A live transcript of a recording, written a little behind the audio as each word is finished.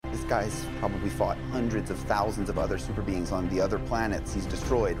guy's probably fought hundreds of thousands of other super beings on the other planets he's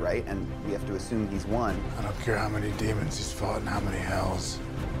destroyed, right? And we have to assume he's won. I don't care how many demons he's fought and how many hells.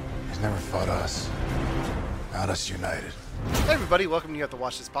 He's never fought us. Not us united. Hey everybody, welcome to You Have to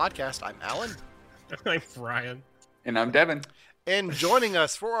Watch This Podcast. I'm Alan. I'm Ryan. And I'm Devin. And joining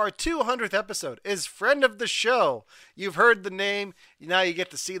us for our 200th episode is friend of the show. You've heard the name, now you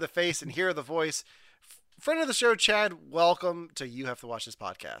get to see the face and hear the voice. Friend of the show, Chad, welcome to You Have to Watch This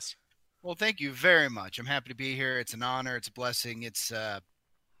Podcast. Well, thank you very much. I'm happy to be here. It's an honor. It's a blessing. It's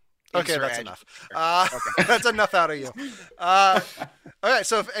okay, that's enough. Okay. That's enough out of you. All right,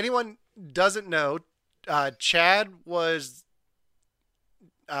 so if anyone doesn't know, Chad was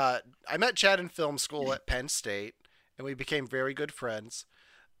I met Chad in film school at Penn State, and we became very good friends.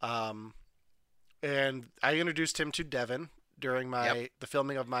 And I introduced him to Devin during the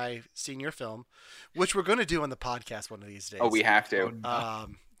filming of my senior film, which we're going to do on the podcast one of these days. Oh, we have to.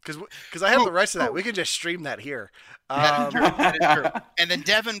 Because I have the rights to that. We can just stream that here. That is true. And then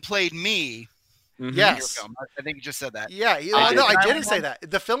Devin played me. Mm-hmm. Yes. In your film. I think you just said that. Yeah. I didn't say that.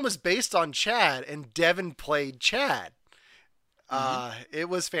 The film was based on Chad, and Devin played Chad. It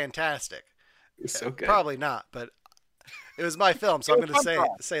was fantastic. It was so good. Probably not, but it was my film, so I'm going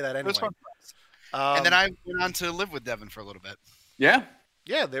to say that anyway. And then I went on to live with Devin for a little bit. Yeah.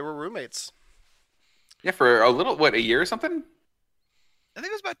 Yeah, they were roommates. Yeah, for a little, a year or something? I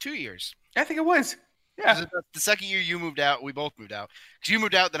think it was about 2 years. I think it was. Yeah. The second year you moved out, we both moved out. Because you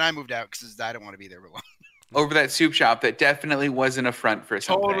moved out, then I moved out because I didn't want to be there for long. Over that soup shop that definitely wasn't a front for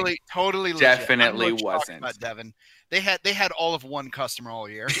something. Totally legit. Definitely wasn't. About Devin. They had all of one customer all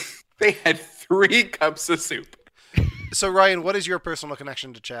year. They had 3 cups of soup. So, Ryan, what is your personal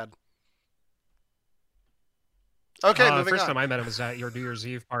connection to Chad? Okay, moving on. First time I met him was at your New Year's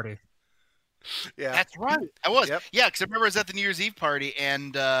Eve party. Yeah, that's right. I was. Yep. Yeah, because I remember I was at the New Year's Eve party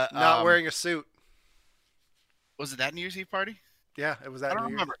and not wearing a suit. Was it that New Year's Eve party? Yeah, it was that. I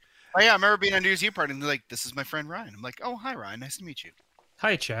don't remember. Oh yeah, I remember being at New Year's Eve party and they're like, "This is my friend Ryan." I'm like, "Oh, hi Ryan, nice to meet you."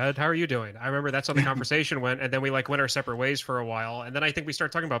 Hi Chad, how are you doing? I remember that's how the conversation went, and then we went our separate ways for a while, and then I think we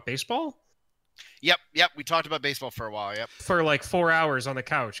started talking about baseball. Yep. We talked about baseball for a while. Yep. For like 4 hours on the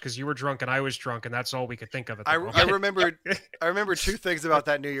couch because you were drunk and I was drunk, and that's all we could think of. I remember. I remember 2 things about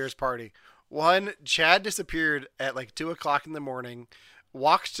that New Year's party. One, Chad disappeared at like 2:00 in the morning,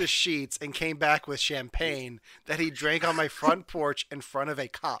 walked to Sheets, and came back with champagne that he drank on my front porch in front of a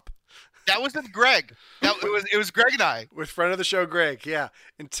cop. That was with Greg. It was Greg and I. With friend of the show, Greg, yeah.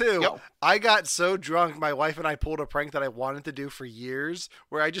 And 2, I got so drunk, my wife and I pulled a prank that I wanted to do for years,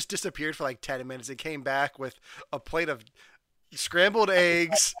 where I just disappeared for like 10 minutes and came back with a plate of scrambled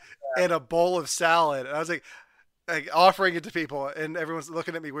eggs and a bowl of salad. And I was like offering it to people, and everyone's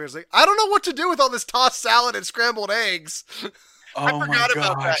looking at me weird. It's like, I don't know what to do with all this tossed salad and scrambled eggs. I forgot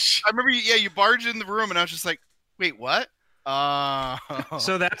about that. I remember, you barged in the room, and I was just like, wait, what?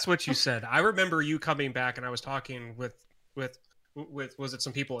 So that's what you said. I remember you coming back, and I was talking with was it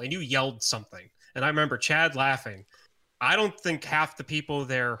some people, and you yelled something, and I remember Chad laughing. I don't think half the people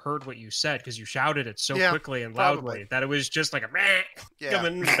there heard what you said because you shouted it so quickly and loudly that it was just like a meh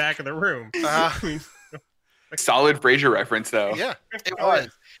coming in the back of the room. Solid Frasier reference, though. Yeah, it was.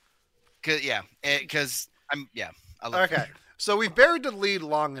 Because I love okay. So we've buried the lead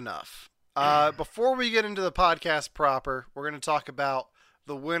long enough. Before we get into the podcast proper, we're going to talk about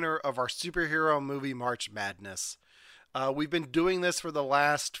the winner of our superhero movie March Madness. We've been doing this for the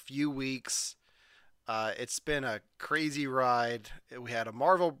last few weeks. It's been a crazy ride. We had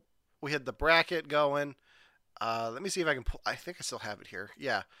the bracket going. Let me see if I can pull. I think I still have it here.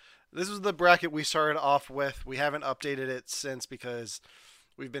 Yeah. This was the bracket we started off with. We haven't updated it since because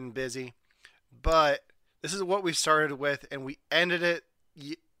we've been busy. But this is what we started with, and we ended it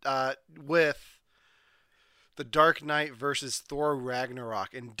with The Dark Knight versus Thor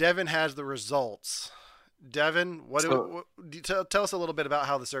Ragnarok, and Devin has the results. Devin, tell us a little bit about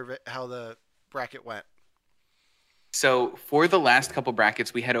how the bracket went. So for the last couple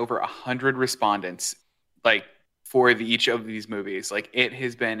brackets, we had over 100 respondents, for each of these movies. It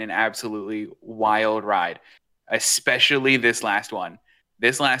has been an absolutely wild ride, especially this last one.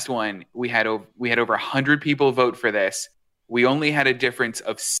 This last one, we had over 100 people vote for this. We only had a difference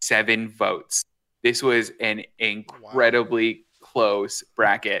of 7 votes. This was an incredibly close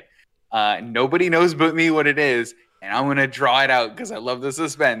bracket. Nobody knows but me what it is, and I'm going to draw it out because I love the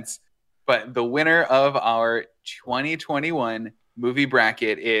suspense. But the winner of our 2021 movie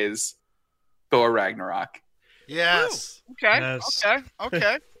bracket is Thor Ragnarok. Yes. Ooh, okay. Yes.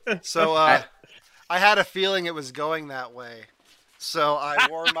 Okay. So I had a feeling it was going that way. So I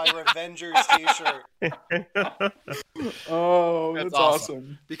wore my Revengers t-shirt Oh, That's that's awesome.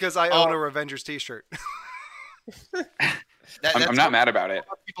 awesome. because I own a Revengers t-shirt. I'm not mad about it.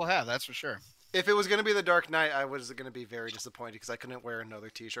 People have, that's for sure. If it was going to be the Dark Knight, I was going to be very disappointed because I couldn't wear another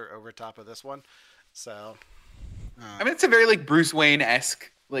t-shirt over top of this one. So, I mean, it's a very like Bruce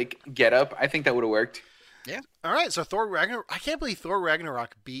Wayne-esque like getup. I think that would have worked. all right. So Thor Ragnarok. I can't believe Thor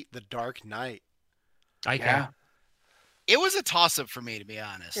Ragnarok beat the Dark Knight. I Yeah. can. It was a toss-up for me, to be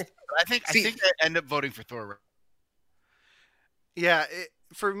honest. I think I end up voting for Thor. Yeah,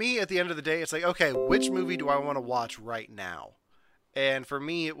 for me, at the end of the day, it's like, okay, which movie do I want to watch right now? And for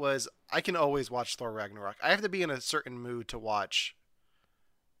me, it was, I can always watch Thor Ragnarok. I have to be in a certain mood to watch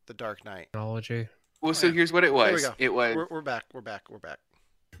The Dark Knight. Technology. Well, so here's what it There we was. go. It was We're back. We're back. We're back.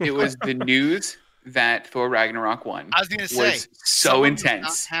 it was the news that Thor Ragnarok won. I was going to say, was so someone was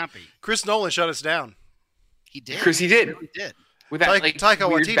intense. not happy. Chris Nolan shut us down. He did. Because he did. He did. With that like Taika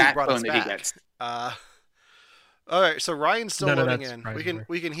weird Waititi brought us backbone that he back. gets. All right, so Ryan's still None of loading that's in. surprising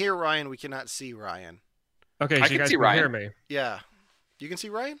We can hear Ryan. We cannot see Ryan. Okay, so I you can guys see can Ryan. hear me. Yeah, you can see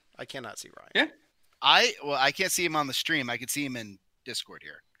Ryan. I cannot see Ryan. Yeah. I can't see him on the stream. I can see him in Discord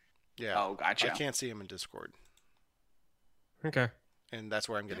here. Yeah. Oh, gotcha. I can't see him in Discord, Okay. and that's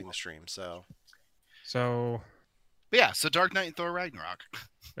where I'm getting the stream. So So, But yeah, so Dark Knight and Thor Ragnarok.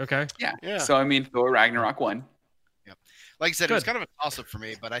 okay. Yeah. Yeah. So I mean, Thor Ragnarok won. Like I said, it was Good. kind of a toss-up for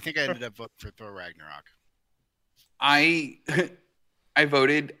me, but I think I ended up voting for Thor Ragnarok. I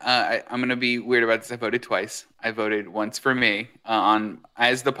voted. I'm gonna be weird about this. I voted twice. I voted once for me on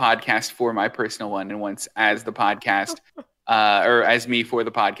as the podcast for my personal one, and once as the podcast or as me for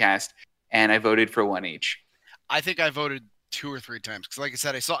the podcast. And I voted for one each. I think I voted 2 or 3 times because, like I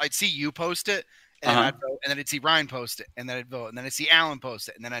said, I'd see you post it, and then I'd vote, and then I'd see Ryan post it, and then I'd vote, and then I'd see Alan post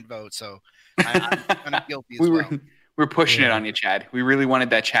it, and then I'd vote. So I'm kind of guilty as well. We're pushing it Yeah. on you, Chad. We really wanted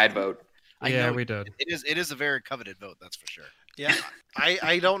that Chad vote. I Yeah, know we did. It is a very coveted vote, that's for sure. yeah,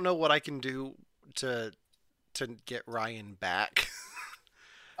 I don't know what I can do to get Ryan back.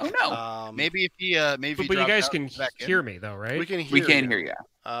 Oh no, Maybe if he maybe. But you guys can hear me, though, right? We can hear. we can you. hear you.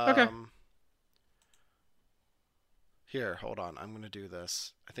 Okay. Here, hold on. I'm gonna do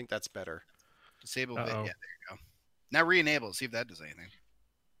this. I think that's better. Disable. Yeah, Uh-oh. there you go. Now re-enable. See if that does anything.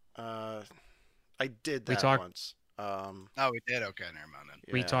 I did We that talked- once. Oh, we did. Okay, never mind then.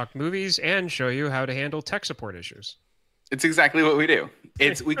 We yeah. talk movies and show you how to handle tech support issues. It's exactly what we do.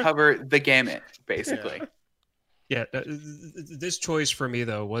 We cover the gamut, basically. Yeah, this choice for me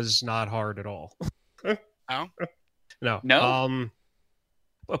though was not hard at all. Oh? No. No?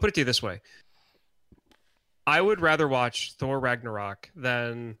 I'll put it to you this way. I would rather watch Thor Ragnarok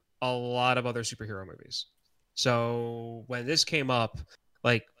than a lot of other superhero movies. So when this came up,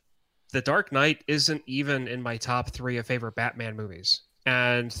 like The Dark Knight isn't even in my top 3 of favorite Batman movies.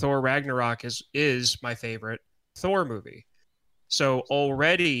 And Thor Ragnarok is my favorite Thor movie. So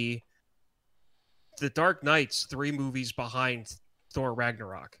already The Dark Knight's 3 movies behind Thor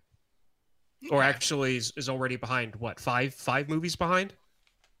Ragnarok. Or actually is already behind what, five movies behind?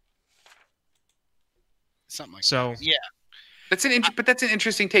 Something like So that. Yeah. But that's an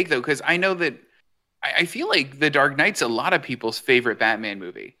interesting take though, because I know that I feel like The Dark Knight's a lot of people's favorite Batman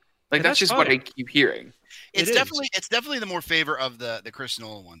movie. Like Yeah, that's that's just what I fine. keep hearing. It's It is. definitely the more favor of the Chris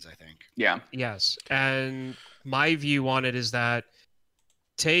Nolan ones, I think. Yeah. yes, and my view on it is that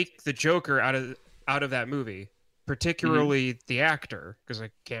take the Joker out of that movie, particularly the actor, because I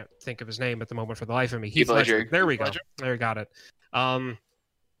can't think of his name at the moment for the life of me. Heath Ledger. There we go. Ledger? There we got it.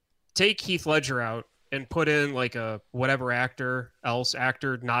 Take Heath Ledger out and put in like a whatever actor,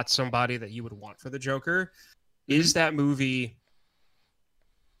 not somebody that you would want for the Joker. Is that movie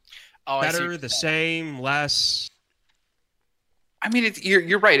Oh, I see better, what the you're same, less? I mean,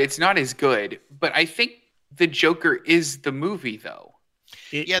 you're right. It's not as good, but I think the Joker is the movie though.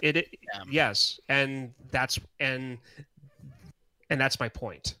 Yeah. Yes, and that's my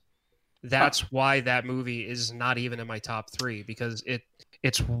point. That's why that movie is not even in my top 3 because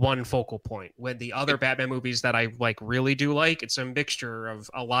it's one focal point. When the other Batman movies that I like really do like, it's a mixture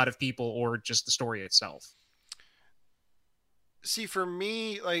of a lot of people or just the story itself. See, for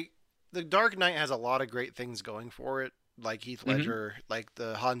me, like The Dark Knight has a lot of great things going for it, like Heath Ledger, like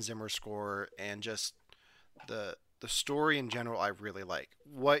the Hans Zimmer score, and just the story in general. I really like.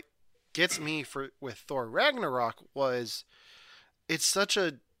 What gets me with Thor Ragnarok was it's such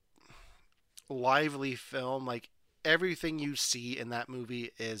a lively film. Like everything you see in that movie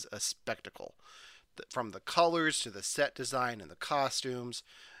is a spectacle, from the colors to the set design and the costumes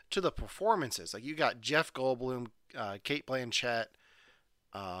to the performances. Like you got Jeff Goldblum, Kate Blanchett,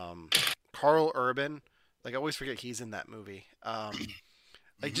 Carl Urban, Like I always forget he's in that movie.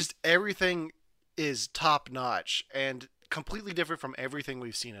 Like just everything is top notch and completely different from everything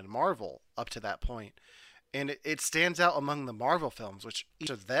we've seen in Marvel up to that point. And it stands out among the Marvel films, which each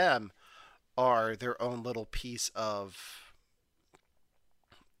of them are their own little piece of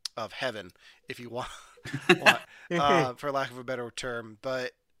heaven, if you want, for lack of a better term.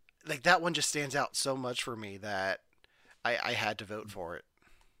 But like that one just stands out so much for me that I had to vote for it.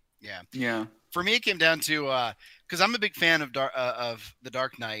 Yeah. Yeah. For me, it came down to because I'm a big fan of The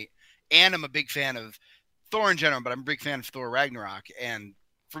Dark Knight, and I'm a big fan of Thor in general, but I'm a big fan of Thor Ragnarok. And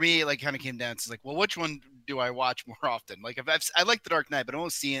for me, it like kind of came down to like, well, which one do I watch more often? Like, I like The Dark Knight, but I only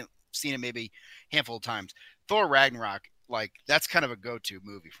seen it maybe a handful of times. Thor Ragnarok, like that's kind of a go-to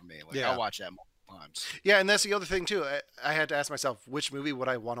movie for me. Like I'll watch that multiple times. Yeah, and that's the other thing too. I had to ask myself which movie would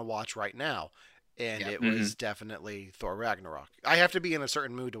I want to watch right now, and it was definitely Thor Ragnarok. I have to be in a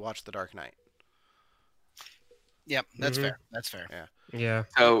certain mood to watch The Dark Knight. Yep, that's fair. That's fair. Yeah.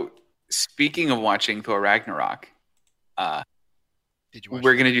 So speaking of watching Thor Ragnarok, Did you watch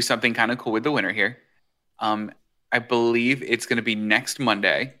we're going to do something kind of cool with the winner here. I believe it's going to be next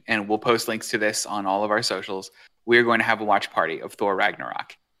Monday, and we'll post links to this on all of our socials. We're going to have a watch party of Thor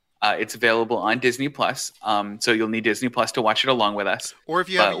Ragnarok. It's available on Disney Plus, so you'll need Disney Plus to watch it along with us. Or if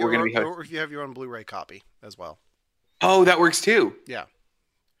you have or if you have your own Blu-ray copy as well. Oh, that works too. Yeah.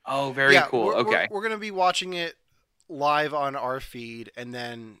 Oh, very cool. Okay. We're going to be watching it live on our feed, and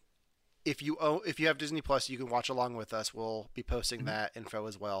then if you have Disney Plus, you can watch along with us. We'll be posting that info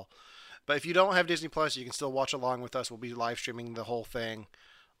as well. But if you don't have Disney Plus, you can still watch along with us. We'll be live streaming the whole thing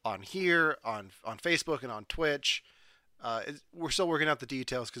on here, on Facebook, and on Twitch. We're still working out the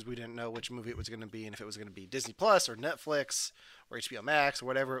details because we didn't know which movie it was going to be and if it was going to be Disney Plus or Netflix or HBO Max or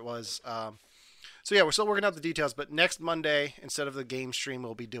whatever it was. So yeah, we're still working out the details. But next Monday, instead of the game stream,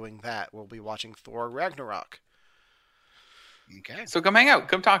 we'll be doing that. We'll be watching Thor Ragnarok. Okay. So come hang out.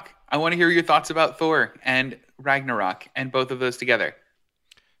 Come talk. I want to hear your thoughts about Thor and Ragnarok and both of those together.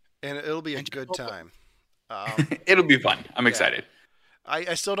 And it'll be a good time. It'll be fun. I'm excited.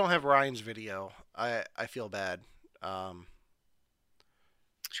 I still don't have Ryan's video. I feel bad.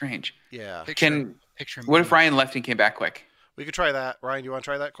 Strange. Yeah. What if Ryan left and came back quick? We could try that. Ryan, do you want to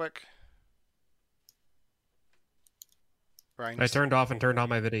try that quick? Ryan, I turned off and turned on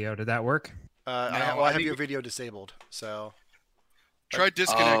my video. Did that work? I have your video disabled, so try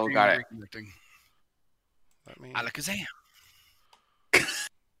disconnecting. Oh, got it. Reconnecting. Let me. Alakazam.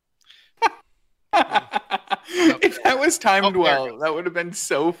 If that was timed well, that would have been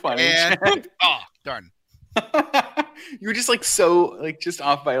so funny. And, oh, darn. You were just just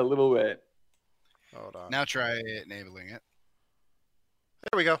off by a little bit. Hold on. Now try enabling it.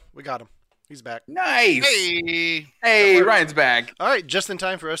 There we go. We got him. He's back. Nice. Hey, Ryan's back. All right, just in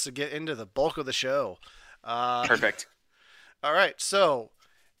time for us to get into the bulk of the show. Perfect. All right, so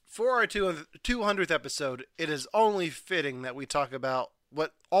for our 200th episode, it is only fitting that we talk about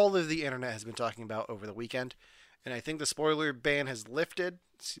what all of the internet has been talking about over the weekend. And I think the spoiler ban has lifted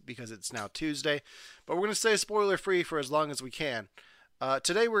because it's now Tuesday. But we're going to stay spoiler-free for as long as we can.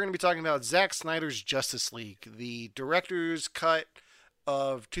 Today we're going to be talking about Zack Snyder's Justice League, the director's cut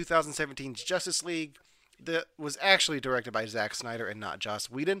of 2017's Justice League that was actually directed by Zack Snyder and not Joss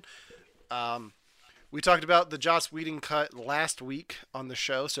Whedon. We talked about the Joss Whedon cut last week on the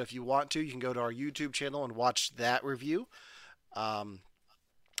show, so if you want to, you can go to our YouTube channel and watch that review.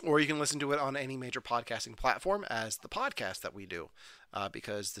 Or you can listen to it on any major podcasting platform as the podcast that we do,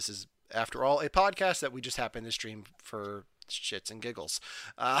 because this is, after all, a podcast that we just happen to stream for shits and giggles.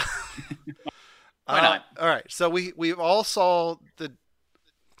 Why not? All right, so we all saw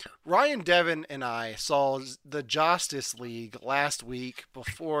Ryan, Devin, and I saw the Justice League last week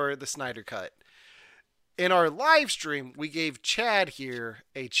before the Snyder Cut. In our live stream, we gave Chad here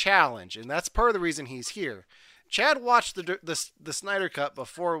a challenge, and that's part of the reason he's here. Chad watched the Snyder Cut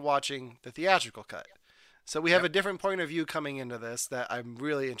before watching the theatrical cut. So we have a different point of view coming into this that I'm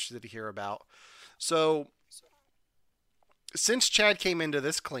really interested to hear about. So since Chad came into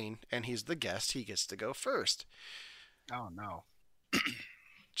this clean, and he's the guest, he gets to go first. Oh, no.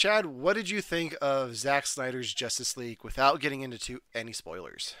 Chad, what did you think of Zack Snyder's Justice League without getting into any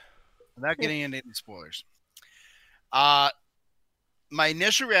spoilers? Without getting into any spoilers. My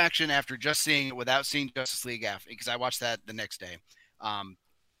initial reaction after just seeing it without seeing Justice League after, because I watched that the next day, I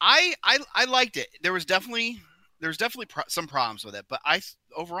liked it. There was definitely some problems with it, but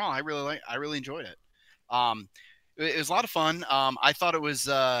overall I really enjoyed it. It was a lot of fun. I thought it was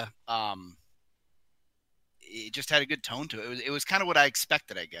it just had a good tone to it. It was kind of what I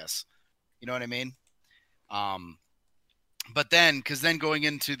expected, I guess. You know what I mean? But then, because then going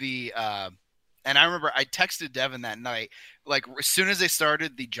into the And I remember I texted Devin that night, like as soon as they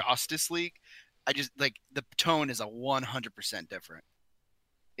started the Justice League, I just like the tone is 100% different.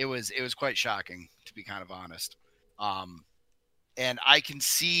 It was quite shocking, to be kind of honest. And I can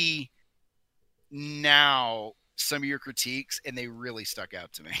see now some of your critiques, and they really stuck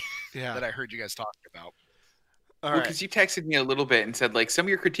out to me. Yeah. That I heard you guys talking about. All Well, right. because you texted me a little bit and said like some of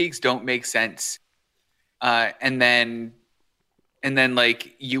your critiques don't make sense, and then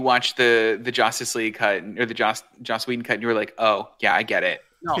like you watched the Justice League cut or the Joss Whedon cut, and you were like, oh yeah, I get it.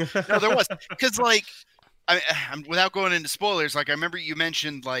 No, there was because like I'm without going into spoilers. Like I remember you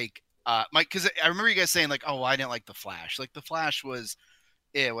mentioned like Mike, because I remember you guys saying like, oh, well, I didn't like the Flash. Like the Flash was,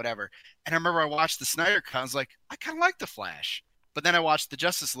 whatever. And I remember I watched the Snyder cut. I was like, I kind of like the Flash. But then I watched the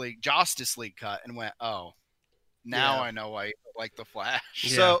Justice League cut and went, oh, now I know why you like the Flash.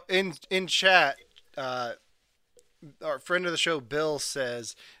 Yeah. So in chat, our friend of the show Bill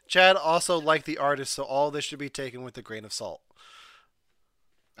says Chad also liked the artist, so all this should be taken with a grain of salt.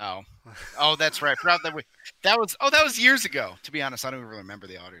 Oh, that's right. I forgot that was years ago. To be honest, I don't even remember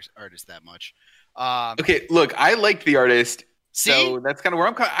the artist that much. Okay, look, I liked the artist. See? So that's kind of where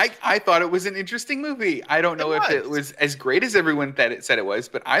I'm coming. I thought it was an interesting movie. I don't know if it was as great as everyone said it was,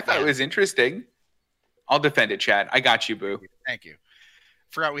 but I thought it was interesting. I'll defend it, Chad. I got you, boo. Thank you.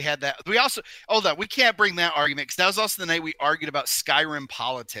 Forgot we had that. We also hold on. We can't bring that argument because that was also the night we argued about Skyrim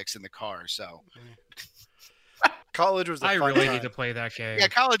politics in the car. So College was. I fun really time. need to play that game. yeah,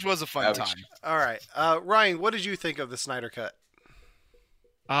 college was a fun Ouch. time. All right, Ryan, what did you think of the Snyder cut?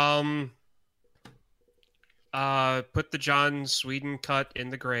 Put the John Sweden cut in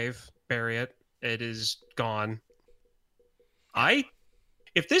the grave, bury it. It is gone.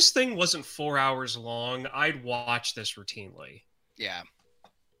 If this thing wasn't 4 hours long, I'd watch this routinely. Yeah.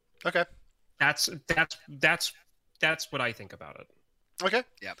 Okay. That's what I think about it. Okay.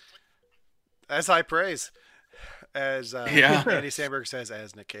 Yep. As high praise, as Yeah. Andy Samberg says,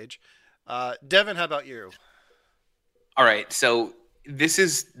 as Nick Cage. Devin, how about you? All right, so this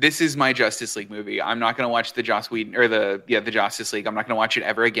is my Justice League movie. I'm not going to watch the Joss Whedon or the Justice League. I'm not going to watch it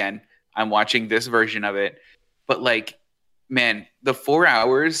ever again. I'm watching this version of it. But like, man, the 4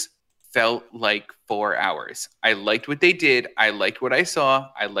 hours felt like 4 hours. I liked what they did. I liked what I saw.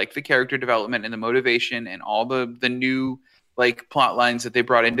 I liked the character development and the motivation and all the new like plot lines that they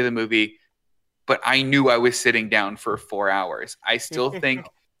brought into the movie. But I knew I was sitting down for 4 hours. I still think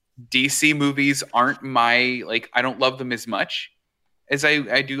DC movies aren't my, like, I don't love them as much as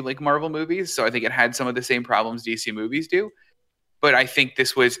I do like Marvel movies. So I think it had some of the same problems DC movies do. But I think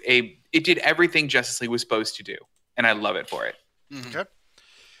this was it did everything Justice League was supposed to do. And I love it for it. Mhm. Okay.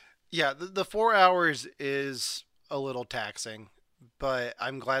 Yeah, the 4 hours is a little taxing, but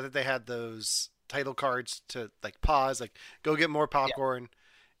I'm glad that they had those title cards to like pause, like go get more popcorn,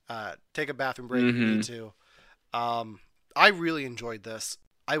 take a bathroom break if you need to. I really enjoyed this.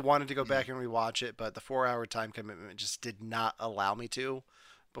 I wanted to go back and rewatch it, but the 4 hour time commitment just did not allow me to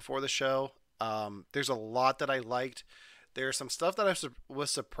before the show. There's a lot that I liked. There's some stuff that I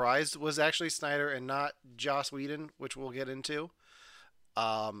was surprised was actually Snyder and not Joss Whedon, which we'll get into.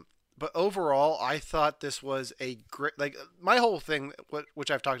 But overall, I thought this was a great, like my whole thing,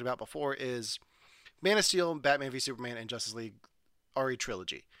 which I've talked about before, is Man of Steel, Batman v Superman, and Justice League are a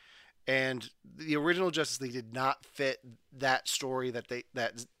trilogy. And the original Justice League did not fit that story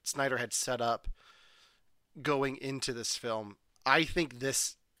that Snyder had set up going into this film. I think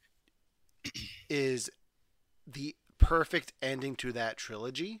this is the perfect ending to that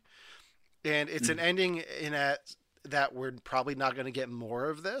trilogy. And it's an ending in that we're probably not going to get more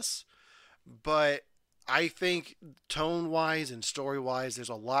of this. But I think tone-wise and story-wise, there's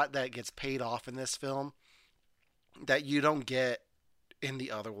a lot that gets paid off in this film that you don't get in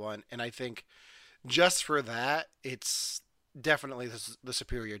the other one. And I think just for that, it's definitely the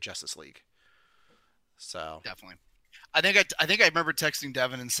superior Justice League. So Definitely. I think I remember texting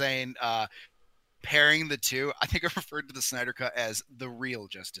Devin and saying, pairing the two, I think I referred to the Snyder Cut as the real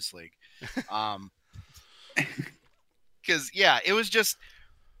Justice League. Because it was just,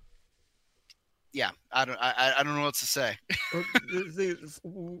 I don't know what to say.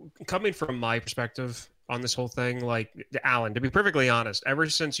 Coming from my perspective on this whole thing, like Alan, to be perfectly honest, ever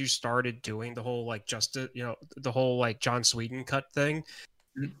since you started doing the whole like the whole like John Sweden cut thing,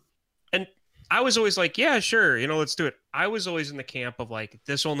 and I was always like, yeah, sure, let's do it. I was always in the camp of like,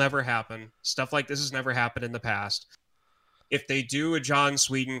 this will never happen. Stuff like this has never happened in the past. If they do a John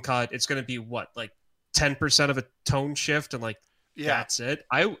Sweden cut, it's going to be what, like 10% of a tone shift, and like that's it.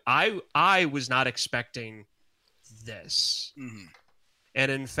 I was not expecting this, and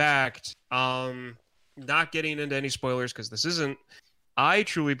in fact, not getting into any spoilers because this isn't. I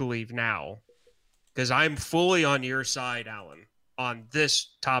truly believe now because I'm fully on your side, Alan, on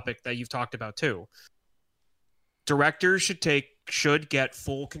this topic that you've talked about too. Directors should get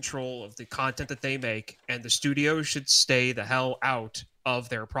full control of the content that they make, and the studios should stay the hell out of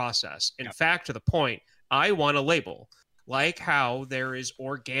their process. In fact, to the point, I want a label. Like how there is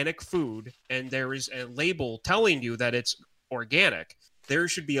organic food and there is a label telling you that it's organic, there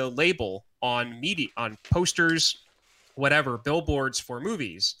should be a label on media, on posters, whatever, billboards for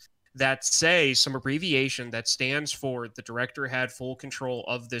movies that say some abbreviation that stands for the director had full control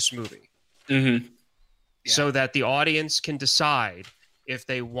of this movie. Mm-hmm. So that the audience can decide if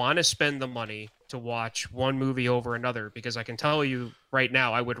they want to spend the money to watch one movie over another. Because I can tell you right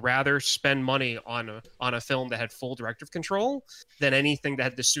now, I would rather spend money on a film that had full directive control than anything that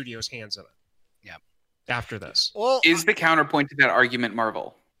had the studio's hands in it. Yeah. After this. Well, Is the counterpoint to that argument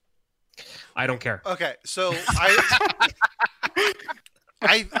Marvel? I don't care. Okay, so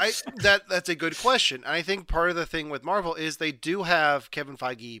that's a good question. And I think part of the thing with Marvel is they do have Kevin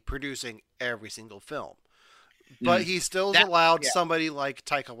Feige producing every single film. But he still allowed somebody like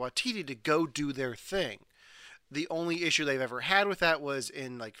Taika Waititi to go do their thing. The only issue they've ever had with that was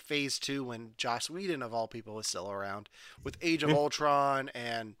in like Phase 2 when Joss Whedon, of all people, was still around. With Age of Ultron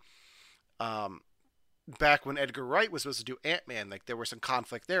and back when Edgar Wright was supposed to do Ant-Man, like there was some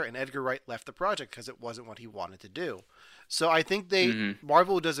conflict there, and Edgar Wright left the project because it wasn't what he wanted to do. So I think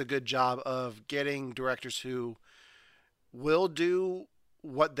Marvel does a good job of getting directors who will do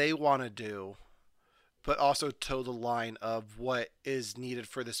what they want to do, but also toe the line of what is needed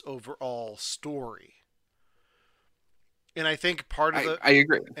for this overall story. And I think I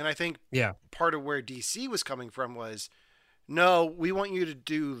agree. And I think part of where DC was coming from was, no, we want you to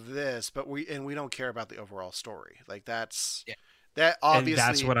do this, but we don't care about the overall story. Like that obviously, and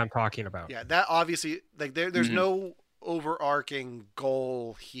that's what I'm talking about. Yeah, that obviously, like there's no overarching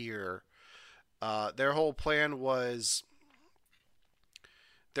goal here. Their whole plan was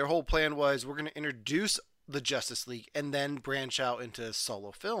we're going to introduce the Justice League and then branch out into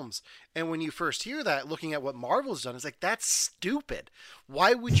solo films. And when you first hear that, looking at what Marvel's done, it's like, that's stupid.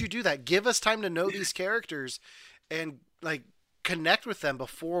 Why would you do that? Give us time to know these characters and like connect with them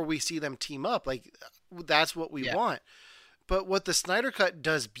before we see them team up. Like that's what we want. But what the Snyder Cut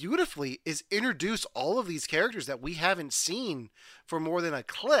does beautifully is introduce all of these characters that we haven't seen for more than a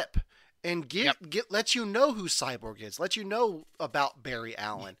clip. And let you know who Cyborg is. Let you know about Barry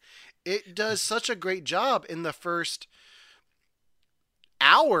Allen. It does such a great job in the first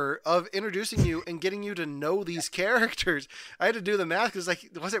hour of introducing you and getting you to know these characters. I had to do the math because, like,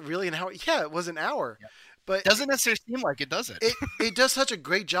 was it really an hour? Yeah, it was an hour. Yeah. But it doesn't necessarily seem like it, does it? It does such a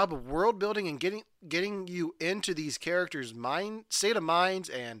great job of world building and getting you into these characters' state of minds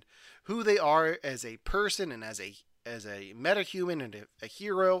and who they are as a person and as a metahuman and a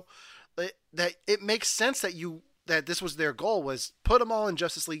hero. That it makes sense that this was their goal, was put them all in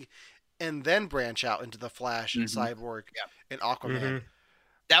Justice League and then branch out into the Flash and Cyborg and Aquaman.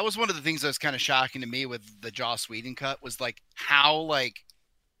 That was one of the things that was kind of shocking to me with the Joss Whedon cut, was like how like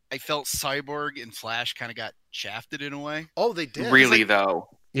I felt Cyborg and Flash kind of got shafted in a way. Oh, they did. Really, though?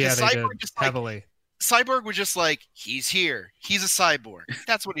 Yeah, they did. Just, heavily. Cyborg was just like, he's here. He's a cyborg.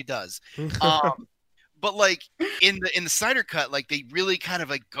 That's what he does. But like in the Snyder Cut, like they really kind of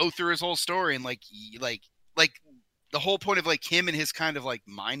like go through his whole story and like the whole point of like him and his kind of like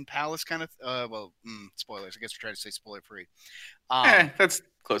mind palace kind of spoilers. I guess we're trying to say spoiler free. That's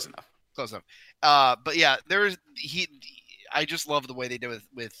close enough. Close enough. But yeah, I just love the way they did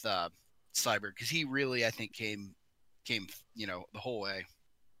with Cyborg, because he really, I think, came the whole way.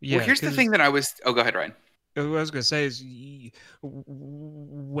 Yeah. Well, here's the thing that I was. Oh, go ahead, Ryan. What I was going to say is,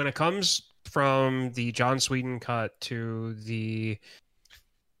 when it comes from the Joss Whedon cut to the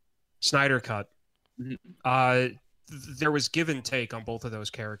Snyder cut, there was give and take on both of those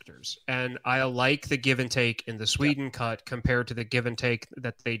characters. And I like the give and take in the Whedon cut compared to the give and take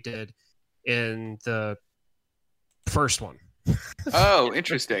that they did in the first one. Oh,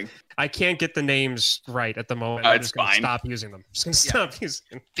 interesting. I can't get the names right at the moment. Oh, I'm it's just going to fine. stop using them. Just going to stop using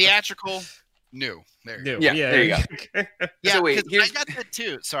them. Theatrical, new. Yeah, there you go. Yeah, So wait, I got that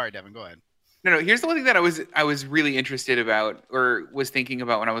too. Sorry, Devin, go ahead. No. Here's the one thing that I was really interested about, or was thinking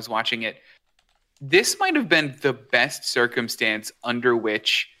about when I was watching it. This might have been the best circumstance under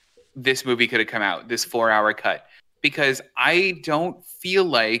which this movie could have come out, this 4-hour cut, because I don't feel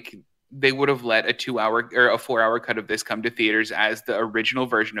like they would have let a 2-hour or a 4-hour cut of this come to theaters as the original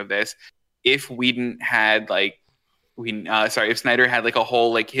version of this if Whedon had if Snyder had like a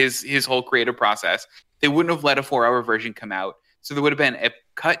whole, like his whole creative process. They wouldn't have let a 4-hour version come out. So there would have been a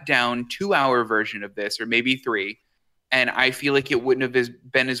cut down 2-hour version of this, or maybe 3, and I feel like it wouldn't have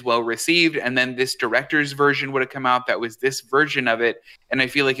been as well received. And then this director's version would have come out that was this version of it, and I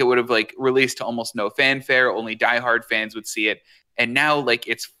feel like it would have like released to almost no fanfare. Only diehard fans would see it. And now, like,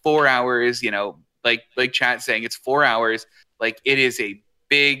 it's 4 hours. You know, like chat saying, it's 4 hours. Like, it is a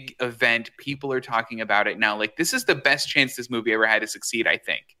big event. People are talking about it now. Like, this is the best chance this movie ever had to succeed, I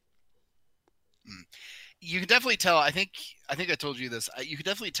think. You can definitely tell. I think I told you this. You could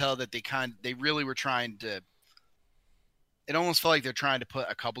definitely tell that they really were trying to. It almost felt like they're trying to put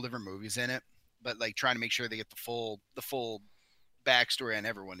a couple different movies in it, but like trying to make sure they get the full backstory on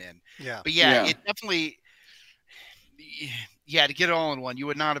everyone in. Yeah. But yeah, it definitely. Yeah, to get it all in one, you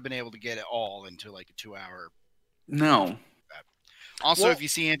would not have been able to get it all into like a 2 hour. No. Also, if you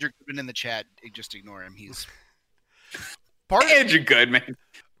see Andrew Goodman in the chat, just ignore him. He's Andrew Goodman.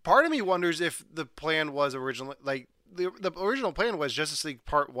 Part of me wonders if the plan was originally like the original plan was Justice League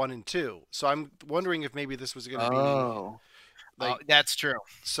Part 1 and 2. So I'm wondering if maybe this was going to be that's true.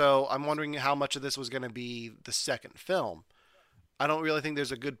 So I'm wondering how much of this was going to be the second film. I don't really think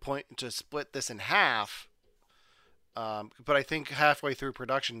there's a good point to split this in half. But I think halfway through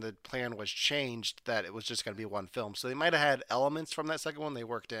production, the plan was changed that it was just going to be one film. So they might have had elements from that second one they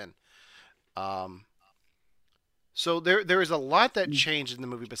worked in. So there is a lot that changed in the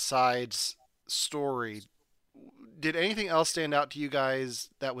movie besides story. Did anything else stand out to you guys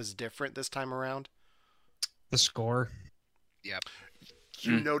that was different this time around? The score. Yep.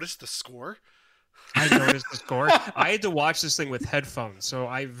 You noticed the score? I noticed the score. I had to watch this thing with headphones, so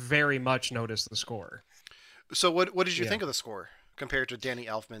I very much noticed the score. So what did you think of the score compared to Danny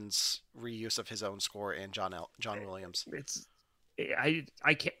Elfman's reuse of his own score and John Williams?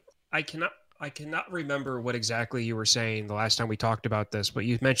 I cannot remember what exactly you were saying the last time we talked about this, but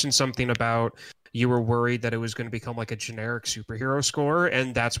you mentioned something about you were worried that it was going to become like a generic superhero score,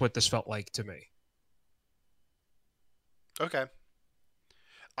 and that's what this felt like to me. Okay.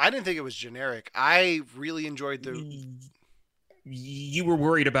 I didn't think it was generic. I really enjoyed You were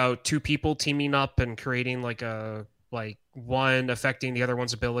worried about two people teaming up and creating like one affecting the other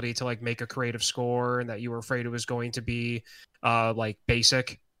one's ability to like make a creative score, and that you were afraid it was going to be like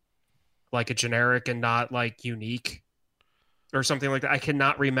basic, like a generic and not like unique or something like that. I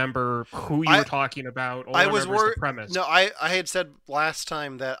cannot remember who you were talking about. All I was worried. The premise. No, I had said last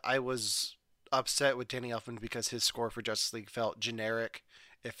time that I was upset with Danny Elfman because his score for Justice League felt generic.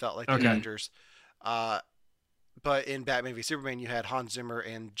 It felt like the Avengers. But in Batman v Superman, you had Hans Zimmer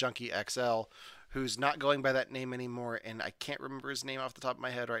and Junkie XL, who's not going by that name anymore, and I can't remember his name off the top of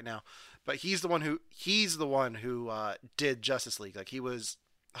my head right now. But he's the one who did Justice League. Like, he was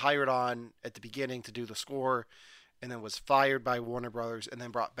hired on at the beginning to do the score, and then was fired by Warner Brothers, and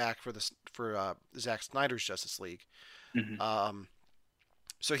then brought back for Zack Snyder's Justice League. Mm-hmm.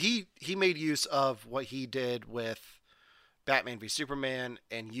 So he made use of what he did with Batman v Superman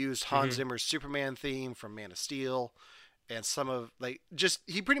and used Hans Zimmer's Superman theme from Man of Steel, and some of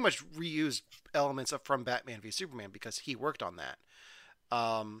he pretty much reused elements from Batman v Superman because he worked on that.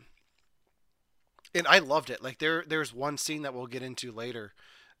 And I loved it. Like, there's one scene that we'll get into later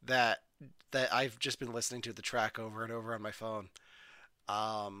that I've just been listening to the track over and over on my phone,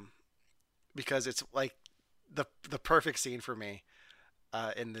 because it's like the perfect scene for me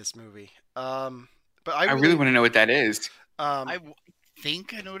in this movie. But I really want to know what that is. I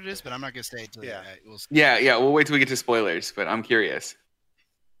think I know what it is, but I'm not going to say it until Yeah, we'll wait till we get to spoilers, but I'm curious.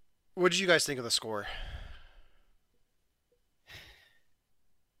 What did you guys think of the score?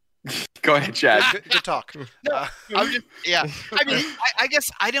 Go ahead, Chad. Good talk. I'm just, I mean, I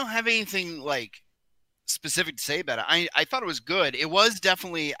guess I don't have anything like specific to say about it. I thought it was good. It was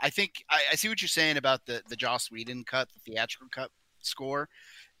definitely, I think, I see what you're saying about the Joss Whedon cut, the theatrical cut score.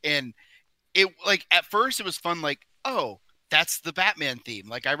 And it, like, at first it was fun, like, oh, that's the Batman theme.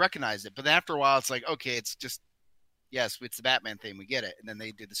 Like, I recognized it. But then after a while, it's like, okay, it's just, yes, it's the Batman theme. We get it. And then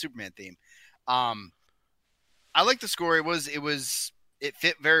they did the Superman theme. I like the score. It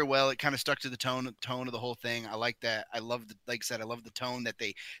fit very well. It kind of stuck to the tone of the whole thing. I like that. I love like I said, I love the tone that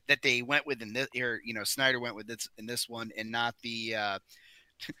they went with in this, or, you know, Snyder went with this in this one, and not the,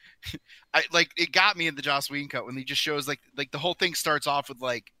 it got me in the Joss Whedon cut when he just shows like the whole thing starts off with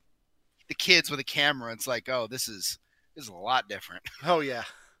like the kids with a camera. It's like, oh, this is a lot different. Oh yeah.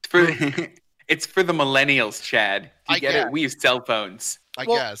 It's for the millennials, Chad. Do you get it? We use cell phones. I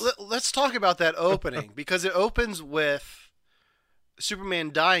guess. Let's talk about that opening, because it opens with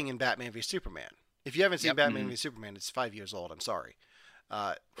Superman dying in Batman v Superman. If you haven't seen Batman v Superman, it's 5 years old. I'm sorry.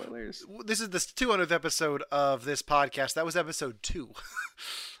 Spoilers. This is the 200th episode of this podcast. That was episode 2.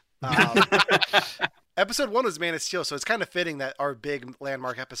 Episode 1 was Man of Steel, so it's kind of fitting that our big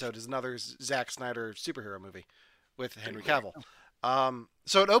landmark episode is another Zack Snyder superhero movie. with Henry Cavill.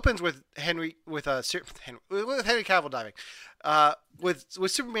 So it opens with Henry Cavill diving, with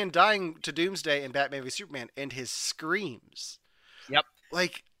Superman dying to Doomsday and Batman v Superman and his screams. Yep.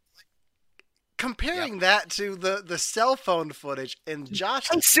 Like comparing that to the cell phone footage in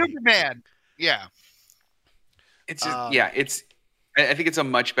Justice League. Superman. Yeah. It's just, I think it's a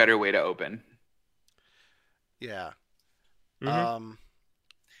much better way to open. Yeah.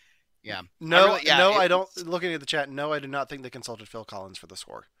 Yeah. No, I don't. Looking at the chat, no, I do not think they consulted Phil Collins for the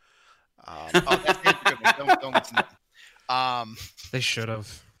score. That's good. Don't listen to them. They should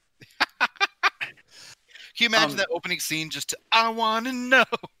have. Can you imagine that opening scene? I want to know.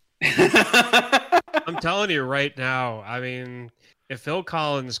 I'm telling you right now. I mean, if Phil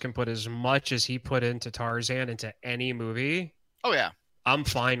Collins can put as much as he put into Tarzan into any movie, oh yeah, I'm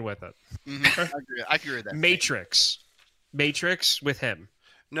fine with it. Mm-hmm. I agree with that. Matrix with him.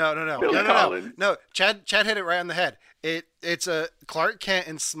 No. Chad hit it right on the head. It's a Clark Kent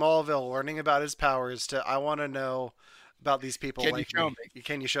in Smallville learning about his powers. I want to know about these people. Can you show me?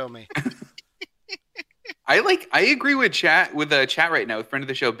 Can you show me? I agree with chat right now with friend of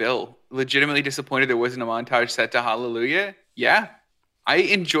the show Bill. Legitimately disappointed there wasn't a montage set to Hallelujah. Yeah, I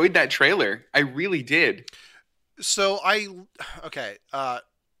enjoyed that trailer. I really did. So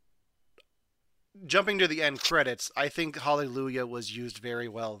jumping to the end credits, I think Hallelujah was used very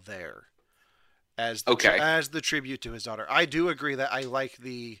well there as the tribute to his daughter. I do agree that I like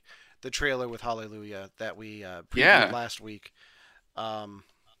the trailer with Hallelujah that we previewed last week.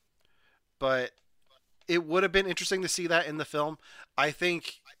 But it would have been interesting to see that in the film. I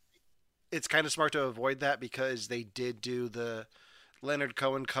think it's kind of smart to avoid that because they did do the Leonard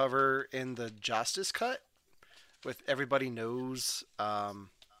Cohen cover in the Justice cut with Everybody Knows.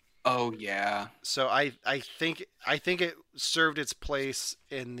 Oh yeah. So I think it served its place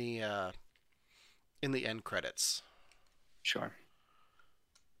in the end credits. Sure.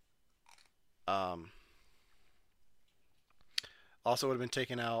 Also would have been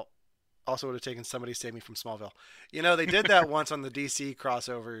taken out. Also would have taken Somebody Save Me from Smallville. You know, they did that once on the DC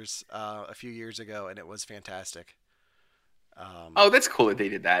crossovers a few years ago, and it was fantastic. That's cool that they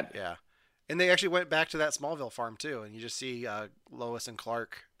did that. Yeah. And they actually went back to that Smallville farm, too, and you just see Lois and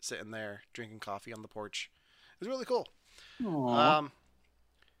Clark sitting there drinking coffee on the porch. It was really cool.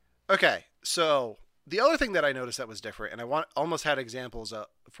 Okay, so the other thing that I noticed that was different, and I almost had examples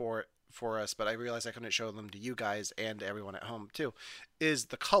for us, but I realized I couldn't show them to you guys and to everyone at home, too, is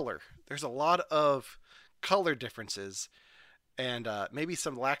the color. There's a lot of color differences and maybe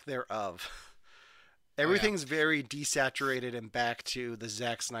some lack thereof. Everything's very desaturated and back to the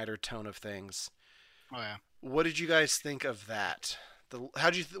Zack Snyder tone of things. Oh yeah. What did you guys think of that?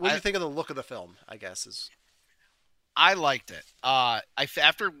 What did you think of the look of the film? I guess is. I liked it.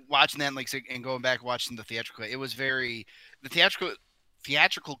 After watching that and going back watching the theatrical, it was the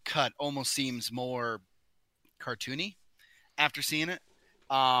theatrical cut almost seems more cartoony after seeing it.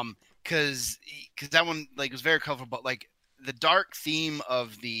 Cause that one was very colorful, but the dark theme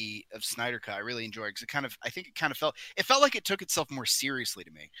of Snyder Cut I really enjoyed because it felt like it took itself more seriously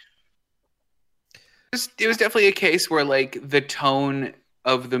to me. It was definitely a case where the tone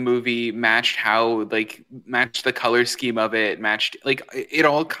of the movie matched matched the color scheme of it, matched it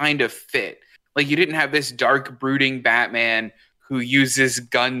all kind of fit. You didn't have this dark brooding Batman who uses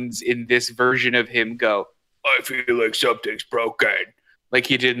guns in this version of him go, I feel like something's broken, like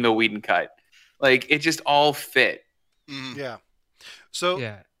he did in the Whedon cut. It just all fit. Mm-hmm. Yeah. So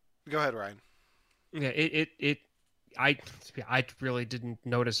go ahead, Ryan. Yeah, I really didn't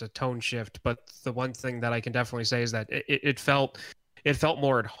notice a tone shift, but the one thing that I can definitely say is that it felt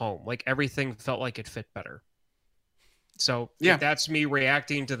more at home. Everything felt like it fit bebetter. So if that's me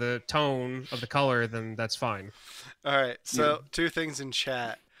reacting to the tone of the color, then that's fine. All right. So two things in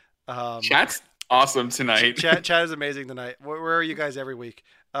chat. Chat's awesome tonight. Chat is amazing tonight. Where are you guys every week?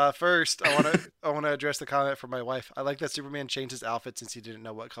 First, I want to address the comment from my wife. I like that Superman changed his outfit since he didn't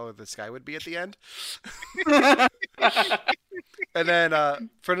know what color the sky would be at the end. And then,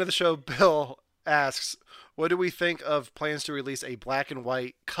 friend of the show, Bill asks, what do we think of plans to release a black and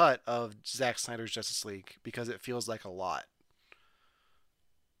white cut of Zack Snyder's Justice League? Because it feels like a lot.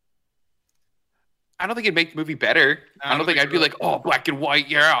 I don't think it'd make the movie better. I don't think I'd be like, oh, black and white,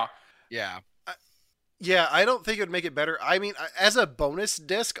 yeah. Yeah. Yeah, I don't think it would make it better. I mean, as a bonus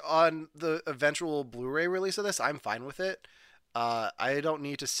disc on the eventual Blu-ray release of this, I'm fine with it. I don't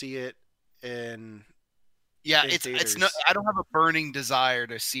need to see it in Yeah, in it's theaters. no. I don't have a burning desire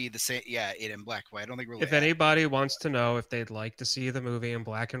to see the same. Yeah, it in black and white. I don't think really. If anybody wants to know if they'd like to see the movie in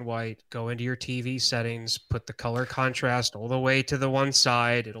black and white, go into your TV settings, put the color contrast all the way to the one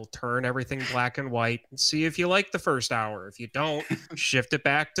side. It'll turn everything black and white. And see if you like the first hour. If you don't, shift it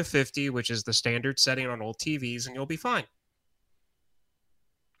back to 50, which is the standard setting on old TVs, and you'll be fine.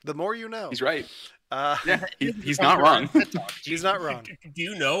 The more you know. He's right. Yeah, he's not wrong. He's not wrong.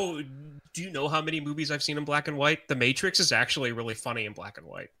 Do you know how many movies I've seen in black and white? The Matrix is actually really funny in black and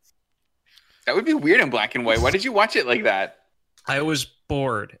white. That would be weird in black and white. Why did you watch it like that? I was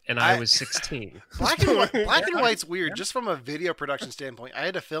bored, and I was 16. Black and white's weird, just from a video production standpoint. I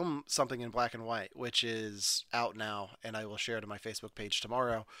had to film something in black and white, which is out now, and I will share it on my Facebook page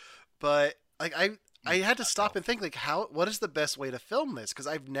tomorrow. But like I had to stop and think, like, what is the best way to film this? Because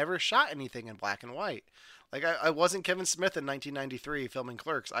I've never shot anything in black and white. Like, I wasn't Kevin Smith in 1993 filming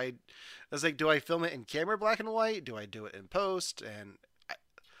Clerks. I was like, do I film it in camera black and white? Do I do it in post? And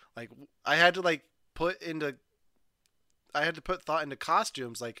I had to put thought into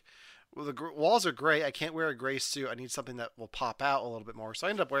costumes. Like, well, the walls are gray. I can't wear a gray suit. I need something that will pop out a little bit more. So I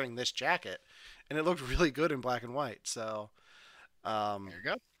ended up wearing this jacket, and it looked really good in black and white. So, there you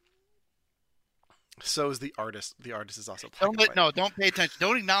go. So is the artist. The artist is also black Don't and white. no, don't pay attention.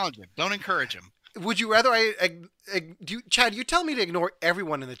 Don't acknowledge him. Don't encourage him. Would you rather Chad? You tell me to ignore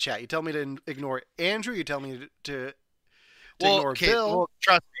everyone in the chat. You tell me to ignore Andrew. You tell me to ignore Bill. Well,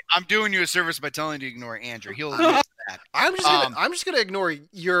 trust me, I'm doing you a service by telling you to ignore Andrew. He'll admit to that. I'm just gonna ignore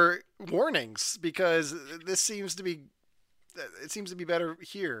your warnings because this seems to be better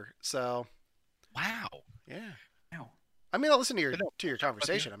here. So, wow, yeah. Wow. I mean, I'll listen to your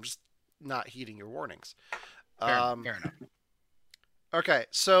conversation. I'm just not heeding your warnings. Fair enough. Okay,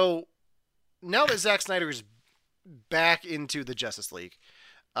 so now that Zack Snyder is back into the Justice League,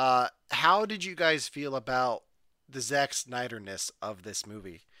 how did you guys feel about the Zack Snyder-ness of this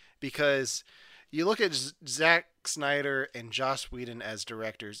movie? Because you look at Zack Snyder and Joss Whedon as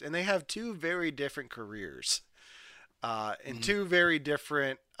directors, and they have two very different careers, and two very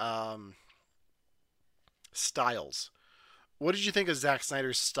different styles. What did you think of Zack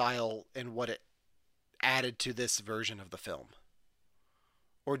Snyder's style and what it added to this version of the film?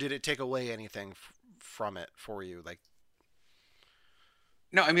 Or did it take away anything from it for you? Like,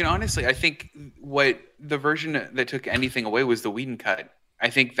 No, I mean, honestly, I think what the version that took anything away was the Whedon cut. I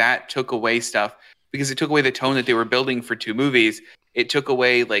think that took away stuff because it took away the tone that they were building for two movies. It took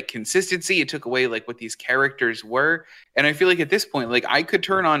away like consistency. It took away like what these characters were. And I feel like at this point, like I could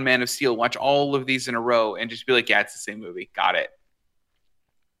turn on Man of Steel, watch all of these in a row and just be like, yeah, it's the same movie. Got it.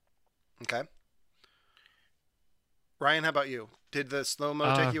 Okay. Ryan, how about you? Did the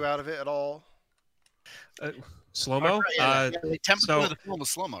slow-mo take you out of it at all? Slow-mo? Like 10% of the film was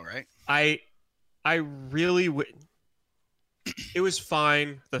slow-mo, right? I really would. It was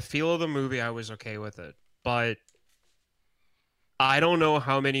fine. The feel of the movie, I was okay with it. But I don't know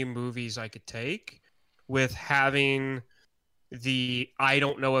how many movies I could take with having I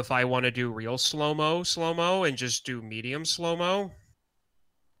don't know if I want to do real slow-mo and just do medium slow-mo.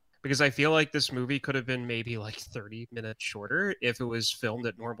 Because I feel like this movie could have been maybe like 30 minutes shorter if it was filmed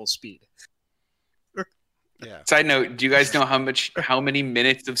at normal speed. Yeah. Side note, do you guys know how many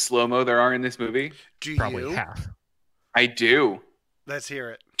minutes of slow-mo there are in this movie? Probably half. I do. Let's hear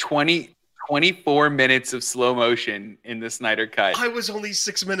it. 24 minutes of slow motion in the Snyder cut. I was only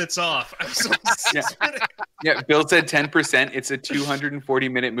 6 minutes off. I was only 6 minutes. Yeah, Bill said 10%. It's a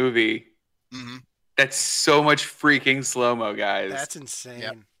 240-minute movie. Mm-hmm. That's so much freaking slow-mo, guys. That's insane.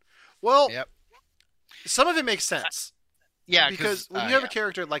 Yep. Well, some of it makes sense. Yeah, because when you have a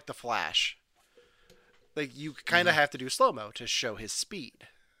character like the Flash, like you kind of have to do slow-mo to show his speed.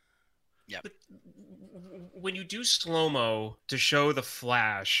 Yeah. When you do slow-mo to show the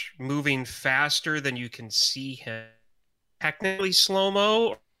Flash moving faster than you can see him, technically slow-mo,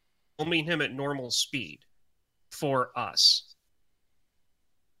 or filming him at normal speed for us?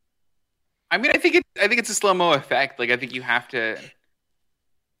 I mean, I think it's a slow-mo effect. Like, I think you have to.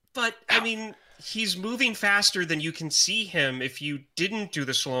 But I mean, he's moving faster than you can see him if you didn't do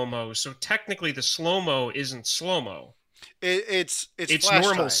the slow-mo. So technically, the slow-mo isn't slow-mo. It's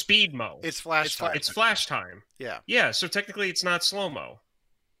normal time. speed mo. It's flash time. It's flash time. Yeah. Yeah. So technically, it's not slow mo.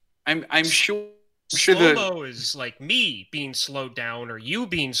 I'm sure. Slow mo is like me being slowed down or you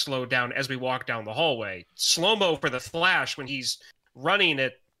being slowed down as we walk down the hallway. Slow mo for the Flash when he's running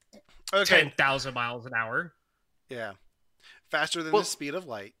at 10,000 miles an hour. Yeah. Faster than the speed of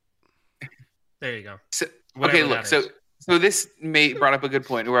light. There you go. So, okay, look. So this brought up a good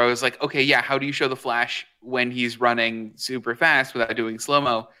point where I was like, okay, yeah, how do you show the Flash when he's running super fast without doing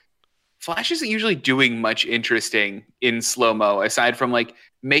slow-mo? Flash isn't usually doing much interesting in slow-mo, aside from like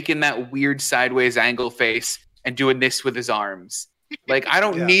making that weird sideways angle face and doing this with his arms. Like, I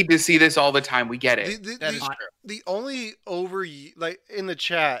don't need to see this all the time. We get it. That is true. The only like in the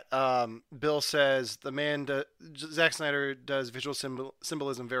chat, Bill says Zack Snyder does visual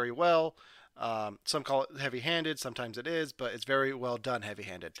symbolism very well. Some call it heavy-handed, sometimes it is, but it's very well done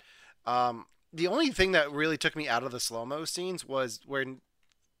heavy-handed. The only thing that really took me out of the slow-mo scenes was when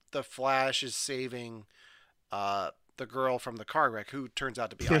the Flash is saving the girl from the car wreck, who turns out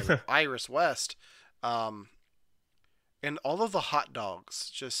to be Iris West. And all of the hot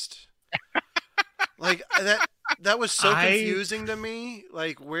dogs, just like that was so confusing to me.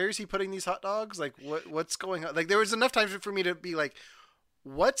 Like, where is he putting these hot dogs? Like, what's going on? Like, there was enough time for me to be like,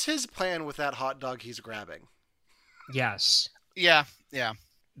 what's his plan with that hot dog he's grabbing? Yes. Yeah.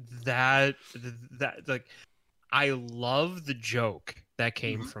 That like, I love the joke that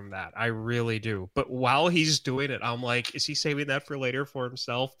came from that. I really do. But while he's doing it, I'm like, is he saving that for later for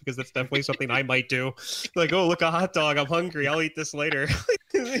himself? Because that's definitely something I might do. Like, oh, look, a hot dog. I'm hungry. I'll eat this later.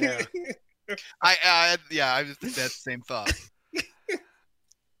 Yeah. I just think that's the same thought.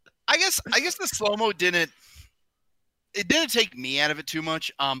 I guess the slow-mo didn't take me out of it too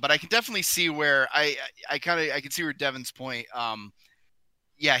much. But I can definitely see where I can see where Devin's point.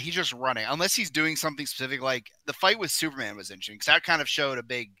 Yeah, he's just running. Unless he's doing something specific, like the fight with Superman was interesting because that kind of showed a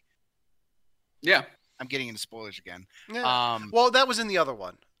big. Yeah, I'm getting into spoilers again. Yeah. Well, that was in the other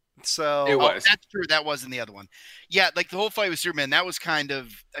one, so it was. That's true. That was in the other one. Yeah, like the whole fight with Superman. That was kind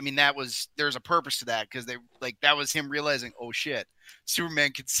of. I mean, there's a purpose to that because that was him realizing, oh shit,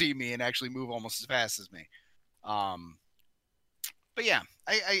 Superman could see me and actually move almost as fast as me. But yeah,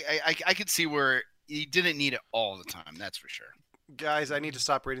 I could see where he didn't need it all the time. That's for sure. Guys, I need to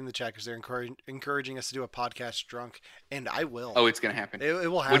stop reading the chat because they're encouraging us to do a podcast drunk, and I will. Oh, it's going to happen. It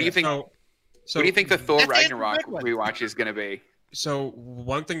will happen. What do you think? What do you think the Thor Ragnarok rewatch is going to be? So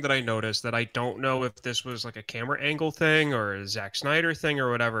one thing that I noticed that I don't know if this was like a camera angle thing or a Zack Snyder thing or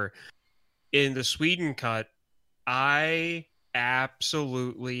whatever. In the Sweden cut, I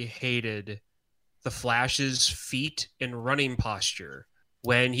absolutely hated the Flash's feet and running posture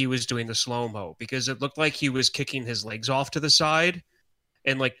when he was doing the slow-mo, because it looked like he was kicking his legs off to the side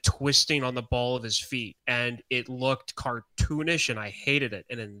and like twisting on the ball of his feet, and it looked cartoonish and I hated it.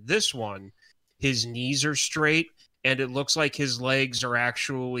 And in this one, his knees are straight and it looks like his legs are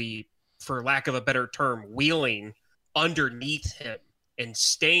actually, for lack of a better term, wheeling underneath him and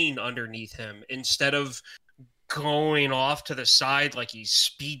staying underneath him instead of going off to the side like he's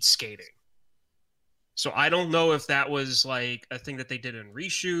speed skating. So I don't know if that was like a thing that they did in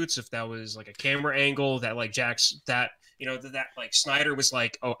reshoots, if that was like a camera angle that like that like Snyder was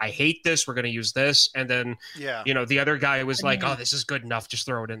like, oh, I hate this, we're going to use this. And then, the other guy was like, oh, this is good enough, just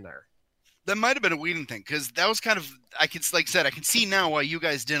throw it in there. That might have been a Whedon thing because that was kind of, I can see now why you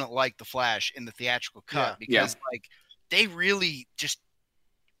guys didn't like the Flash in the theatrical cut because like they really just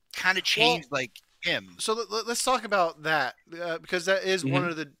kind of changed him. So let's talk about that because that is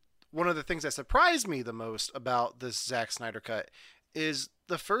one of the things that surprised me the most about this Zack Snyder cut is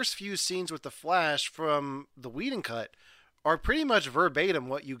the first few scenes with the Flash from the Whedon cut are pretty much verbatim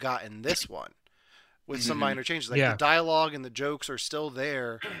what you got in this one with some minor changes. Like the dialogue and the jokes are still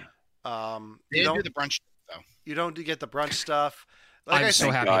there. They didn't do the brunch stuff, though. You don't get the brunch stuff. Like I'm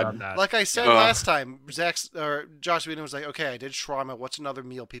so happy about that. Like I said last time, Josh Whedon was like, okay, I did shawarma. What's another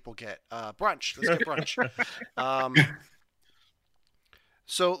meal people get? Brunch. Let's get brunch.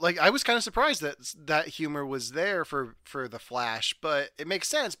 So, like, I was kind of surprised that humor was there for the Flash, but it makes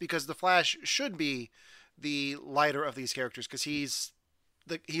sense because the Flash should be the lighter of these characters because he's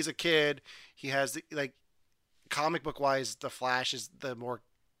a kid. He has comic book wise, the Flash is the more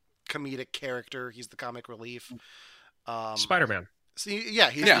comedic character. He's the comic relief. Spider-Man. So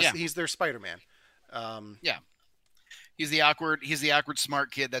he's their Spider-Man. He's the awkward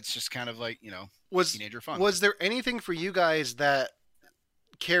smart kid that's just kind of like, teenager fun. Was there anything for you guys that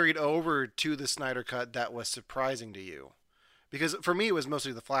carried over to the Snyder cut that was surprising to you? Because for me, it was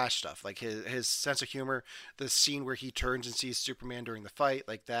mostly the Flash stuff, like his sense of humor, the scene where he turns and sees Superman during the fight,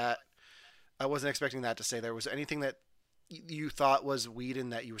 like that. I wasn't expecting that to say there was anything that you thought was Whedon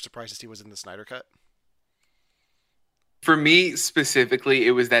that you were surprised to see was in the Snyder cut. For me specifically,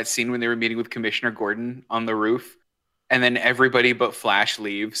 it was that scene when they were meeting with Commissioner Gordon on the roof, and then everybody but Flash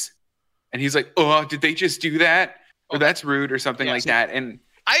leaves, and he's like, "Oh, did they just do that? Or that's rude," or something like that. And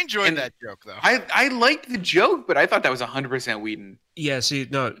I enjoyed that joke, though. I liked the joke, but I thought that was 100% Whedon. Yeah, see,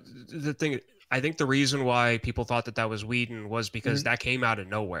 no, the thing, I think the reason why people thought that was Whedon was because that came out of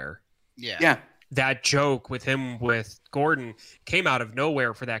nowhere. Yeah. that joke with him with Gordon came out of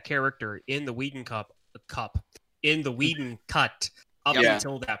nowhere for that character in the Whedon cut up Yeah.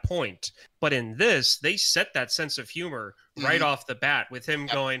 until that point. But in this, they set that sense of humor right off the bat with him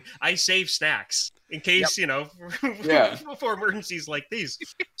going, I save snacks in case, Yeah. for emergencies like these.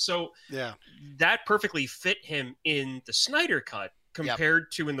 So Yeah. that perfectly fit him in the Snyder cut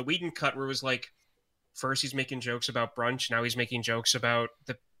compared to in the Whedon cut where it was like, first he's making jokes about brunch, now he's making jokes about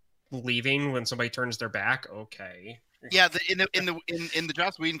the leaving when somebody turns their back. Okay. Yeah, in the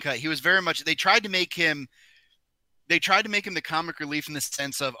Joss Whedon cut, he was very much. They tried to make him the comic relief in the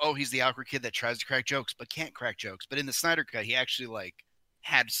sense of, oh, he's the awkward kid that tries to crack jokes but can't crack jokes. But in the Snyder cut, he actually like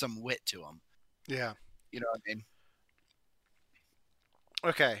had some wit to him. Yeah. You know what I mean?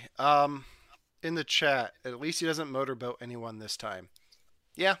 Okay. In the chat, at least he doesn't motorboat anyone this time.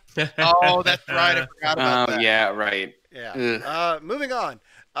 Yeah. Oh, that's right. I forgot about that. Yeah, right. Yeah. Moving on.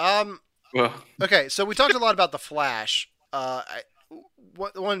 Well, Okay, so we talked a lot about the Flash.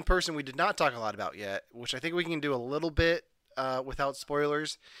 One person we did not talk a lot about yet, which I think we can do a little bit without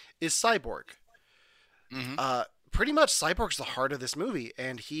spoilers, is Cyborg. Mhm. Pretty much, Cyborg's the heart of this movie,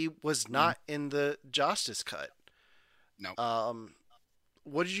 and he was not in the Justice cut. No.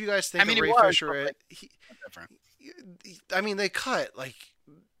 What did you guys think I mean, of he Ray was, Fisher? but, different. I mean, they cut like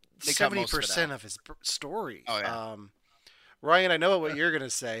They cut most of it 70% out. of his story. Oh, yeah. Ryan, I know what you're gonna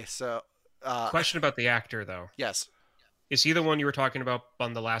say. So, Question about the actor, though. yes, Is he the one you were talking about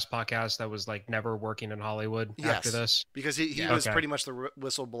on the last podcast that was like never working in Hollywood after Yes. this? because he Yeah. was Okay. pretty much the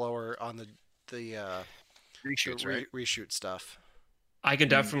whistleblower on the Reshoots, right? reshoot stuff. I can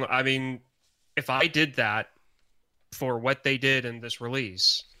definitely. I mean, if I did that for what they did in this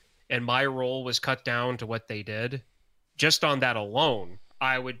release, and my role was cut down to what they did, just on that alone,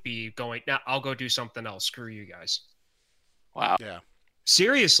 I would be going. Now I'll go do something else. Screw you guys. wow. Yeah.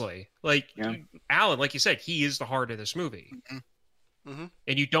 Seriously, like Yeah. Alan, like you said, he is the heart of this movie, Mm-hmm.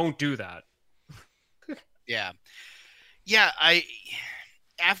 and you don't do that. Yeah. Yeah,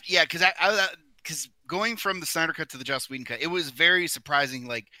 because going from the Snyder cut to the Joss Whedon cut, it was very surprising.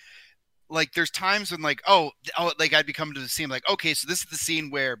 Like there's times when like, like I'd be coming to the scene like, okay, so this is the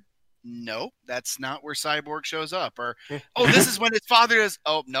scene where, no, that's not where Cyborg shows up, or oh, this is when his father is.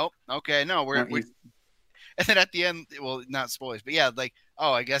 Oh, nope, okay, no, we're. And then at the end, well, not spoilers, but yeah, like,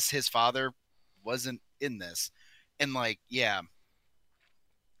 oh, I guess his father wasn't in this, and like, yeah,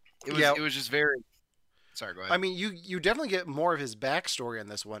 it was just very. Sorry, go ahead. I mean, you definitely get more of his backstory in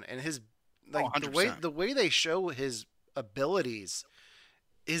this one, and his like 100%. the way they show his abilities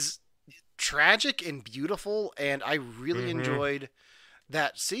is tragic and beautiful, and I really enjoyed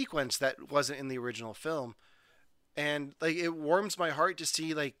that sequence that wasn't in the original film. And like it warms my heart to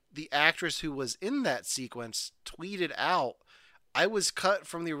see like the actress who was in that sequence tweeted out, "I was cut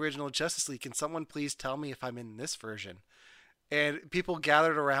from the original Justice League. Can someone please tell me if I'm in this version?" And people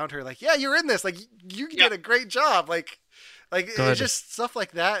gathered around her like, "Yeah, you're in this. Like you did a great job." Like it's just stuff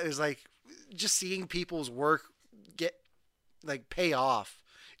like that is like just seeing people's work get like pay off.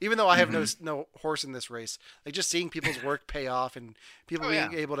 Even though I have no horse in this race, like just seeing people's work pay off and people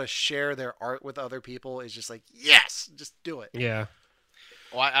being able to share their art with other people is just like, yes, just do it. Yeah.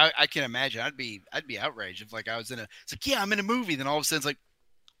 Well, I can imagine. I'd be outraged if like I was in a. It's like, yeah, I'm in a movie. Then all of a sudden it's like,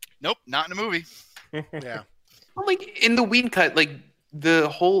 nope, not in a movie. Yeah. Well, like in the Whedon cut, like the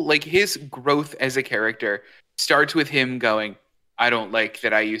whole like his growth as a character starts with him going, "I don't like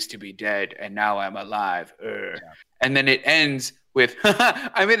that I used to be dead and now I'm alive," and then it ends with,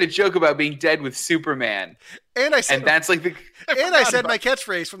 "I made a joke about being dead with Superman," and I said, and that's like the. I said my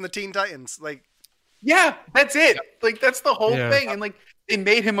catchphrase from the Teen Titans, like, yeah, that's it. Like that's the whole Yeah. thing, and like they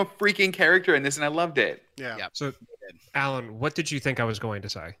made him a freaking character in this, and I loved it. yeah. Yeah. So, Alan, what did you think I was going to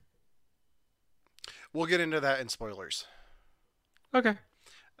say? We'll get into that in spoilers. Okay.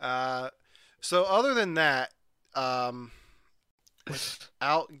 So other than that,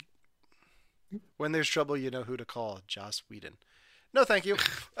 out when there's trouble, you know who to call. Joss Whedon. No, thank you.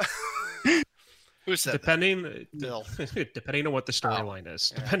 Who said Depending, Bill. depending on what the storyline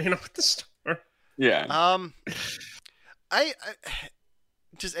is. Yeah. Depending on what the story. Yeah. I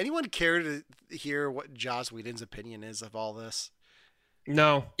does anyone care to hear what Joss Whedon's opinion is of all this?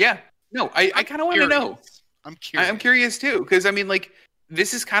 No. Yeah. No, I kind of want to know. I'm curious. I'm curious too, because I mean, like,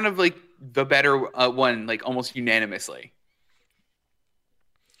 this is kind of like the better one, like almost unanimously.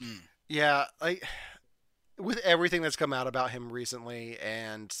 Yeah, like with everything that's come out about him recently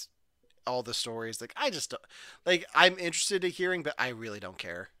and all the stories, like I just don't, like I'm interested in hearing, but I really don't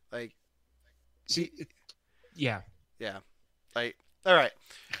care. Like, See, yeah. like, all right.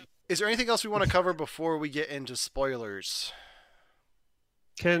 Is there anything else we want to cover before we get into spoilers?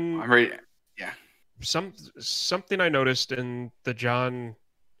 Can I'm ready. Yeah. Something I noticed in the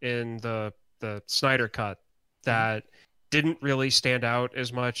Snyder cut that didn't really stand out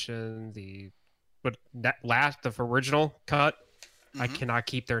as much in the original cut. I cannot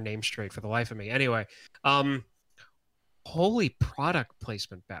keep their name straight for the life of me. Anyway, holy product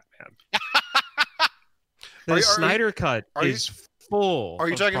placement, Batman. The Snyder cut is full. Are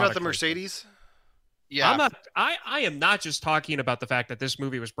you of talking about product the placement. Mercedes? Yeah. I am not just talking about the fact that this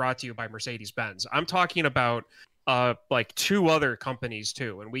movie was brought to you by Mercedes-Benz. I'm talking about like two other companies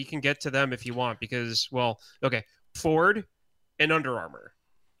too, and we can get to them if you want because, well, okay, Ford and Under Armour.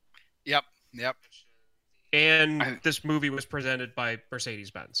 Yep. And this movie was presented by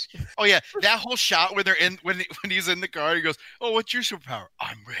Mercedes-Benz. Oh yeah, that whole shot where they're in when he's in the car, he goes, "Oh, what's your superpower?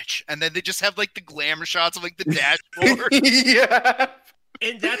 I'm rich." And then they just have like the glamour shots of like the dashboard. Yeah.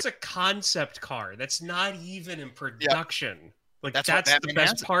 And that's a concept car. That's not even in production. Like That's that's what the Batman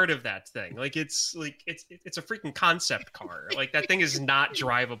best has. part of that thing. Like it's a freaking concept car. Like that thing is not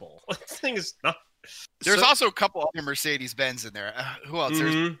drivable. That thing is not. There's also a couple other Mercedes Benz in there. Who else?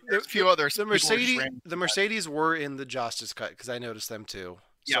 There's a few others. The Mercedes were in the Justice cut because I noticed them too.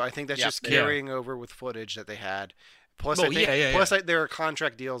 So Yep. I think that's Yep. just carrying over with footage that they had. Plus, Oh, I think, yeah. plus there are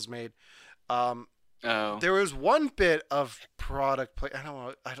contract deals made. Oh. There was one bit of product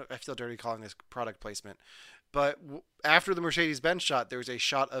I feel dirty calling this product placement, but after the Mercedes-Benz shot, there was a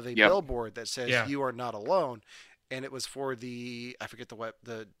shot of a billboard that says "You are not alone," and it was for I forget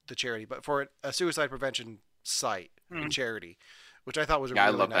the charity, but for a suicide prevention site and charity, which I thought was a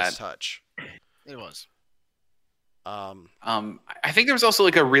really nice touch. It was. I think there was also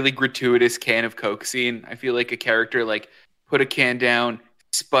like a really gratuitous can of Coke scene. I feel like a character like put a can down,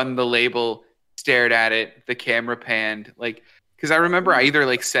 spun the label, stared at it, the camera panned, like, because I remember I either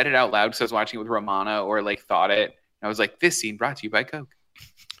like said it out loud because I was watching it with Romana or like thought it. And I was like, this scene brought to you by Coke.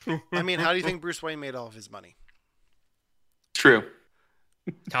 I mean, how do you think Bruce Wayne made all of his money? True.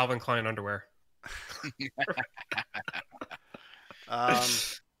 Calvin Klein underwear. All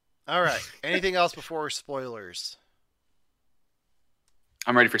right. Anything else before I'm spoilers?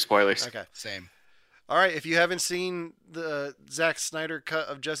 ready for spoilers. Okay. Same. All right. If you haven't seen the Zack Snyder cut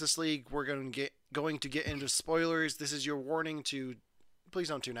of Justice League, we're going to get into spoilers. This is your warning to please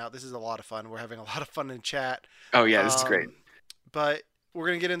don't tune out. This is a lot of fun. We're having a lot of fun in chat. Oh yeah, this is great. But we're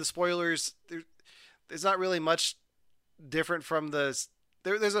going to get into spoilers. There's not really much different from there's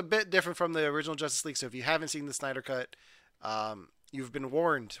a bit different from the original Justice League. So if you haven't seen the Snyder cut, you've been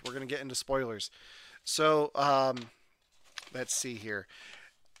warned. We're going to get into spoilers. So let's see here.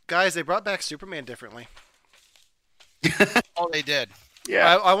 Guys, they brought back Superman differently. Oh, they did.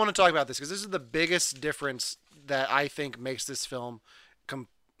 Yeah. I want to talk about this because this is the biggest difference that I think makes this film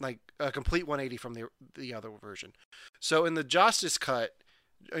like a complete 180 from the other version. So in the Justice cut,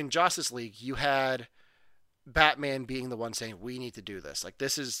 in Justice League, you had Batman being the one saying, "We need to do this. Like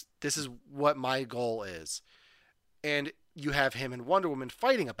this is what my goal is," and you have him and Wonder Woman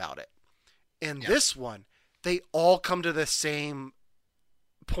fighting about it. In this one, they all come to the same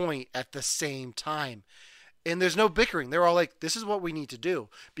point at the same time. And there's no bickering. They're all like, this is what we need to do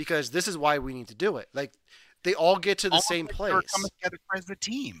because this is why we need to do it. Like they all get to the same place. They're coming together as the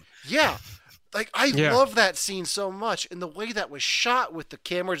team. Yeah. Like I love that scene so much. And the way that was shot with the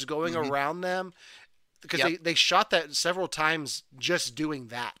cameras going around them, because they shot that several times just doing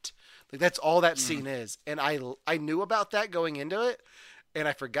that. Like that's all that scene is. And I knew about that going into it and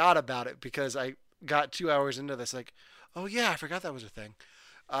I forgot about it because I got 2 hours into this like, oh yeah, I forgot that was a thing.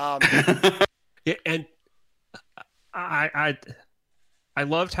 Yeah, and I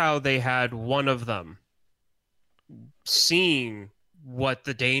loved how they had one of them seeing what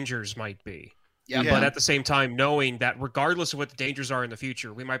the dangers might be. Yeah. But at the same time, knowing that regardless of what the dangers are in the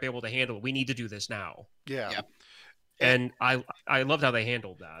future, we might be able to handle it. We need to do this now. Yeah. And I loved how they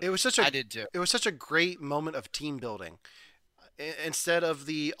handled that. It was I did too. It was such a great moment of team building. Instead of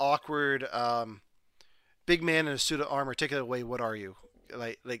the awkward big man in a suit of armor, take it away, what are you?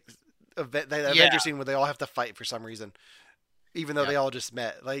 Like the Avenger scene where they all have to fight for some reason, even though they all just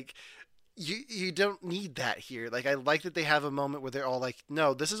met. Like you don't need that here. Like I like that they have a moment where they're all like,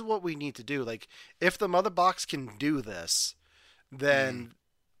 no, this is what we need to do. Like if the Mother Box can do this, then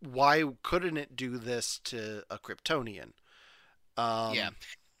why couldn't it do this to a Kryptonian?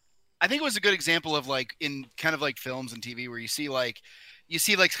 I think it was a good example of like in kind of like films and TV where you see like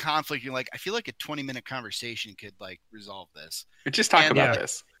conflict. You're like, I feel like a 20-minute conversation could like resolve this. Just talk about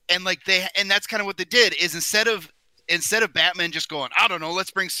this. And like and that's kind of what they did is instead of Batman just going, I don't know,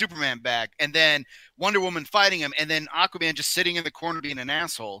 let's bring Superman back, and then Wonder Woman fighting him, and then Aquaman just sitting in the corner being an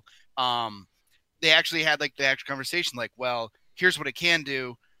asshole. They actually had like the actual conversation, like, well, here's what it can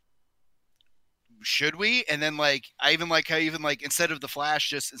do. should we? And then like I even like how even like instead of the Flash,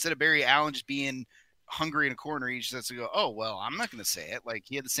 just instead of Barry Allen just being hungry in a corner, he just has to go, oh well, I'm not going to say it. Like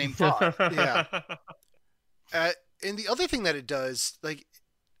he had the same thought. Yeah. And the other thing that it does, like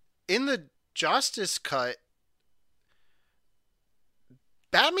in the Justice cut,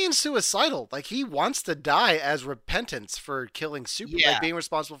 Batman's suicidal. Like he wants to die as repentance for killing Superman, like being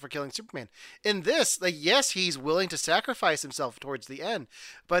responsible for killing Superman. In this, like yes, he's willing to sacrifice himself towards the end,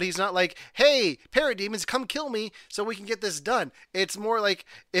 but he's not like, "Hey, parademons, come kill me so we can get this done." It's more like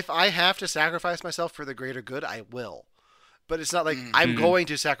if I have to sacrifice myself for the greater good, I will. But it's not like I'm going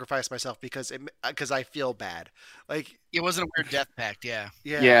to sacrifice myself because I feel bad. Like it wasn't a weird death pact. Yeah.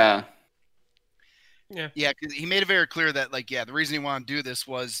 Yeah. Yeah, because he made it very clear that, like, the reason he wanted to do this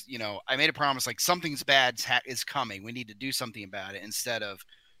was, I made a promise, like, something's bad is coming. We need to do something about it instead of,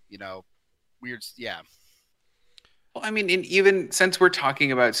 weird. Yeah. Well, I mean, and even since we're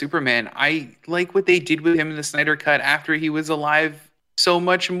talking about Superman, I like what they did with him in the Snyder Cut after he was alive so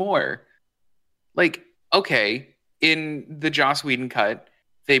much more. Like, okay, in the Joss Whedon cut,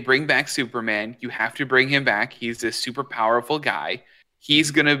 they bring back Superman. You have to bring him back. He's this super powerful guy.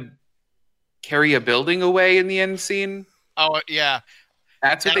 He's going to carry a building away in the end scene. Oh, yeah.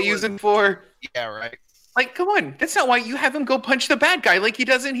 That's what they use him for? Yeah, right. Like, come on. That's not why you have him go punch the bad guy like he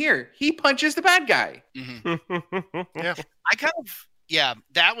does in here. He punches the bad guy. Mm-hmm. Yeah. I kind of,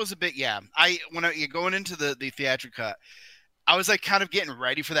 that was a bit, when you're going into the theatrical cut, I was like kind of getting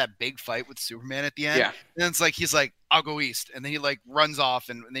ready for that big fight with Superman at the end. Yeah. And then it's like, he's like, I'll go east. And then he like runs off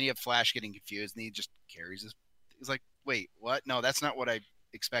and then you have Flash getting confused and he just carries his, he's like, wait, what? No, that's not what I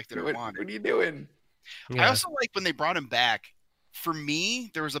expected or wanted. What are you doing? I also like when they brought him back. For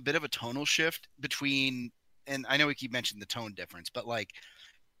me, there was a bit of a tonal shift between, and I know we keep mentioning the tone difference, but like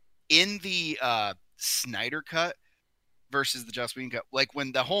in the Snyder cut versus the Joss Whedon cut, like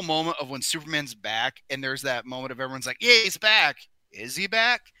when the whole moment of when Superman's back and there's that moment of everyone's like, yeah, he's back. Is he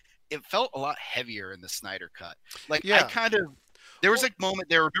back? It felt a lot heavier in the Snyder cut. Like I kind of, there was a moment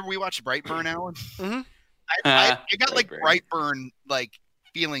there. Remember we watched Brightburn, Alan? Mm-hmm. I got like Brightburn like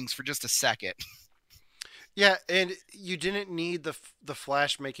feelings for just a second. Yeah, and you didn't need the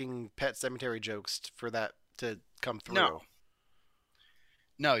Flash making Pet Cemetery jokes for that to come through.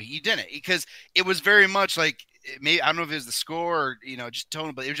 No, you didn't, because it was very much like maybe I don't know if it was the score or just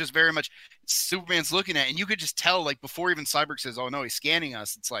tone, but it was just very much Superman's looking at it, and you could just tell like before even Cyborg says, "Oh no, he's scanning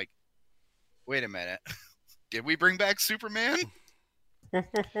us." It's like, wait a minute, did we bring back Superman?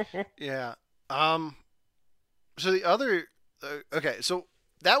 Yeah. So the other, okay, so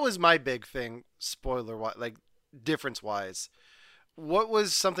that was my big thing, spoiler wise, like difference wise. What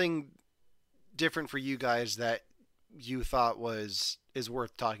was something different for you guys that you thought is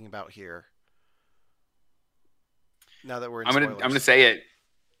worth talking about here? Now that we're in spoilers. I'm gonna say it.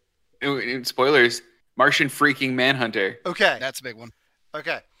 In spoilers, Martian freaking Manhunter. Okay. That's a big one.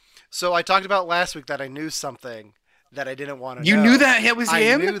 Okay. So I talked about last week that I knew something that I didn't want to know. You knew that it was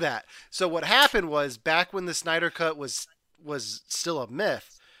him? I knew that. So what happened was back when the Snyder Cut was still a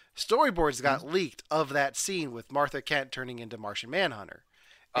myth, storyboards got leaked of that scene with Martha Kent turning into Martian Manhunter.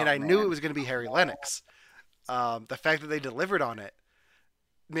 And I knew it was going to be Harry Lennox. The fact that they delivered on it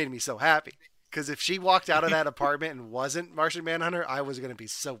made me so happy. Because if she walked out of that apartment and wasn't Martian Manhunter, I was going to be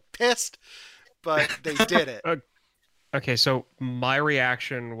so pissed. But they did it. Okay, so my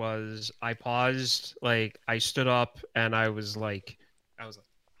reaction was I paused, like I stood up and I was like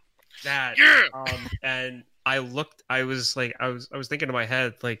that. Yeah! And I looked, I was thinking in my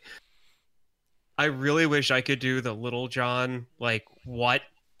head, like, I really wish I could do the Little John, like, what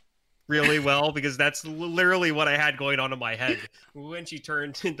really well, because that's literally what I had going on in my head when she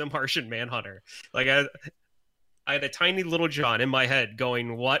turned into Martian Manhunter. Like, I had a tiny Little John in my head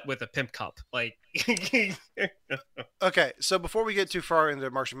going, what, with a pimp cup? Like, okay, so before we get too far into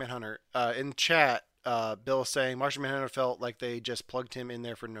Martian Manhunter, in chat, Bill is saying Martian Manhunter felt like they just plugged him in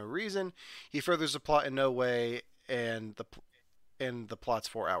there for no reason. He furthers the plot in no way, and the plot's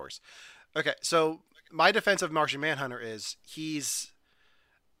 4 hours. Okay, so my defense of Martian Manhunter is he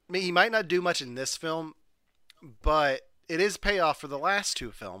might not do much in this film, but it is payoff for the last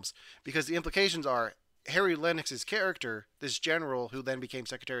two films, because the implications are Harry Lennox's character, this general who then became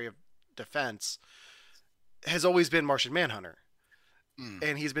Secretary of Defense, has always been Martian Manhunter.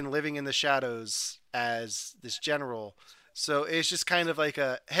 And he's been living in the shadows as this general. So it's just kind of like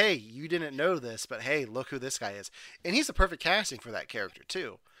a, hey, you didn't know this, but hey, look who this guy is. And he's the perfect casting for that character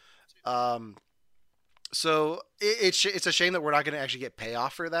too. So it's a shame that we're not going to actually get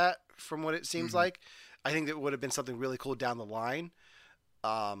payoff for that from what it seems like. I think that would have been something really cool down the line.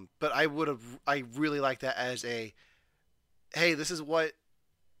 But I really like that as a, hey, this is what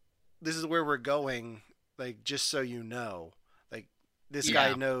this is where we're going. Like, just so you know, like this Yeah.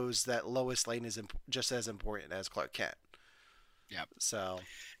 guy knows that Lois Lane is just as important as Clark Kent. Yep. So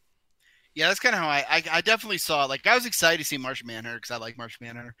Yeah, that's kind of how I definitely saw. Like, I was excited to see Martian Manhunter because I like Martian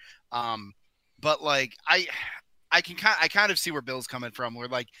Manhunter. But like I kind of see where Bill's coming from. Where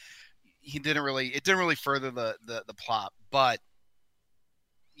like it didn't really further the plot. But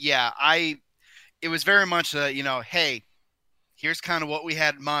yeah, it was very much hey, here's kind of what we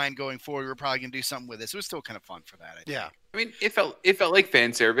had in mind going forward. We're probably gonna do something with this. It was still kind of fun for that. I think. yeah, I mean, it felt like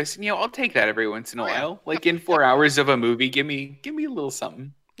fan service, and I'll take that every once in a Oh, yeah. while. Like in 4 hours of a movie, give me a little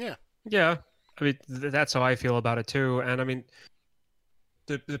something. Yeah, I mean that's how I feel about it too. And I mean,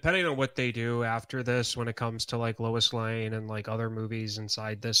 depending on what they do after this, when it comes to like Lois Lane and like other movies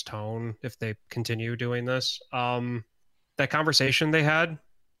inside this tone, if they continue doing this, that conversation they had,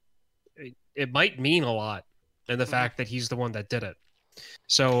 it might mean a lot, and the fact that he's the one that did it.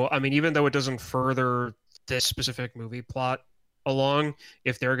 So I mean, even though it doesn't further this specific movie plot along,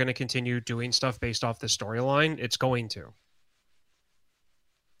 if they're going to continue doing stuff based off the storyline, it's going to.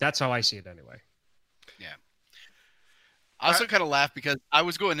 That's how I see it anyway. Yeah. I also kind of laughed because I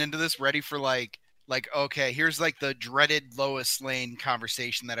was going into this ready for like okay, here's like the dreaded Lois Lane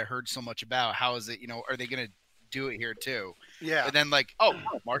conversation that I heard so much about. How is it? Are they going to do it here too? yeah. And then like, oh,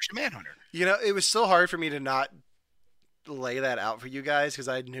 Martian Manhunter. It was so hard for me to not lay that out for you guys because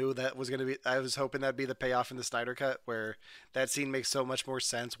I knew that was going to be. I was hoping that'd be the payoff in the Snyder cut, where that scene makes so much more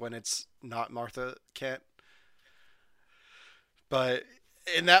sense when it's not Martha Kent. But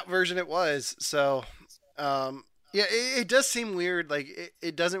in that version, it was. So, yeah, it does seem weird. Like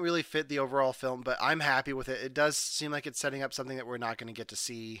it doesn't really fit the overall film, but I'm happy with it. It does seem like it's setting up something that we're not going to get to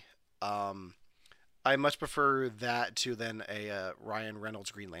see. I much prefer that to then a Ryan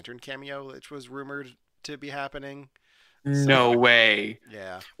Reynolds Green Lantern cameo, which was rumored to be happening. No way.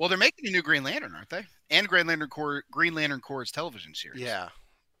 Yeah. Well, they're making a new Green Lantern, aren't they? And Green Lantern Corps television series. Yeah.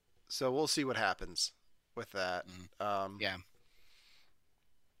 So we'll see what happens with that. Yeah.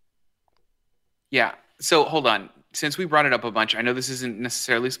 Yeah. So hold on. Since we brought it up a bunch, I know this isn't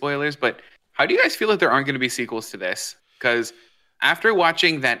necessarily spoilers, but how do you guys feel that there aren't going to be sequels to this? Because after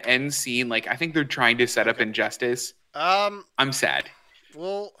watching that end scene, like I think they're trying to set up Injustice. I'm sad.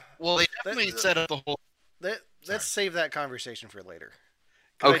 Well, they definitely set up the whole. Let's save that conversation for later.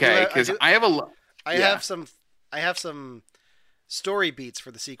 Okay, because I have a. I have some story beats for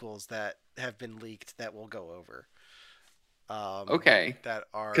the sequels that have been leaked that we'll go over. Okay. That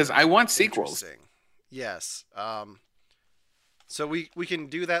are because I want sequels. Yes. So we can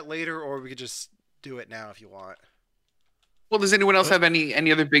do that later, or we could just do it now if you want. Well, does anyone else have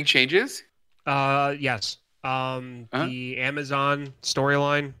any other big changes? Yes. The Amazon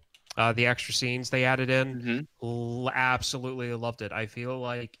storyline, the extra scenes they added in, absolutely loved it. I feel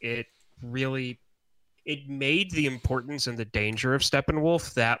like it made the importance and the danger of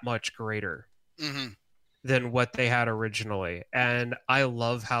Steppenwolf that much greater than what they had originally. And I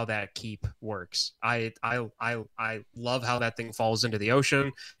love how that keep works. I love how that thing falls into the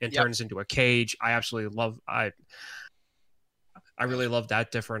ocean and turns into a cage. I absolutely love. I really love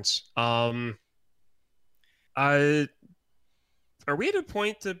that difference. Are we at a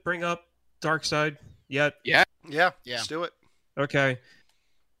point to bring up Darkseid yet? Yeah. Let's do it. Okay.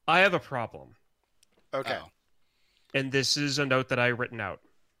 I have a problem. Okay. And this is a note that I written out.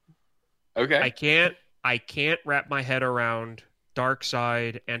 Okay. I can't wrap my head around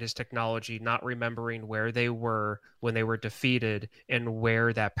Darkseid and his technology not remembering where they were when they were defeated and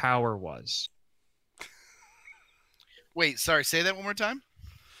where that power was. Wait, sorry, say that one more time.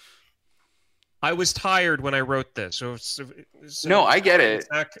 I was tired when I wrote this. So no, I get it.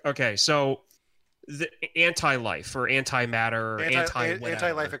 Okay, so the anti-life or antimatter or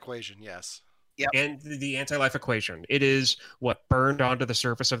anti-life equation, yes. Yep. And the anti-life equation. It is what burned onto the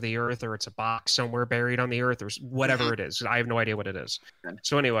surface of the earth, or it's a box somewhere buried on the earth, or whatever it is. I have no idea what it is.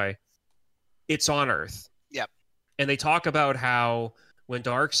 So anyway, it's on Earth. Yep. And they talk about how when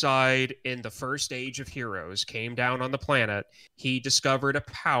Darkseid in the first Age of Heroes came down on the planet, he discovered a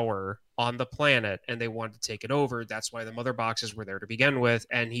power on the planet and they wanted to take it over. That's why the mother boxes were there to begin with.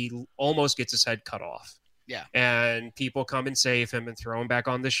 And he almost gets his head cut off. Yeah. And people come and save him and throw him back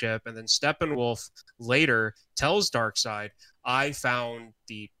on the ship. And then Steppenwolf later tells Darkseid, I found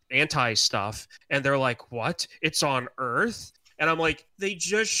the anti-stuff. And they're like, what? It's on Earth? And I'm like, they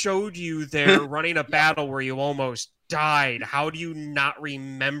just showed you there running a battle where you almost died. How do you not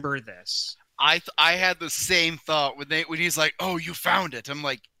remember this? I had the same thought when he's like, "Oh, you found it." I'm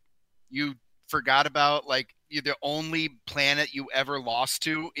like, "You forgot about like you're the only planet you ever lost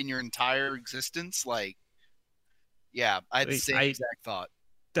to in your entire existence?" Like, yeah, I had the same exact thought.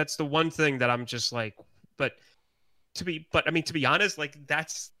 that's the one thing that I'm just like, to be honest, like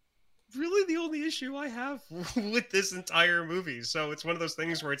that's really the only issue I have with this entire movie. So it's one of those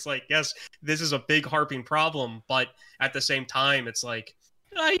things where it's like, yes, this is a big harping problem, but at the same time, it's like,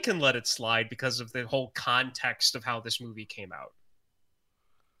 I can let it slide because of the whole context of how this movie came out.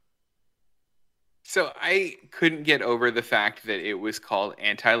 So I couldn't get over the fact that it was called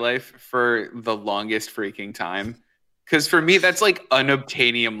Anti-Life for the longest freaking time. Because for me, that's like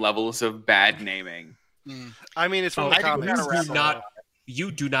unobtainium levels of bad naming. I mean, it's from the comics.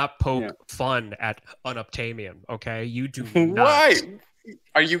 You do not poke fun at unobtainium, okay? You do not. Why?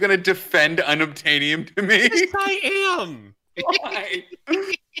 Are you going to defend unobtainium to me? Yes, I am. Why?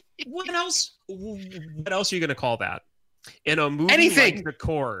 What else are you going to call that? In a movie anything. Like The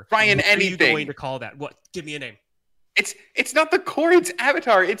Core, Ryan, what anything. are you going to call that? What? Give me a name. It's not The Core, it's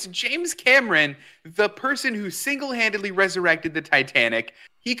Avatar. It's James Cameron, the person who single-handedly resurrected the Titanic.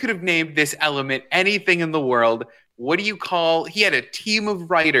 He could have named this element anything in the world. What do you call... He had a team of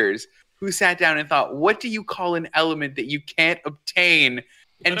writers who sat down and thought, what do you call an element that you can't obtain?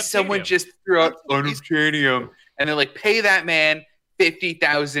 And someone just threw out unobtainium. And they're like, pay that man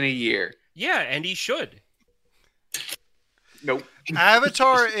 $50,000 a year. Yeah, and he should. Nope.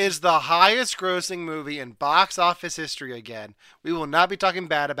 Avatar is the highest grossing movie in box office history again. We will not be talking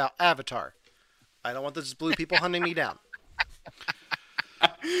bad about Avatar. I don't want those blue people hunting me down.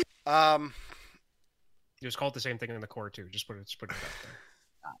 It was called the same thing in The Core too. Just put it out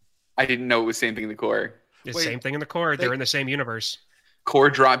there. I didn't know it was the same thing in The Core. It's the same thing in The Core. They're in the same universe.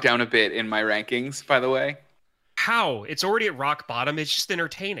 Core dropped down a bit in my rankings, by the way. How? It's already at rock bottom. It's just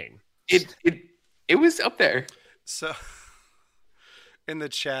entertaining. It was up there. So, in the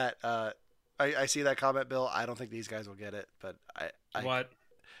chat, I see that comment, Bill. I don't think these guys will get it, but What?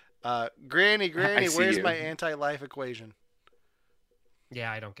 Granny, where's you. my anti-life equation?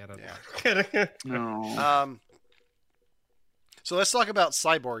 Yeah, I don't get it. Yeah. No. So let's talk about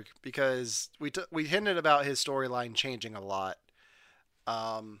Cyborg, because we hinted about his storyline changing a lot.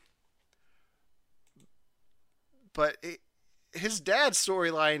 But his dad's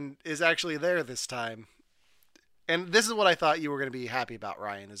storyline is actually there this time. And this is what I thought you were going to be happy about,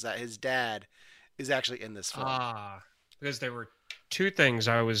 Ryan, is that his dad is actually in this film. Because there were two things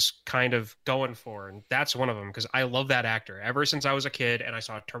I was kind of going for, and that's one of them, because I love that actor. Ever since I was a kid and I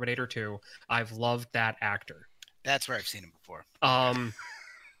saw Terminator 2, I've loved that actor. That's where I've seen him before.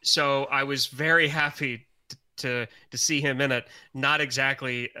 So I was very happy to see him in it. Not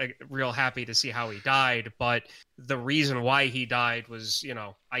exactly real happy to see how he died, but the reason why he died was,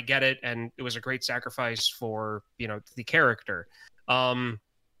 I get it, and it was a great sacrifice for, the character.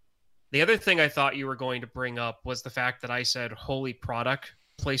 The other thing I thought you were going to bring up was the fact that I said holy product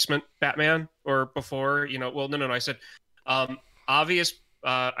placement Batman, or before, no, I said obvious.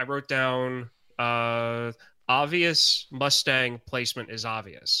 I wrote down obvious Mustang placement is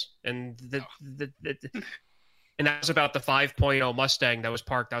obvious, and and that was about the 5.0 Mustang that was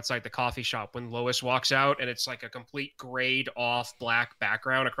parked outside the coffee shop when Lois walks out, and it's like a complete grayed off black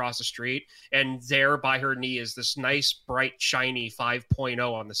background across the street, and there by her knee is this nice bright shiny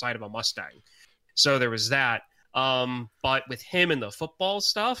 5.0 on the side of a Mustang. So there was that. But with him and the football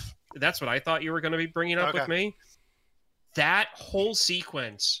stuff, that's what I thought you were going to be bringing up with me. That whole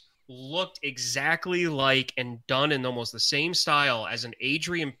sequence looked exactly like and done in almost the same style as an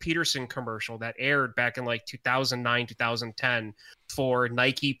Adrian Peterson commercial that aired back in like 2009, 2010 for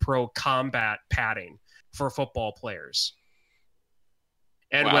Nike Pro Combat padding for football players.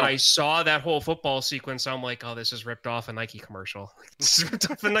 And when I saw that whole football sequence, I'm like, oh, this is ripped off a Nike commercial. This is ripped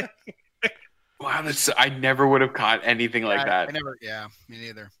off a Nike. Wow, I never would have caught anything like that. Me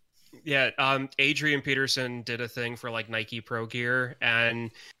neither. Yeah, Adrian Peterson did a thing for like Nike Pro Gear,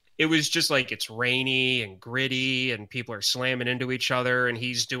 and it was just like it's rainy and gritty and people are slamming into each other, and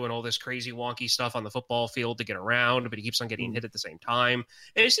he's doing all this crazy wonky stuff on the football field to get around, but he keeps on getting hit at the same time.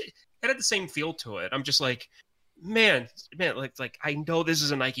 And it had the same feel to it. I'm just like, man, like I know this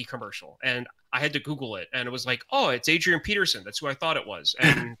is a Nike commercial, and I had to Google it, and it was like, oh, it's Adrian Peterson. That's who I thought it was.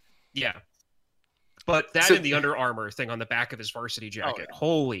 And yeah. But that and the Under Armour thing on the back of his varsity jacket. Oh, yeah.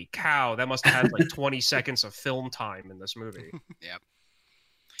 Holy cow. That must have had like 20 seconds of film time in this movie. Yeah.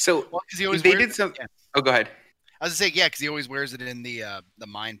 So he always they did some. Yeah. Oh, go ahead. I was gonna say, because he always wears it in the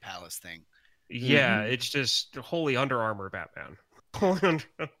Mind Palace thing. Yeah, it's just holy Under Armour Batman.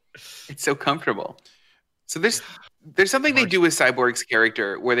 It's so comfortable. So there's something they do with Cyborg's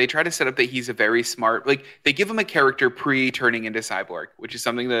character where they try to set up that he's a very smart. Like they give him a character pre-turning into Cyborg, which is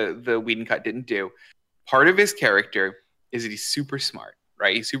something the Whedon cut didn't do. Part of his character is that he's super smart,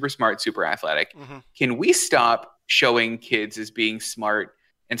 right? He's super smart, super athletic. Mm-hmm. Can we stop showing kids as being smart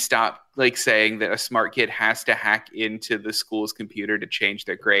and stop like saying that a smart kid has to hack into the school's computer to change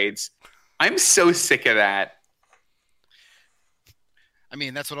their grades. I'm so sick of that. I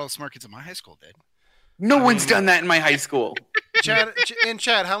mean, that's what all the smart kids at my high school did. No one's done that in my high school. Chad,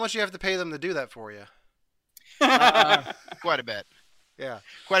 how much do you have to pay them to do that for you? Quite a bit. Yeah.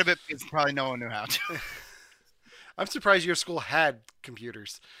 Quite a bit because probably no one knew how to. I'm surprised your school had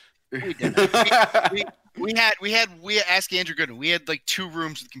computers. We did. we asked Andrew Goodman. We had like 2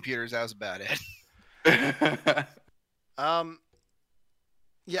 rooms with computers. That was about it.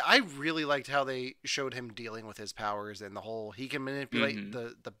 Yeah, I really liked how they showed him dealing with his powers and the whole he can manipulate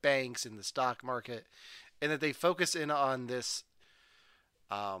the banks and the stock market, and that they focus in on this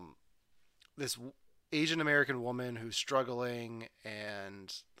this Asian American woman who's struggling,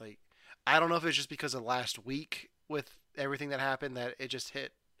 and like I don't know if it's just because of last week with everything that happened that it just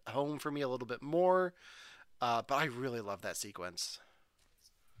hit home for me a little bit more, but I really love that sequence.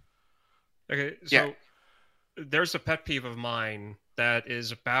 Okay, so there's a pet peeve of mine that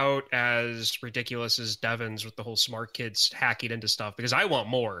is about as ridiculous as Devin's with the whole smart kids hacking into stuff, because I want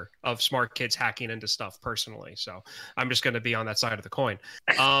more of smart kids hacking into stuff personally. So I'm just going to be on that side of the coin.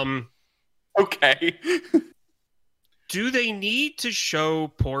 Okay. Do they need to show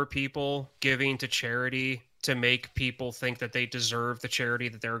poor people giving to charity to make people think that they deserve the charity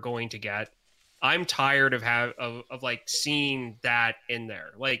that they're going to get? I'm tired of like seeing that in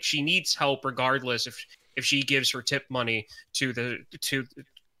there. Like, she needs help regardless if she gives her tip money to the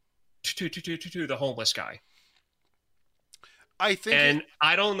homeless guy. I think, and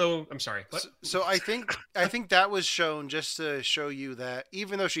I don't know. I'm sorry. So I think that was shown just to show you that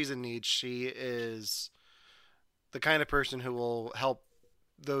even though she's in need, she is the kind of person who will help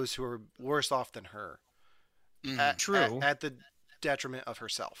those who are worse off than her. True. At the detriment of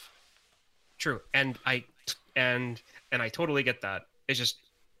herself. True. And I totally get that. It's just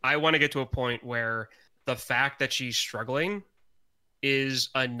I want to get to a point where the fact that she's struggling is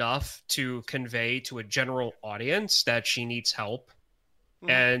enough to convey to a general audience that she needs help,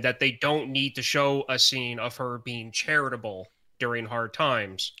 and that they don't need to show a scene of her being charitable during hard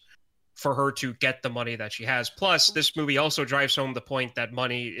times for her to get the money that she has. Plus, this movie also drives home the point that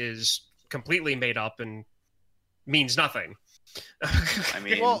money is completely made up and means nothing. I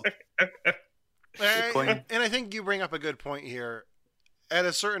mean, well, and I think you bring up a good point here. At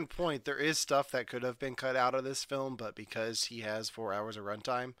a certain point, there is stuff that could have been cut out of this film, but because he has 4 hours of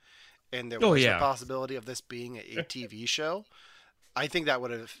runtime, and there was the possibility of this being a TV show, I think that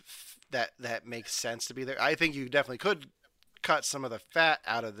would have that makes sense to be there. I think you definitely could cut some of the fat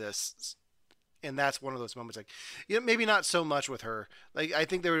out of this, and that's one of those moments. Like, maybe not so much with her. Like, I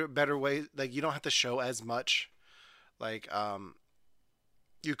think there are better ways. Like, you don't have to show as much. Like,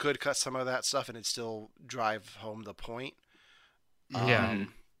 you could cut some of that stuff, and it'd still drive home the point. Yeah.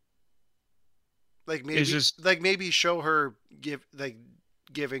 Like maybe show her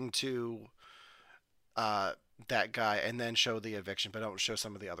giving to that guy, and then show the eviction, but don't show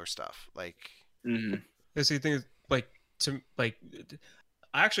some of the other stuff. Like, because the thing is, I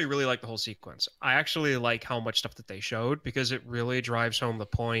actually really like the whole sequence. I actually like how much stuff that they showed, because it really drives home the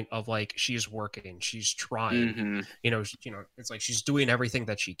point of like she's working, she's trying. It's like she's doing everything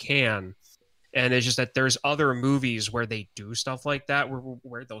that she can. And it's just that there's other movies where they do stuff like that,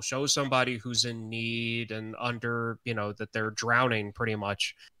 where they'll show somebody who's in need and under, that they're drowning pretty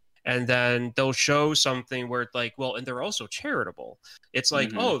much. And then they'll show something where it's like, well, and they're also charitable. It's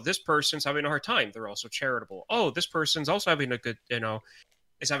like, oh, this person's having a hard time. They're also charitable. Oh, this person's also having a good,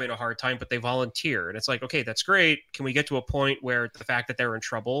 is having a hard time, but they volunteer. And it's like, okay, that's great. Can we get to a point where the fact that they're in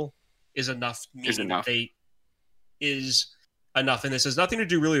trouble is enough? Enough, and this has nothing to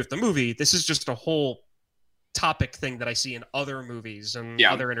do really with the movie. This is just a whole topic thing that I see in other movies and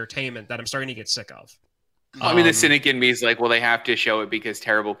other entertainment that I'm starting to get sick of. I mean, the cynic in me is like, well, they have to show it because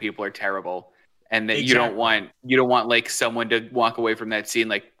terrible people are terrible, and that you don't want like someone to walk away from that scene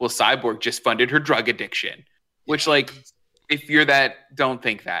like, well, Cyborg just funded her drug addiction, which like, if you're that, don't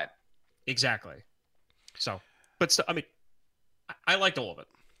think that. Exactly. So, but I mean, I liked all of it.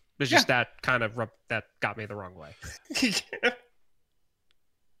 It's just that kind of that got me the wrong way.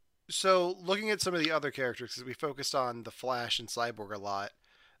 So, looking at some of the other characters, because we focused on the Flash and Cyborg a lot,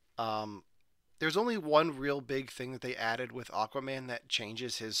 there's only one real big thing that they added with Aquaman that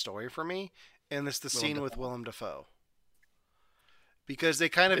changes his story for me, and it's the scene with Willem Dafoe. Because they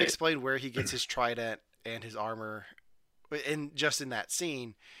kind of explain where he gets his trident and his armor, in that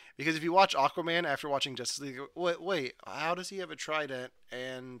scene. Because if you watch Aquaman after watching Justice League, wait, how does he have a trident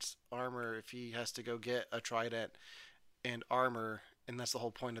and armor if he has to go get a trident and armor? And that's the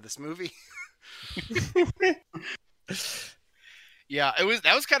whole point of this movie. Yeah,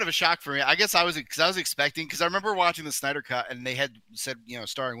 that was kind of a shock for me. I guess I was expecting, because I remember watching the Snyder cut and they had said,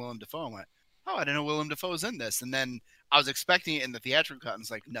 starring Willem Dafoe. I went, oh, I didn't know Willem Dafoe was in this. And then I was expecting it in the theatrical cut, and it's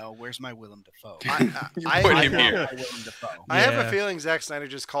like, no, where's my Willem Dafoe? You put him here. Willem Dafoe. I have a feeling Zack Snyder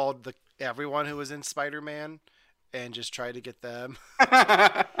just called everyone who was in Spider-Man and just tried to get them.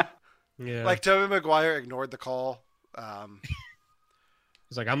 Yeah. Like Tobey Maguire ignored the call.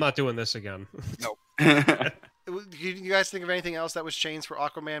 He's like, I'm not doing this again. Nope. You guys think of anything else that was changed for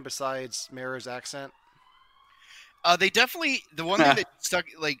Aquaman besides Mera's accent? They definitely, the one thing that stuck,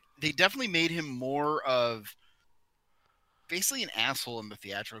 like, they definitely made him more of basically an asshole in the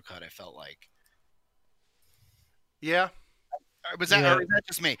theatrical cut, I felt like. Yeah. Or is that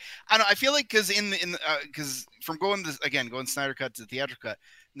just me? I don't. I feel like because because from going Snyder cut to the theatrical cut,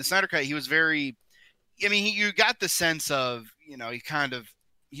 in the Snyder cut he was very. I mean, you got the sense of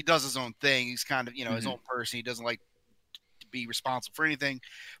he does his own thing. He's kind of his own person. He doesn't like to be responsible for anything.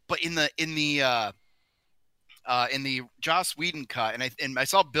 But in the Joss Whedon cut, and I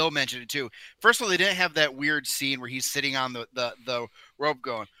saw Bill mention it too. First of all, they didn't have that weird scene where he's sitting on the rope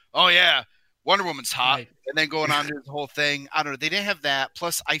going, "Oh yeah, Wonder Woman's hot," Right. and then going on to the whole thing. I don't know. They didn't have that.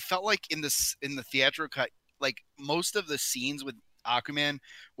 Plus, I felt like in the theatrical cut, like most of the scenes with Aquaman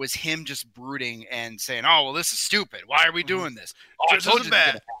was him just brooding and saying, "Oh well, this is stupid. Why are we doing this? Oh, I told you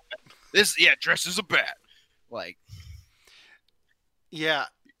bad. Dresses are bad." Like, yeah,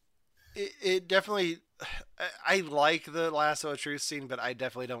 it definitely. I like the lasso of truth scene, but I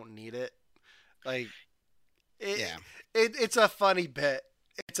definitely don't need it. Like, it's a funny bit.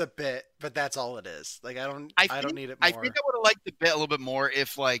 It's a bit, but that's all it is. Like, I don't need it more. I think I would have liked the bit a little bit more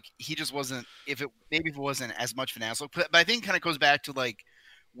if he just wasn't. If it wasn't as much of an asshole. But I think it kind of goes back to like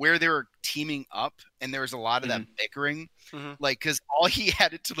where they were teaming up, and there was a lot of that bickering. Mm-hmm. Like, because all he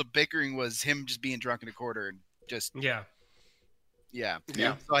added to the bickering was him just being drunk in a corner and just Yeah.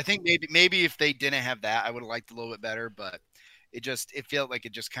 So I think maybe if they didn't have that, I would have liked it a little bit better. But it felt like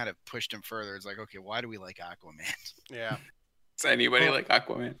it just kind of pushed him further. It's like, okay, why do we like Aquaman? Yeah. Does anybody like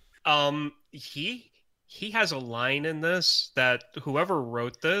Aquaman? He has a line in this that whoever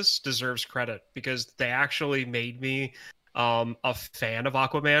wrote this deserves credit, because they actually made me a fan of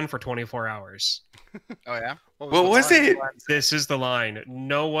Aquaman for 24 hours. Oh yeah. What was it? This is the line.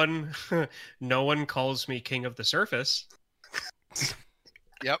 No one calls me king of the surface.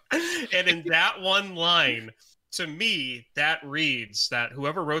 Yep. And in that one line, to me, that reads that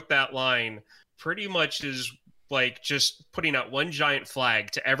whoever wrote that line pretty much is like just putting out one giant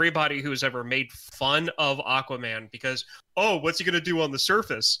flag to everybody who's ever made fun of Aquaman because, oh, what's he going to do on the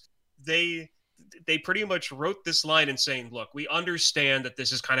surface? They pretty much wrote this line and saying, look, we understand that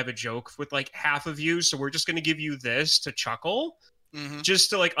this is kind of a joke with like half of you, so we're just going to give you this to chuckle. Mm-hmm. Just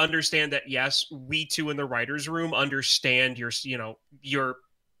to like understand that, yes, we too in the writer's room understand your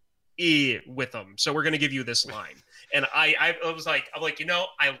with them. So we're going to give you this line. And I was like, I like him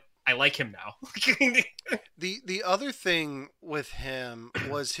now. The other thing with him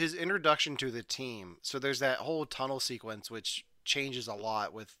was his introduction to the team. So there's that whole tunnel sequence, which changes a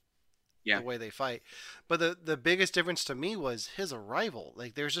lot with the way they fight. But the biggest difference to me was his arrival.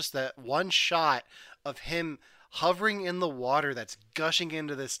 Like there's just that one shot of him hovering in the water that's gushing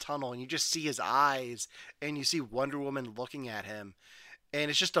into this tunnel, and you just see his eyes, and you see Wonder Woman looking at him,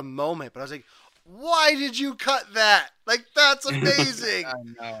 and it's just a moment. But I was like, why did you cut that? Like, that's amazing. I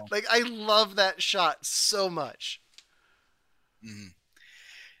know. Like, I love that shot so much. Mm-hmm.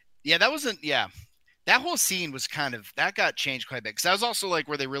 Yeah, that whole scene was that got changed quite a bit, because that was also like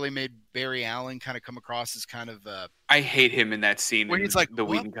where they really made Barry Allen kind of come across as kind of I hate him in that scene where he's like, the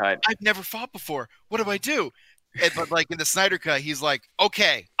Whedon cut. I've never fought before. What do I do? But like in the Snyder cut, he's like,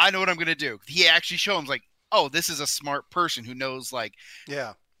 okay, I know what I'm gonna do. He actually shows him like, oh, this is a smart person who knows because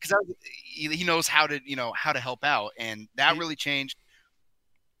he knows how to help out, and that really changed.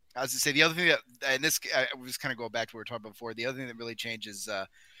 I was to say the other thing that, and this I was kind of going back to what we were talking about before. The other thing that really changes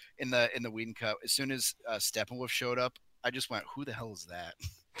in the Whedon cut, as soon as Steppenwolf showed up, I just went, who the hell is that?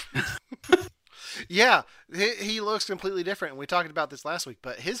 Yeah, he looks completely different. And we talked about this last week,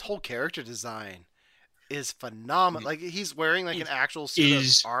 but his whole character design is phenomenal. Like he's wearing like an actual suit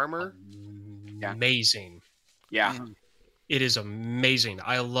of armor. Amazing. Yeah. It is amazing.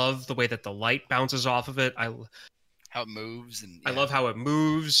 I love the way that the light bounces off of it. How it moves, and I love how it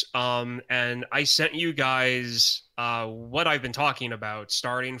moves. And I sent you guys what I've been talking about,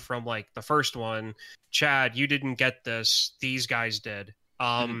 starting from like the first one. Chad, you didn't get this. These guys did.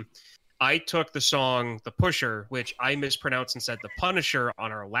 I took the song "The Pusher," which I mispronounced and said "The Punisher"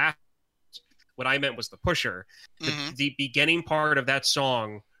 on our last. What I meant was "The Pusher." The beginning part of that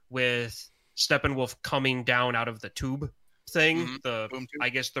song with Steppenwolf coming down out of the tube thing, Boom tube. I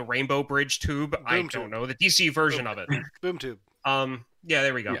guess the Rainbow Bridge tube. I Boom don't tube. know the DC version of it. Boom tube. Yeah,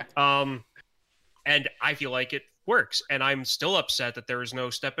 there we go. Yeah. And I feel like it works, and I'm still upset that there is no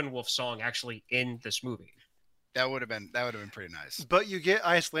Steppenwolf song actually in this movie. That would have been pretty nice. But you get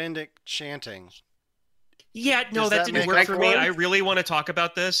Icelandic chanting. Yeah, no, Does that that didn't make work up for for me. it? I really want to talk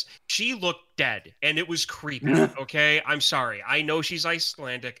about this. She looked dead, and it was creepy, okay? I'm sorry. I know she's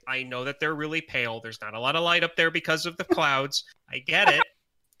Icelandic. I know that they're really pale. There's not a lot of light up there because of the clouds. I get it,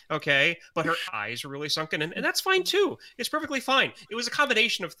 okay? But her eyes are really sunken in, and that's fine, too. It's perfectly fine. It was a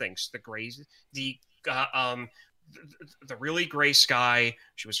combination of things. The grays, the really gray sky.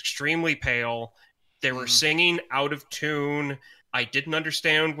 She was extremely pale. They were singing out of tune. I didn't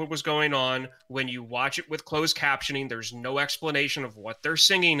understand what was going on. When you watch it with closed captioning, there's no explanation of what they're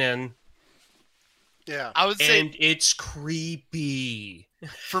singing in. Yeah. I would say, And it's creepy.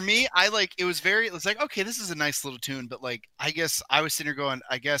 for me, it was like, okay, this is a nice little tune, but like, I guess I was sitting here going,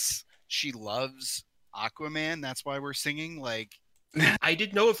 I guess she loves Aquaman. That's why we're singing. Like, I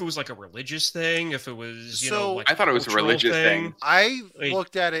didn't know if it was like a religious thing, if it was, So- like I thought it was a cultural religious thing. I Like-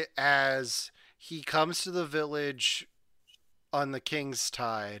 looked at it as he comes to the village on the King's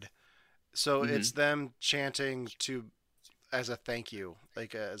Tide. So Mhm. it's them chanting as a thank you.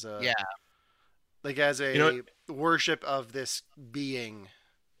 Like as a yeah, as a You know worship of this being.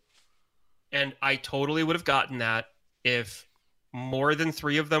 And I totally would have gotten that if more than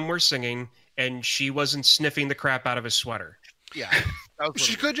 3 of them were singing and she wasn't sniffing the crap out of his sweater. yeah. That was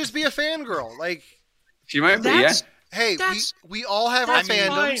She little could just be a fangirl. Like, She might be, yeah. That's hey, That's- we all have our that's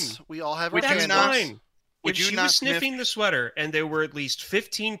fandoms. fine. We all have our Would you That's not- fandoms. fine. would If you she not was sniff- sniffing the sweater and there were at least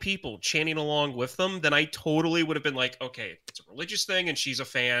 15 people chanting along with them, then I totally would have been like, okay, it's a religious thing and she's a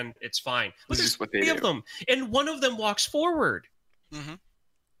fan. It's fine. But This there's is what they 3 of do. them, and one of them walks forward.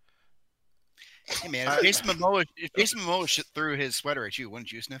 Hey man, if Jason Momoa threw his sweater at you,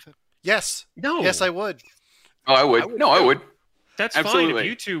 wouldn't you sniff it? Yes. No. Yes, I would. Oh, I would. No, I would. That's fine Absolutely. if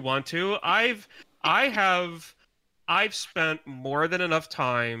you two want to. I've spent more than enough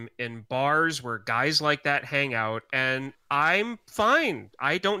time in bars where guys like that hang out, and I'm fine.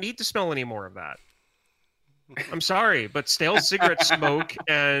 I don't need to smell any more of that. I'm sorry, but stale cigarette smoke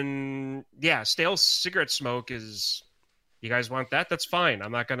stale cigarette smoke is. You guys want that? That's fine.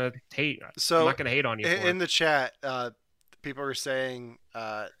 I'm not gonna hate. So I'm not gonna hate on you. For in it. the chat, people are saying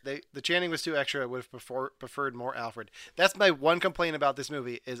the chanting was too extra. I would have preferred more Alfred. That's my one complaint about this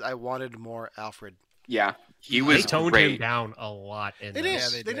movie is I wanted more Alfred. Yeah, he They was toned great. him down a lot in They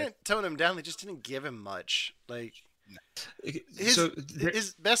this. didn't. They didn't tone him down. They just didn't give him much. Like his So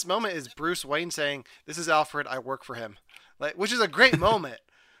his best moment is Bruce Wayne saying, "This is Alfred. I work for him," like which is a great moment.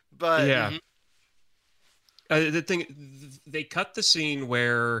 But yeah. The thing, they cut the scene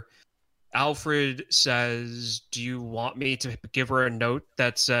where Alfred says, "Do you want me to give her a note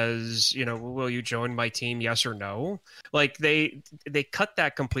that says, will you join my team? Yes or no?" Like they cut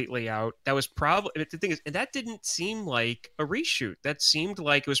that completely out. That was probably the thing is, and that didn't seem like a reshoot. That seemed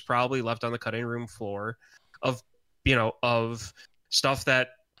like it was probably left on the cutting room floor of stuff that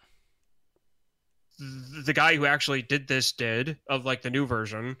the guy who actually did this did of like the new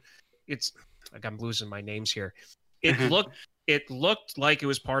version. It's like I'm losing my names here. It looked like it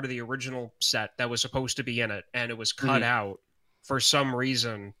was part of the original set that was supposed to be in it, and it was cut out for some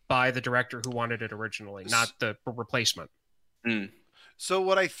reason by the director who wanted it originally, not the replacement.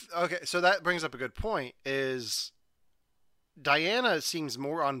 So so that brings up a good point. Is Diana seems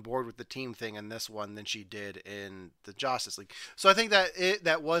more on board with the team thing in this one than she did in the Justice League. So I think that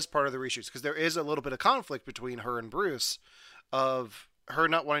that was part of the reshoots because there is a little bit of conflict between her and Bruce of her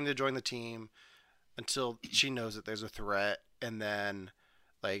not wanting to join the team until she knows that there's a threat, and then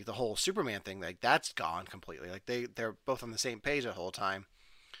like the whole Superman thing, like that's gone completely. Like they're both on the same page the whole time.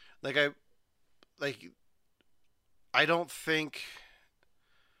 I don't think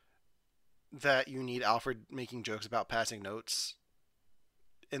that you need Alfred making jokes about passing notes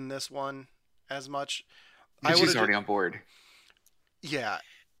in this one as much. She's already on board. Yeah.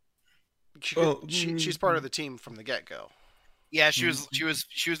 Well, She's part of the team from the get-go. Yeah, she was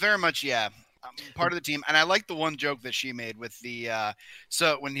very much part of the team, and I like the one joke that she made with the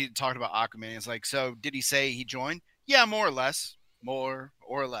so when he talked about Aquaman, it's like, so did he say he joined? Yeah, more or less.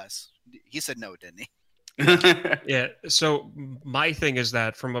 He said no, didn't he? Yeah. So my thing is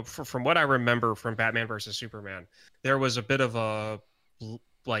that from what I remember from Batman versus Superman, there was a bit of a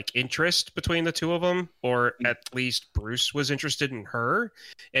like interest between the two of them, or at least Bruce was interested in her.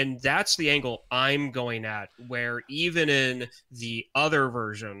 And that's the angle I'm going at, where even in the other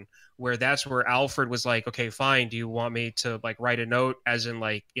version, where that's where Alfred was like, okay, fine, do you want me to like write a note, as in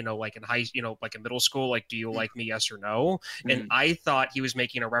like, like in like in middle school, like, do you like me, yes or no? And I thought he was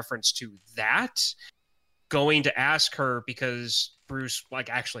making a reference to that, going to ask her because Bruce like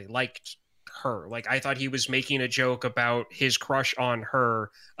actually liked her. Like, I thought he was making a joke about his crush on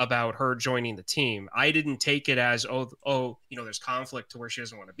her, about her joining the team. I didn't take it as, there's conflict to where she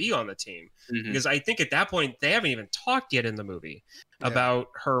doesn't want to be on the team. Because I think at that point, they haven't even talked yet in the movie about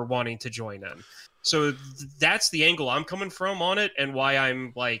her wanting to join in. So that's the angle I'm coming from on it, and why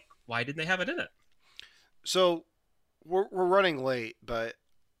I'm like, why didn't they have it in it? So we're running late, but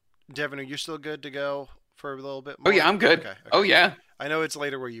Devin, are you still good to go for a little bit more? Oh yeah, I'm good. Okay. Oh yeah. I know it's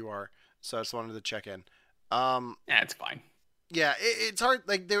later where you are, so I just wanted to check in. Yeah, it's fine. Yeah, it's hard.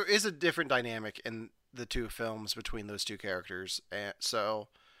 Like, there is a different dynamic in the two films between those two characters, and so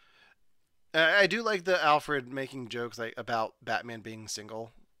I do like the Alfred making jokes like about Batman being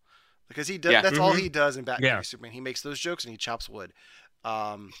single, because he does. Yeah. That's all he does in Batman v Superman. He makes those jokes and he chops wood.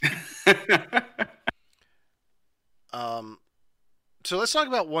 So let's talk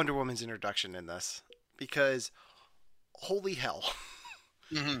about Wonder Woman's introduction in this, because holy hell.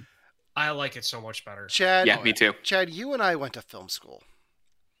 I like it so much better. Chad, yeah, me too. Chad, you and I went to film school.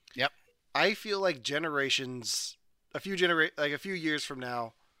 Yep. I feel like a few years from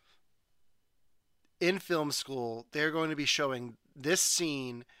now, in film school, they're going to be showing this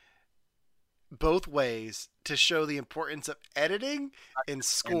scene both ways to show the importance of editing and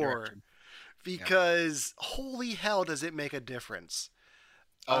score. Because holy hell, does it make a difference?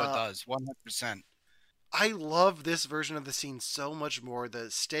 Oh, it does. 100%. I love this version of the scene so much more.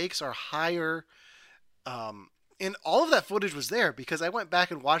 The stakes are higher. And all of that footage was there because I went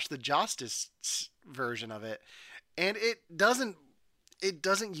back and watched the Justice version of it. And it doesn't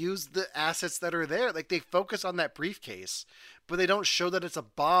use the assets that are there. Like, they focus on that briefcase, but they don't show that it's a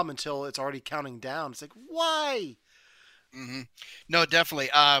bomb until it's already counting down. It's like, why? No, definitely.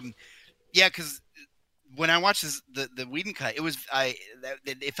 Yeah, because when I watched the Whedon cut,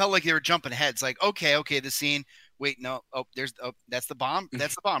 it felt like they were jumping ahead. It's like, okay, the scene. Wait, no, that's the bomb.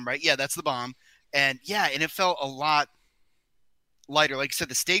 That's the bomb, right? Yeah, that's the bomb. And it felt a lot lighter. Like I said,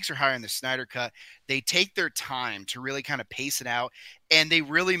 the stakes are higher in the Snyder cut. They take their time to really kind of pace it out, and they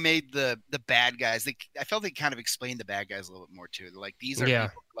really made the bad guys. I felt they kind of explained the bad guys a little bit more too. They're like, these are people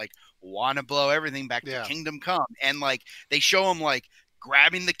who, like, want to blow everything back to Kingdom Come, and like they show them like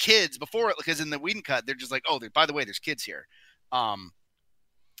grabbing the kids before it, because in the Whedon cut, they're just like, oh, by the way, there's kids here.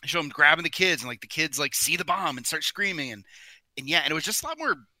 Show them grabbing the kids, and like the kids like see the bomb and start screaming, and it was just a lot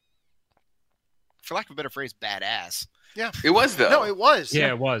more, for lack of a better phrase, badass. Yeah, it was though. No, it was. Yeah,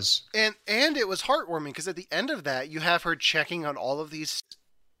 it was. And it was heartwarming because at the end of that, you have her checking on all of these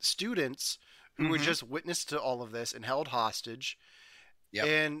students who were just witness to all of this and held hostage. Yep.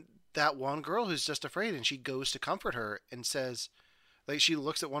 And that one girl who's just afraid, and she goes to comfort her and says, like, she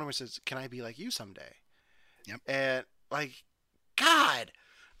looks at one of them and says, "Can I be like you someday?" Yep. And like, God,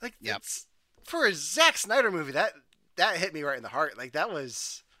 like, that's, for a Zack Snyder movie, that hit me right in the heart. Like, that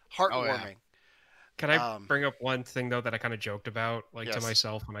was heartwarming. Oh, yeah. Can I bring up one thing, though, that I kind of joked about, like, to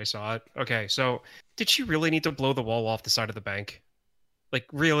myself when I saw it? Okay, so did she really need to blow the wall off the side of the bank? Like,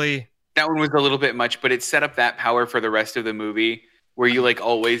 really? That one was a little bit much, but it set up that power for the rest of the movie, where you, like,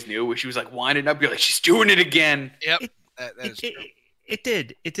 always knew, where she was, like, winding up. You're like, she's doing it again. Yep. That is true. It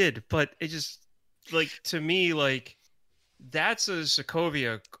did, but it just, like, to me, like, that's a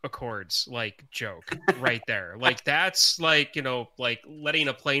Sokovia Accords, like, joke right there. Like, that's, like, like letting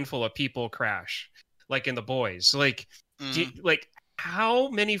a plane full of people crash, like in The Boys. Like, like, how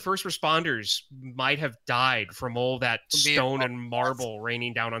many first responders might have died from all that stone and marble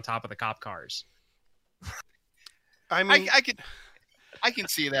raining down on top of the cop cars? I mean, I can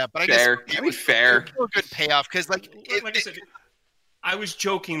see that, but fair. I guess fair. A good payoff, because like I said, I was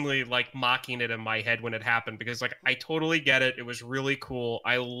jokingly like mocking it in my head when it happened, because like I totally get it. It was really cool.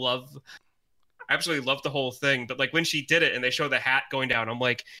 I absolutely love the whole thing. But like when she did it and they show the hat going down, I'm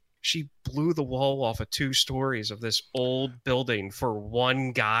like, she blew the wall off of 2 stories of this old building for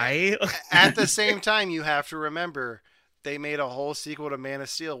one guy. At the same time, you have to remember they made a whole sequel to Man of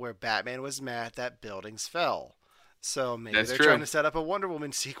Steel where Batman was mad that buildings fell. So maybe they're trying to set up a Wonder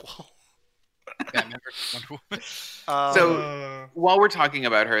Woman sequel. So while we're talking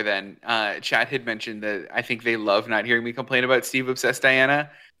about her, then Chad had mentioned that I think they love not hearing me complain about Steve Obsessed Diana,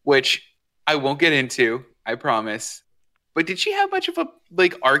 which I won't get into, I promise. But did she have much of a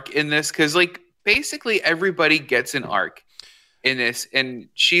like arc in this? Because like basically everybody gets an arc. in this, and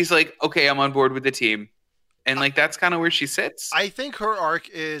she's like, okay, I'm on board with the team, and like that's kind of where she sits. I think her arc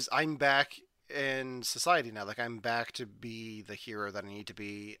is I'm back in society now. Like I'm back to be the hero that I need to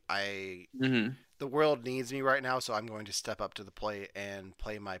be. Mhm. The world needs me right now, so I'm going to step up to the plate and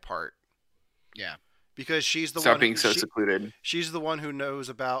play my part. Yeah. Because she's the Stop one being so secluded. She's the one who knows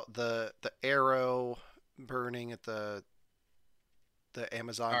about the arrow burning at the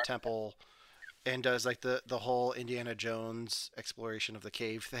Amazon temple and does like the whole Indiana Jones exploration of the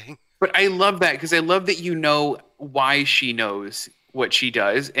cave thing. But I love that because I love that you know why she knows what she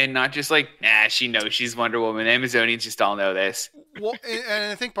does and not just like, she knows she's Wonder Woman. Amazonians just all know this. Well,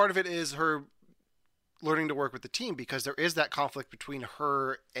 and I think part of it is her learning to work with the team because there is that conflict between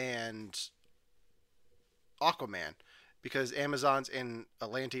her and Aquaman because Amazons and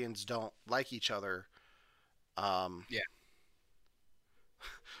Atlanteans don't like each other. Yeah.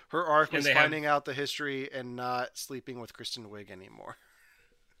 Her arc was finding out the history and not sleeping with Kristen Wiig anymore.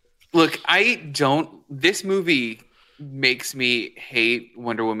 Look, this movie makes me hate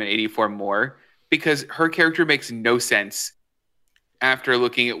Wonder Woman 84 more because her character makes no sense after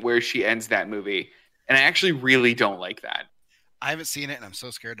looking at where she ends that movie. And I actually really don't like that. I haven't seen it, and I'm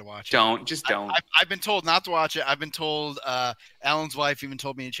so scared to watch it. Don't. I've been told not to watch it. I've been told, Alan's wife even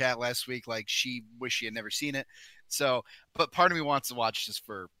told me in chat last week, like she wished she had never seen it. So, but part of me wants to watch just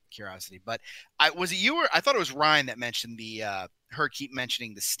for curiosity. But was it you or I thought it was Ryan that mentioned her keep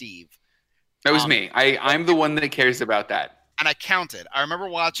mentioning the Steve. That was me. I'm the one that cares about that. And I counted. I remember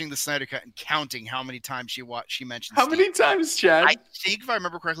watching the Snyder Cut and counting how many times she mentioned How Steve. many times, Chad? I think if I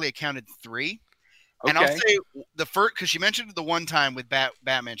remember correctly, I counted 3. Okay. And I'll say the first, because she mentioned it the one time with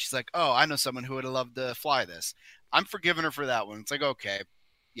Batman. She's like, "Oh, I know someone who would have loved to fly this." I'm forgiving her for that one. It's like, okay,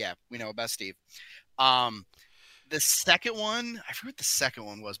 yeah, we know about Steve. The second one, I forget what the second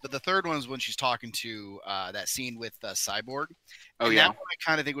one was, but the third one is when she's talking to that scene with Cyborg. Oh, and yeah. that one I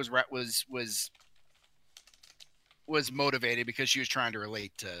kind of think was motivated because she was trying to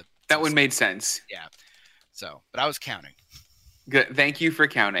relate to. That one made sense. Yeah. So, but I was counting. Good. Thank you for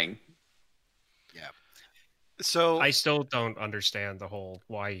counting. Yeah. So I still don't understand the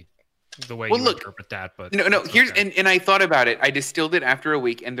way you interpret that, but no. Here's okay. and I thought about it. I distilled it after a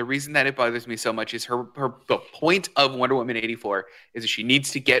week, and the reason that it bothers me so much is the point of Wonder Woman 84 is that she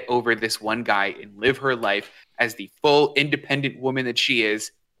needs to get over this one guy and live her life as the full independent woman that she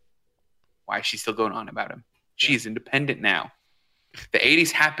is. Why is she still going on about him? She's independent now. The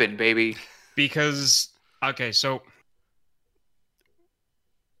 80s happened, baby. Because so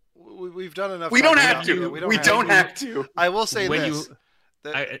we've done enough. We don't have to. We don't have to. I will say when this.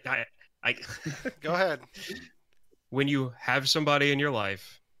 Go ahead. When you have somebody in your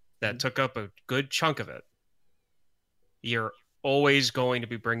life that took up a good chunk of it, you're always going to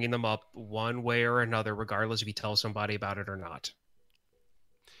be bringing them up one way or another, regardless if you tell somebody about it or not.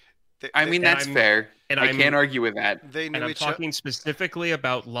 I mean, that's fair. And I can't argue with that. I'm talking specifically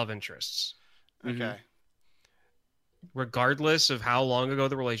about love interests. Okay. Regardless of how long ago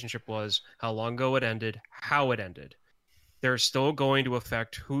the relationship was, how long ago it ended, how it ended, they're still going to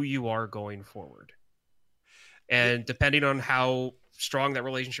affect who you are going forward. And depending on how strong that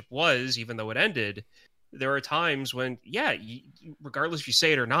relationship was, even though it ended, there are times when, regardless if you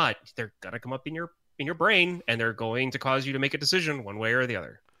say it or not, they're going to come up in your brain and they're going to cause you to make a decision one way or the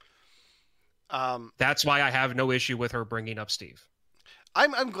other. That's why I have no issue with her bringing up Steve.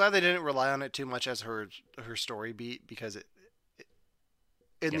 I'm glad they didn't rely on it too much as her story beat because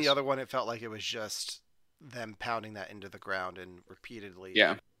the other one it felt like it was just them pounding that into the ground and repeatedly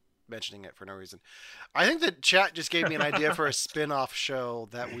mentioning it for no reason. I think that chat just gave me an idea for a spin-off show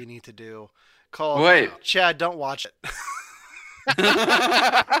that we need to do called Chad, Don't Watch It.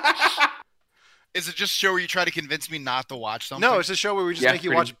 Is it just a show where you try to convince me not to watch something? No, it's a show where we just make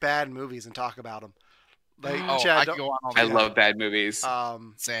you watch bad movies and talk about them. Like, Chad, I love bad movies.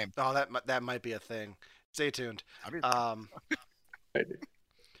 Same. Oh, that might be a thing. Stay tuned.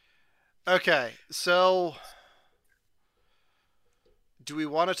 Okay, so do we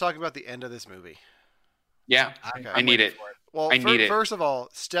want to talk about the end of this movie? Yeah, okay. I need it. Well, first of all,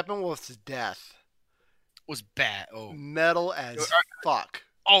 Steppenwolf's death was bad. Oh, metal as fuck.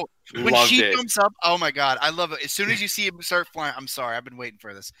 Oh, when she jumps up, oh my god, I love it. As soon as you see him start flying, I'm sorry, I've been waiting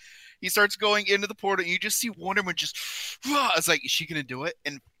for this. He starts going into the portal, and you just see Wonder Woman just. I was like, is she gonna do it?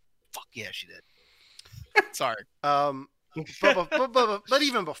 And fuck yeah, she did. Sorry. But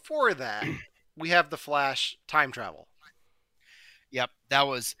even before that, we have the Flash time travel. Yep, that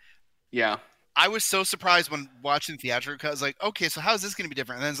was. Yeah. I was so surprised when watching the theatrical cut. I was like, okay, so how is this going to be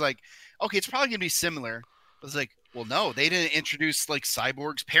different? And then it's like, okay, it's probably going to be similar. But it's like, well, no, they didn't introduce like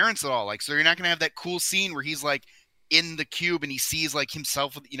Cyborg's parents at all. Like, so you're not going to have that cool scene where he's like in the cube and he sees like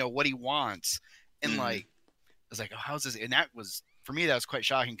himself, what he wants, and Mhm. like I was like, oh, how's this? And that was, for me, that was quite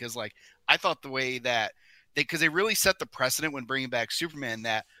shocking because like I thought the way that because they really set the precedent when bringing back Superman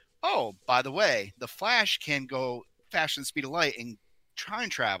that, oh, by the way, the Flash can go faster than the speed of light and time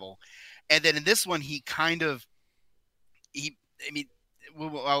travel, and then in this one I mean,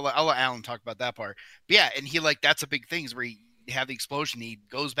 I'll let Alan talk about that part. But yeah, and he like that's a big thing is where he have the explosion, he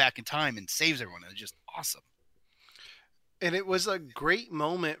goes back in time and saves everyone. It's just awesome. And it was a great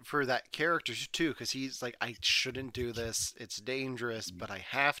moment for that character too, because he's like, I shouldn't do this. It's dangerous, but I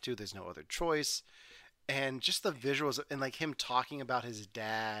have to. There's no other choice. And just the visuals and like him talking about his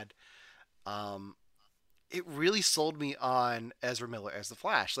dad, it really sold me on Ezra Miller as the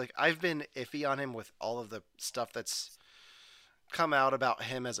Flash. Like I've been iffy on him with all of the stuff that's come out about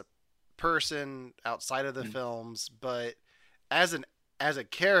him as a person outside of the films, but as a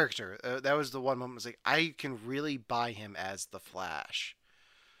character, that was the one moment. I was like, I can really buy him as the Flash.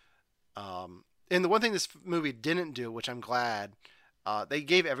 And the one thing this movie didn't do, which I'm glad, they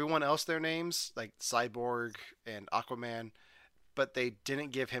gave everyone else their names, like Cyborg and Aquaman, but they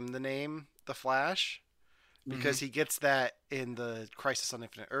didn't give him the name the Flash because he gets that in the Crisis on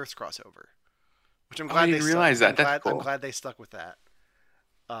Infinite Earths crossover, which I'm glad I didn't realize that. That's cool. I'm glad they stuck with that.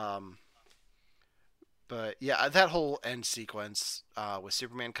 But yeah, that whole end sequence with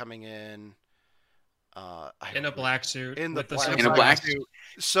Superman coming in in a black suit. In the black suit.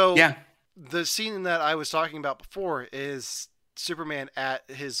 So yeah, the scene that I was talking about before is Superman at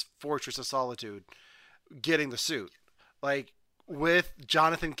his Fortress of Solitude getting the suit. Like with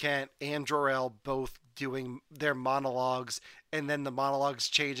Jonathan Kent and Jor-El both doing their monologues and then the monologues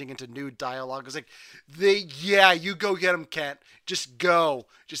changing into new dialogue. It's like, you go get him, Kent. Just go.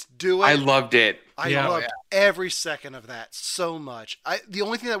 Just do it. I loved it. I loved every second of that so much. The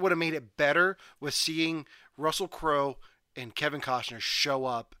only thing that would have made it better was seeing Russell Crowe and Kevin Costner show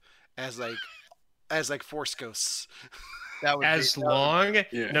up as Force ghosts. That would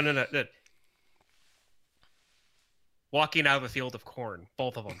No. Walking out of a field of corn,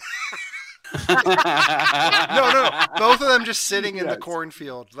 both of them. No. Both of them just sitting in the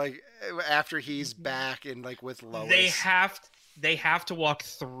cornfield, like after he's back and like with Lois. They have to walk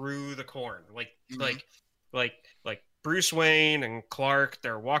through the corn, like Bruce Wayne and Clark.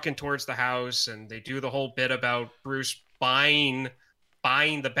 They're walking towards the house, and they do the whole bit about Bruce buying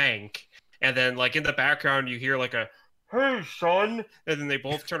the bank, and then like in the background you hear like a "Hey, son," and then they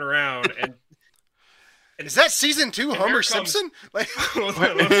both turn around and. Is that season 2 Homer Simpson? Like,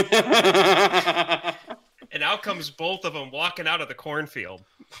 and out comes both of them walking out of the cornfield.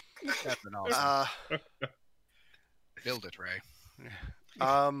 That's an awesome. Build it, Ray.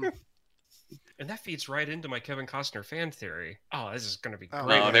 And that feeds right into my Kevin Costner fan theory. Oh, this is going to be great.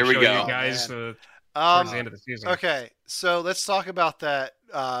 Oh, there we go, you guys. Towards the end of the season. Okay, so let's talk about that.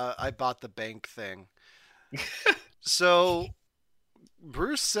 I bought the bank thing. So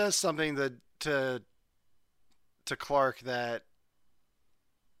Bruce says something to Clark that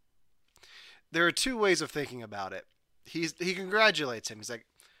there are two ways of thinking about it. He congratulates him. He's like,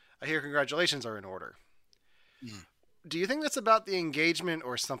 I hear congratulations are in order. Do you think that's about the engagement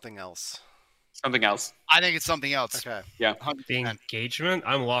or something else? Something else. I think it's something else. Okay. Yeah. 100%. The engagement?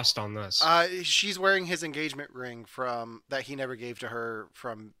 I'm lost on this. She's wearing his engagement ring that he never gave to her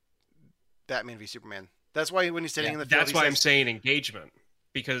from Batman v Superman. That's why when he's sitting in the field, that's why I'm saying engagement,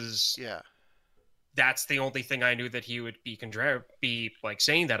 because that's the only thing I knew that he would be like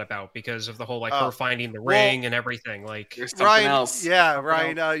saying that about, because of the whole like her finding the ring and everything. Like there's something else. Yeah,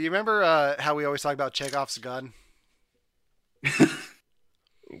 Ryan. You remember how we always talk about Chekhov's gun?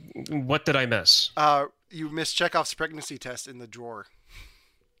 What did I miss? You missed Chekhov's pregnancy test in the drawer.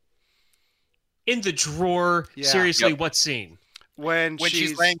 In the drawer? Yeah. Seriously, what scene? When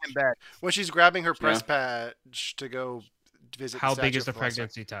she's laying in bed. When she's grabbing her press patch to go visit. How the big is Statue the of Liberty.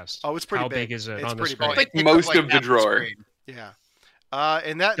 pregnancy test? Oh, it's pretty big. How big is it It's on the pretty screen? big. Like most of the drawer. Yeah.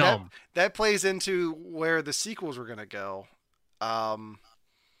 And that plays into where the sequels were going to go.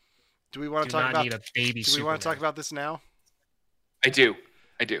 Do we want to talk about? Need a baby do we want to talk about this now? I do.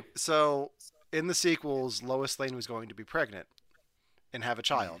 So, in the sequels, Lois Lane was going to be pregnant and have a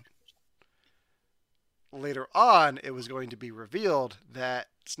child. Later on, it was going to be revealed that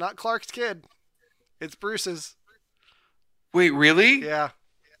it's not Clark's kid; it's Bruce's. Wait, really? Yeah.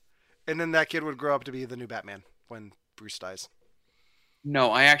 And then that kid would grow up to be the new Batman when Bruce dies.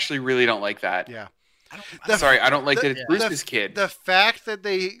 No, I actually really don't like that. Yeah. I don't like that it's Bruce's kid. The fact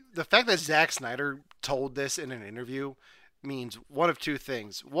that Zack Snyder told this in an interview means one of two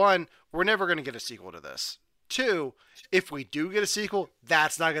things. One, we're never going to get a sequel to this. Two, if we do get a sequel,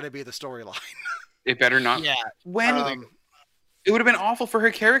 that's not going to be the storyline. It better not. Yeah. When it would have been awful for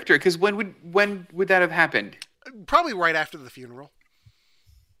her character, because when would that have happened? Probably right after the funeral.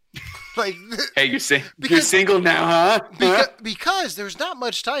 Like, hey, you're single now, huh? Because there's not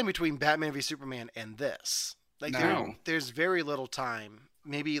much time between Batman v Superman and this. Like, No. there's very little time.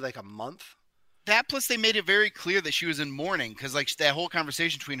 Maybe like a month. That plus they made it very clear that she was in mourning because like that whole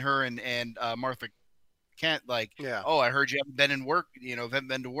conversation between her and Martha Kent, like, Yeah. oh, I heard you haven't been in work, haven't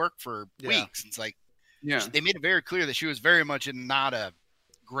been to work for weeks. It's like, they made it very clear that she was very much in not a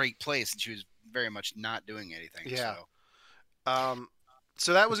great place and she was very much not doing anything. Yeah. So.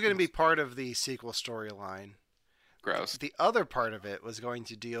 So that was going to be part of the sequel storyline. Gross. The other part of it was going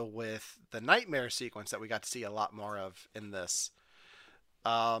to deal with the nightmare sequence that we got to see a lot more of in this.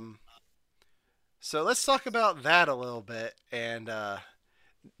 So let's talk about that a little bit and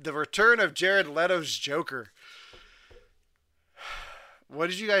the return of Jared Leto's Joker. What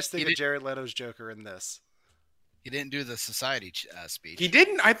did you guys think of Jared Leto's Joker in this? He didn't do the society speech. He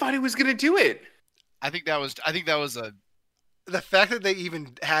didn't. I thought he was going to do it. I think that was a. The fact that they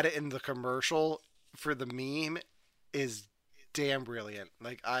even had it in the commercial for the meme is damn brilliant.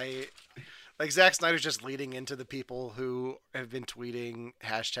 Like Zack Snyder's just leading into the people who have been tweeting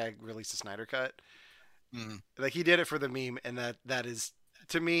hashtag release the Snyder cut. Mm. Like he did it for the meme, and that is,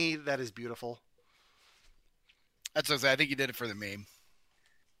 to me, that is beautiful. That's what I think he did it for the meme.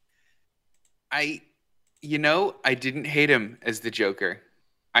 I didn't hate him as the Joker.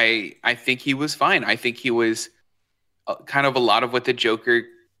 I think he was fine. I think he was kind of a lot of what the Joker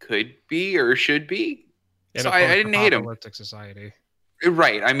could be or should be. In so I didn't hate him. Apocalyptic society.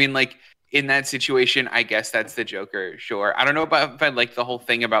 Right. I mean, like, in that situation, I guess that's the Joker. Sure. I don't know if I like the whole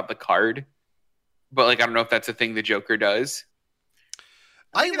thing about the card, but like, I don't know if that's a thing the Joker does.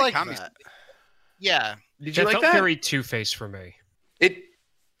 I like that. Yeah. Did you like felt that? Very Two-Face for me.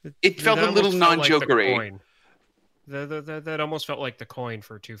 It felt a little non-Jokery. That almost felt like the coin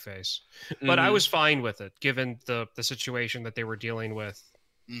for Two-Face. But I was fine with it, given the situation that they were dealing with.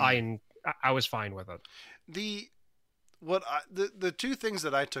 I was fine with it. The two things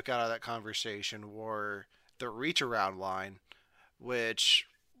that I took out of that conversation were the reach around line, which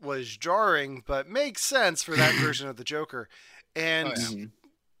was jarring but makes sense for that version of the Joker, and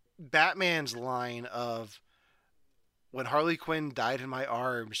Batman's line of, when Harley Quinn died in my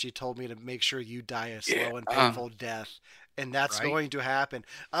arms, she told me to make sure you die a slow and painful death, and that's going to happen.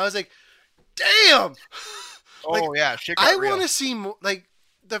 I was like, damn. Shit got real. I want to see more. Like,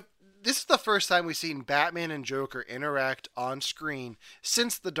 this is the first time we've seen Batman and Joker interact on screen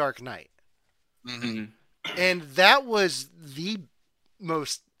since The Dark Knight. Mm-hmm. And that was the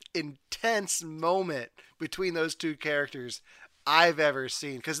most intense moment between those two characters I've ever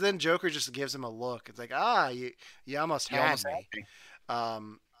seen. Because then Joker just gives him a look. It's like, you almost had me.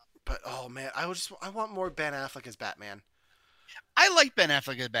 But, oh, man, I want more Ben Affleck as Batman. I like Ben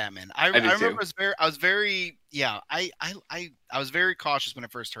Affleck as Batman. I remember I was very cautious when I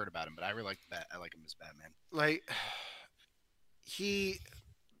first heard about him, but I really like that. I like him as Batman. Like,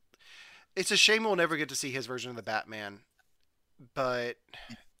 it's a shame we'll never get to see his version of the Batman, but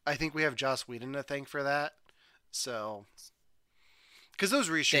I think we have Joss Whedon to thank for that. So, because those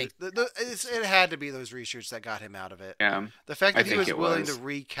reshoots, it had to be those reshoots that got him out of it. Yeah, the fact that he was willing to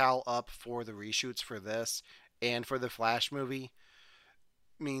recal up for the reshoots for this and for the Flash movie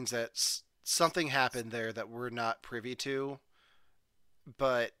means that something happened there that we're not privy to.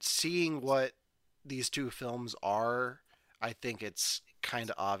 But seeing what these two films are, I think it's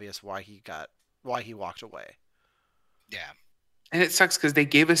kind of obvious why he walked away. Yeah. And it sucks because they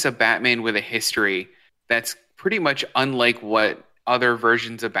gave us a Batman with a history that's pretty much unlike what other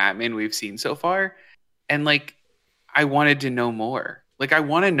versions of Batman we've seen so far. And like, I wanted to know more. Like, I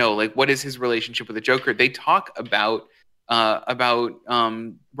want to know, like, what is his relationship with the Joker? They talk about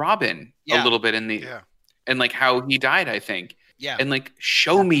Robin a little bit and like how he died, I think. Yeah. And like,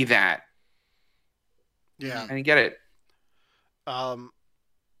 show me that. Yeah. I didn't get it. And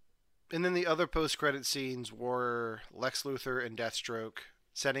then the other post-credit scenes were Lex Luthor and Deathstroke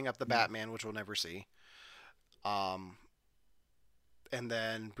setting up the Batman, which we'll never see. And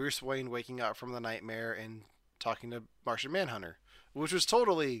then Bruce Wayne waking up from the nightmare and talking to Martian Manhunter, which was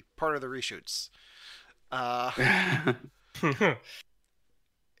totally part of the reshoots. And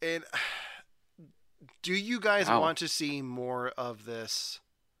do you guys want to see more of this?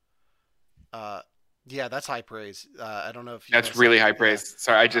 Yeah, that's high praise. I don't know if that's really high praise.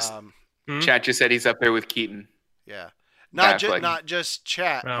 Sorry, I just chat just said he's up there with Keaton. Yeah, not just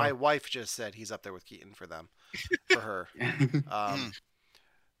chat. No. My wife just said he's up there with Keaton for her.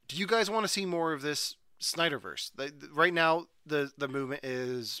 Do you guys want to see more of this Snyderverse. Right now, the movement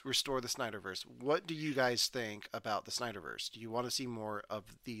is restore the Snyderverse. What do you guys think about the Snyderverse? Do you want to see more of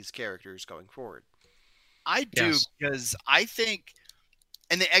these characters going forward? I do Yes. because I think,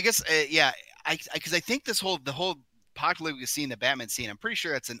 and I guess yeah, because I think the whole apocalyptic scene, the Batman scene, I'm pretty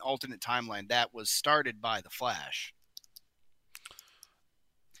sure it's an alternate timeline that was started by the Flash.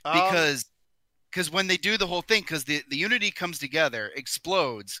 Because when they do the whole thing, because the Unity comes together,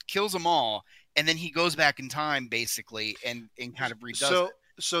 explodes, kills them all, and then he goes back in time basically and kind of redoes it.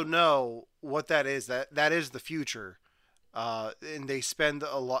 So no, what that is the future, and they spend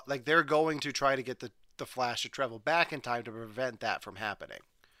a lot. Like they're going to try to get the Flash to travel back in time to prevent that from happening.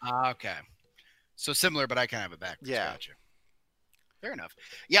 Okay, so similar, but I kind of have it backwards. Yeah. Gotcha. Fair enough.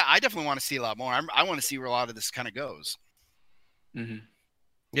 Yeah, I definitely want to see a lot more. I want to see where a lot of this kind of goes. Mm-hmm.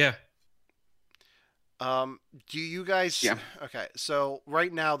 Yeah. Do you guys? Yeah. Okay, so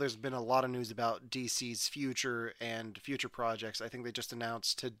right now there's been a lot of news about DC's future and future projects. I think they just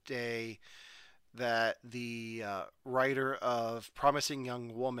announced today that the writer of Promising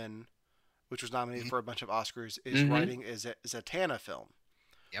Young Woman, which was nominated for a bunch of Oscars, is writing a Zatanna film.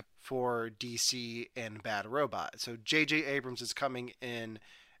 Yep. For DC and Bad Robot. So J.J. Abrams is coming in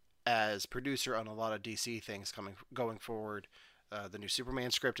as producer on a lot of DC things going forward. The new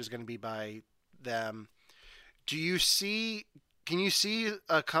Superman script is going to be by them. Can you see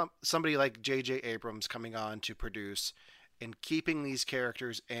somebody like J.J. Abrams coming on to produce and keeping these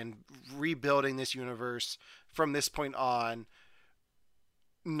characters and rebuilding this universe from this point on,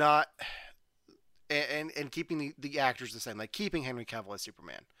 not and keeping the actors the same, like keeping Henry Cavill as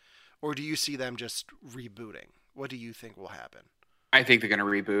Superman? Or do you see them just rebooting? What do you think will happen? I think they're going to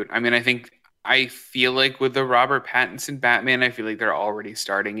reboot. I mean, I feel like with the Robert Pattinson Batman, I feel like they're already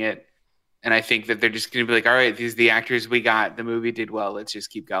starting it. And I think that they're just going to be like, all right, these are the actors we got. The movie did well. Let's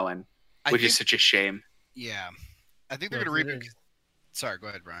just keep going, which is such a shame. Yeah. I think they're going to reboot. Sorry, go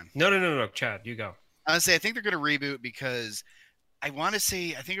ahead, Brian. No. Chad, you go. I would say I think they're going to reboot because I want to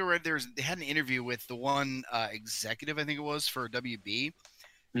say, I think I read they had an interview with the one executive, I think it was, for WB.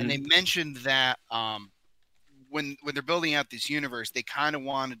 And they mentioned that when they're building out this universe, they kind of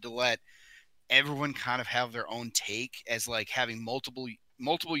wanted to let everyone kind of have their own take, as like having multiple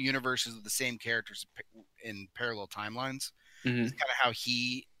universes of the same characters in parallel timelines. It's kind of how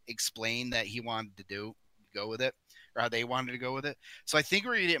he explained that he wanted to go with it, or how they wanted to go with it. So I think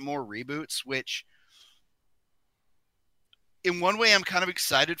we're going to get more reboots, which in one way I'm kind of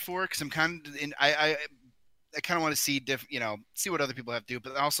excited for, because I'm kind of I kind of want to see see what other people have to do,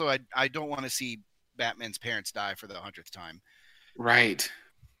 but also I don't want to see Batman's parents die for the 100th time. Right.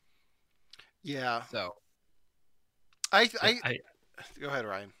 Yeah. So I go ahead,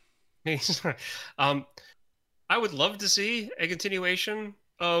 Ryan. I would love to see a continuation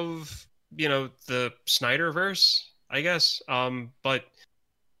of the Snyderverse, I guess. But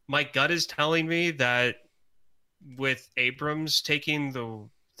my gut is telling me that with Abrams taking the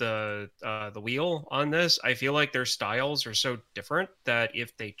wheel on this, I feel like their styles are so different that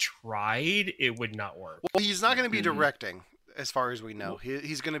if they tried, it would not work. Well, he's not going to be directing, as far as we know.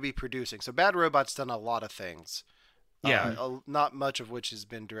 He's going to be producing. So Bad Robot's done a lot of things. Yeah. Not much of which has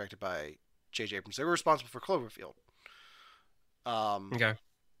been directed by J.J. Abrams. They were responsible for Cloverfield. Okay.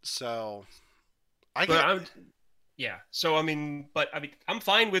 So So I'm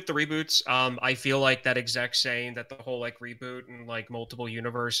fine with the reboots. I feel like that exec saying that the whole like reboot and like multiple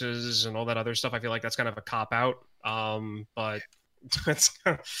universes and all that other stuff, I feel like that's kind of a cop out. But it's,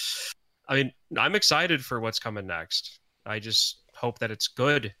 I'm excited for what's coming next. I just hope that it's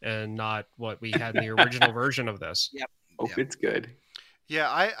good and not what we had in the original version of this. Yep. Hope it's good. Yeah,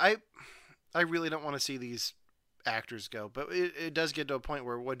 I really don't want to see these actors go, but it does get to a point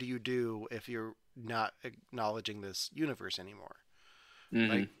where what do you do if you're not acknowledging this universe anymore?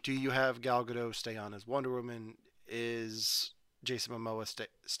 Like, do you have Gal Gadot stay on as Wonder Woman? Is Jason Momoa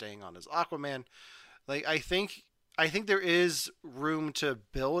staying on as Aquaman? Like, I think there is room to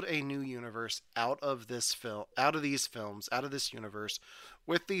build a new universe out of these films, out of this universe,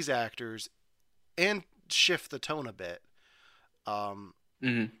 with these actors, and shift the tone a bit, and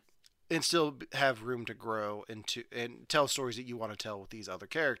still have room to grow and tell stories that you want to tell with these other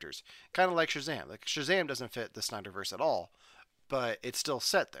characters. Kind of like Shazam. Like, Shazam doesn't fit the Snyderverse at all, but it's still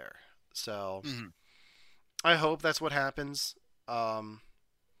set there. So I hope that's what happens. I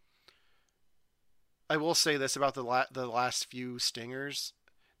will say this about the last few Stingers.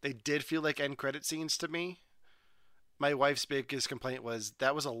 They did feel like end credit scenes to me. My wife's biggest complaint was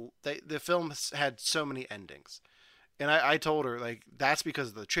the film had so many endings. And I told her, like, that's because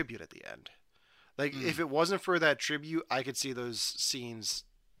of the tribute at the end. Like, if it wasn't for that tribute, I could see those scenes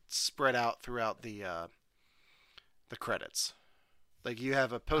spread out throughout the credits. Like you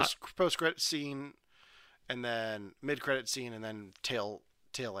have a post credit scene, and then mid credit scene, and then tail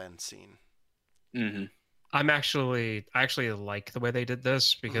end scene. Mm-hmm. I actually like the way they did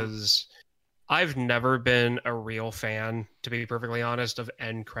this because I've never been a real fan, to be perfectly honest, of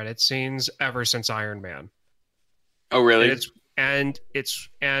end credit scenes ever since Iron Man. Oh, really? And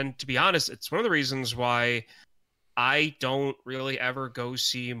to be honest, it's one of the reasons why I don't really ever go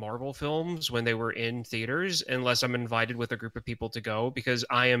see Marvel films when they were in theaters unless I'm invited with a group of people to go, because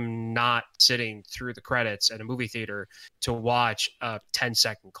I am not sitting through the credits at a movie theater to watch a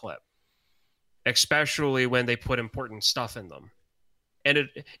 10-second clip, especially when they put important stuff in them. And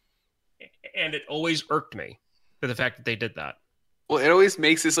it always irked me for the fact that they did that. Well, it always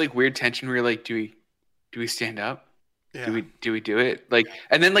makes this like weird tension where you're like, do we stand up? Yeah. Do we do it? Like,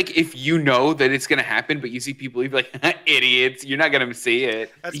 and then like if you know that it's gonna happen, but you see people, you'd be like, idiots, you're not gonna see it.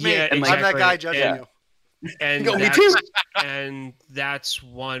 That's me. Yeah, I'm exactly. that guy judging Yeah. you. And Go, me too. And that's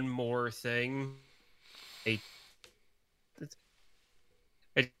one more thing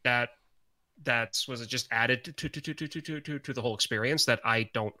that was just added to the whole experience that I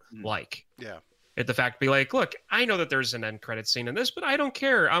don't like. Yeah. The fact be like, look, I know that there's an end credit scene in this, but I don't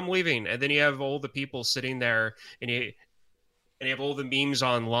care. I'm leaving. And then you have all the people sitting there, and you have all the memes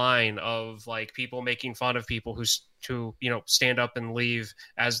online of like people making fun of people who stand up and leave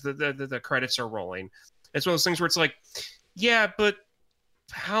as the credits are rolling. It's one of those things where it's like, yeah, but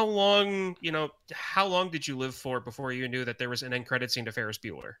how long did you live for before you knew that there was an end credit scene to Ferris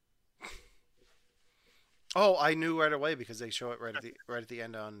Bueller? Oh, I knew right away because they show it right at the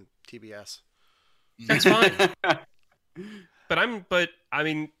end on TBS. That's fine. But I'm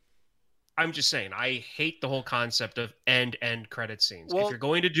just saying, I hate the whole concept of end credit scenes. Well, if you're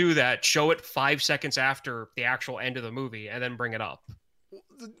going to do that, show it 5 seconds after the actual end of the movie and then bring it up.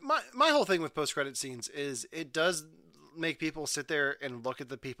 My whole thing with post credit scenes is it does make people sit there and look at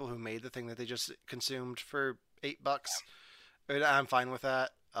the people who made the thing that they just consumed for $8. And I'm fine with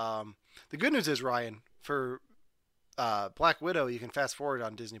that. The good news is, Ryan, for Black Widow, you can fast forward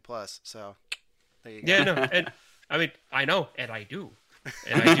on Disney Plus. So there you go. Yeah, no, and I mean, I know, and I do.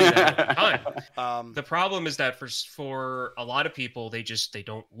 And I do that all the time. The problem is that for a lot of people, they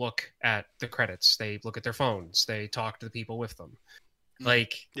don't look at the credits. They look at their phones. They talk to the people with them.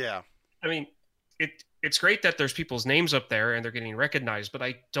 Like, yeah, I mean, it's great that there's people's names up there and they're getting recognized, but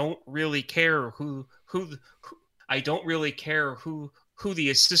I don't really care who the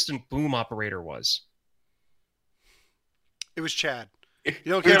assistant boom operator was. It was Chad. You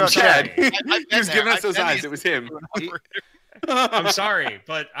don't care about Chad. Chad. He was giving us those eyes. It was him. I'm sorry,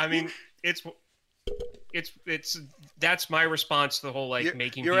 but I mean, it's that's my response to the whole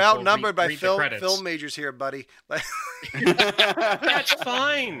making. You're people outnumbered by read the credits. film majors here, buddy. That's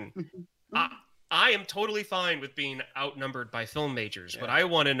fine. I am totally fine with being outnumbered by film majors. Yeah. What I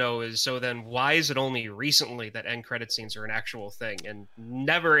want to know is, so then why is it only recently that end credit scenes are an actual thing, and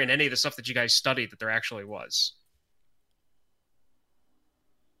never in any of the stuff that you guys studied that there actually was?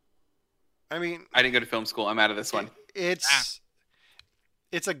 I mean, I didn't go to film school. I'm out of this one. It's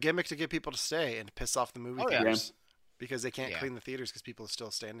a gimmick to get people to stay and to piss off the movie theaters because they can't clean the theaters because people are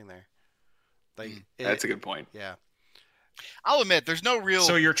still standing there. Like that's a good point. Yeah, I'll admit there's no real.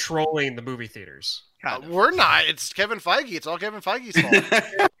 So you're trolling the movie theaters. We're not. It's Kevin Feige. It's all Kevin Feige's fault.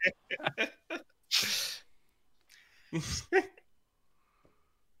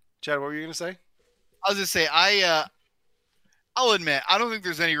 Chad, what were you gonna say? I was gonna say I'll admit I don't think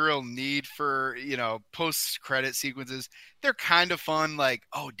there's any real need for post credit sequences. They're kind of fun. Like,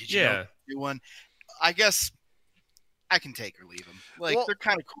 oh, did you know do one? I guess I can take or leave them. Like, they're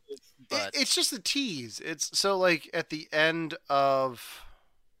kind of cool. But it's just a tease. It's so like at the end of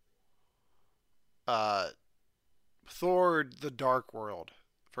Thor: The Dark World,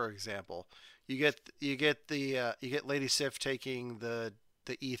 for example, you get Lady Sif taking the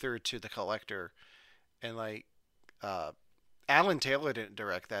ether to the Collector, and like Alan Taylor didn't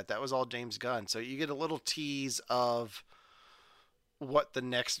direct that. That was all James Gunn. So you get a little tease of what the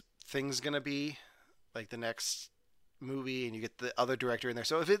next thing's gonna be, like the next movie, and you get the other director in there.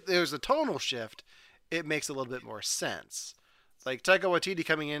 So if there's a tonal shift, it makes a little bit more sense. Like Taika Waititi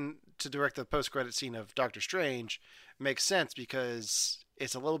coming in to direct the post-credit scene of Doctor Strange makes sense because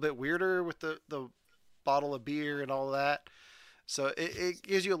it's a little bit weirder with the bottle of beer and all that. So it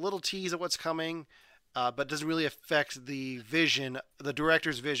gives you a little tease of what's coming, but doesn't really affect the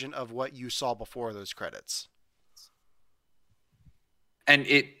director's vision of what you saw before those credits. And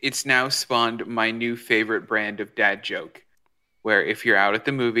it's now spawned my new favorite brand of dad joke, where if you're out at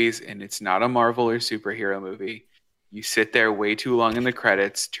the movies and it's not a Marvel or superhero movie, You sit there way too long in the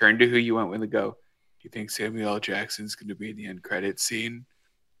credits, turn to who you went with and go, do you think Samuel L. Jackson's going to be in the end credits scene?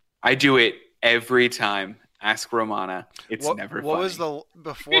 I do it every time. Ask Romana. It's never funny. What was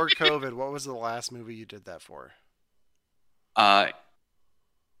before COVID, what was the last movie you did that for?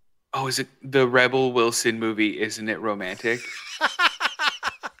 Is it the Rebel Wilson movie, Isn't It Romantic?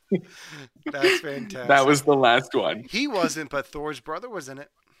 That's fantastic. That was the last one. He wasn't, but Thor's brother was in it.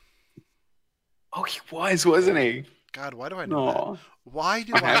 Oh, he was, wasn't he? God, why do I know that? Why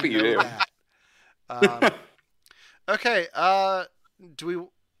do I know that? Okay,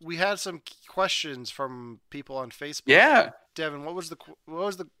 we had some questions from people on Facebook. Yeah. Devin, what was the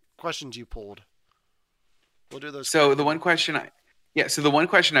questions you pulled? We'll do those. So the one question I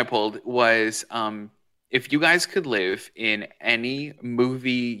pulled was if you guys could live in any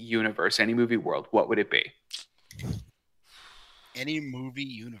movie universe, any movie world, what would it be? Any movie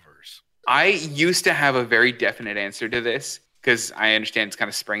universe. I used to have a very definite answer to this because I understand it's kind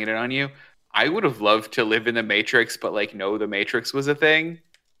of springing it on you. I would have loved to live in the Matrix, but know the Matrix was a thing.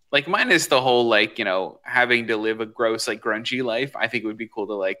 Mine is the whole having to live a gross grungy life. I think it would be cool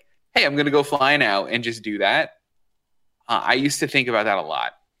to hey, I'm gonna go fly now and just do that. I used to think about that a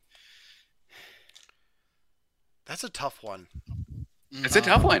lot. That's a tough one. It's a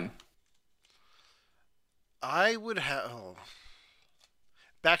tough one. I would have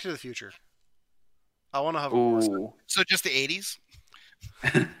Back to the Future. I want to have a So just the 80s?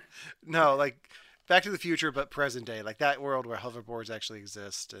 No, Back to the Future, but present day, that world where hoverboards actually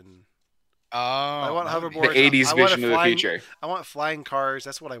exist, and I want hoverboards. The 80s vision of the future. I want flying cars.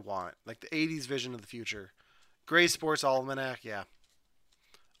 That's what I want, the 80s vision of the future. Gray Sports Almanac, yeah,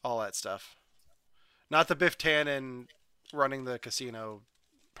 all that stuff. Not the Biff Tannen running the casino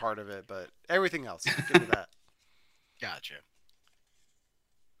part of it, but everything else. Give me that. Gotcha.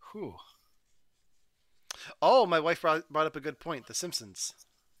 Whew. Oh, my wife brought up a good point. The Simpsons.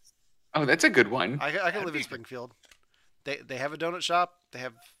 Oh, that's a good one. I can live in Springfield. They have a donut shop. They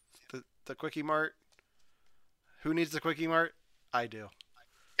have the Quickie Mart. Who needs the Quickie Mart? I do.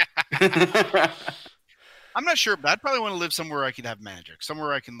 I'm not sure, but I'd probably want to live somewhere I could have magic.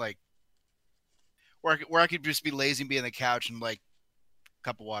 Somewhere I can where I could just be lazy and be on the couch and a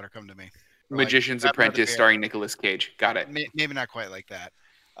cup of water come to me. Or, Magician's Apprentice starring Nicolas Cage. Got it. Maybe not quite like that.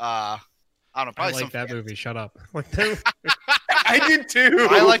 I don't know. Probably I like that movie. Shut up. I did too.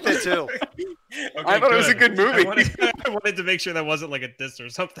 I liked it too. Okay, I thought it was a good movie. I wanted to make sure that wasn't a diss or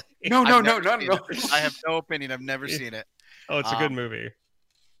something. No. I have no opinion. I've never seen it. Oh, it's a good movie.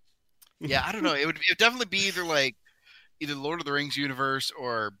 Yeah, I don't know. It would definitely be either Lord of the Rings universe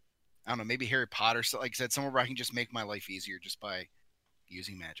or I don't know, maybe Harry Potter. So, like I said, somewhere where I can just make my life easier just by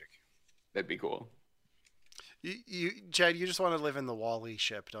using magic. That'd be cool. Chad, you just want to live in the Wall-E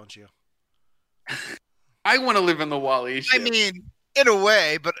ship, don't you? I want to live in the Wall-E ship. I mean, in a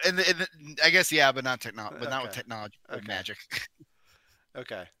way, but I guess but not technology. But not with Okay. technology, with Okay. magic.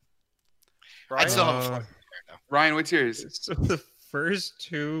 Okay. I'd still have a fun. Ryan, what's yours? So the first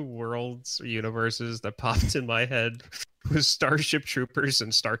two worlds universes that popped in my head was Starship Troopers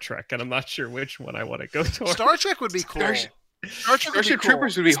and Star Trek, and I'm not sure which one I want to go towards. Star Trek would be cool. Starship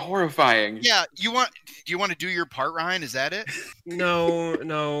Troopers would be horrifying. Yeah, do you want to do your part, Ryan? Is that it?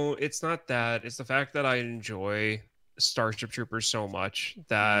 No, it's not that. It's the fact that I enjoy Starship Troopers so much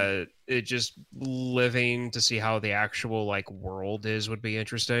that it just living to see how the actual world is would be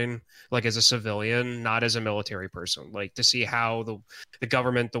interesting. As a civilian, not as a military person. To see how the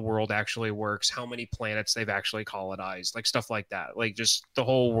government, the world actually works, how many planets they've actually colonized, stuff like that. Just the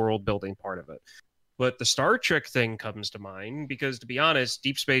whole world building part of it. But the Star Trek thing comes to mind because, to be honest,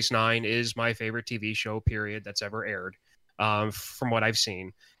 Deep Space Nine is my favorite TV show, period, that's ever aired, from what I've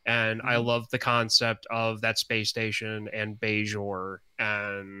seen. And I love the concept of that space station and Bajor,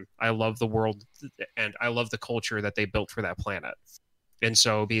 and I love the world, and I love the culture that they built for that planet. And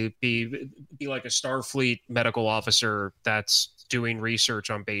so be like a Starfleet medical officer that's doing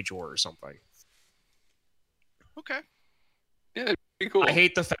research on Bajor or something. Okay. Yeah, that'd be cool. I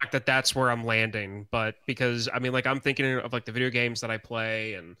hate the fact that that's where I'm landing, but because I'm thinking of the video games that I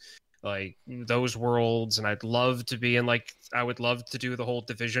play and those worlds, and I'd love to be in I would love to do the whole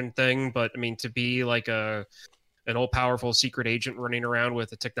Division thing, but to be an all powerful secret agent running around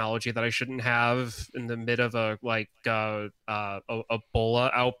with a technology that I shouldn't have in the mid of a Ebola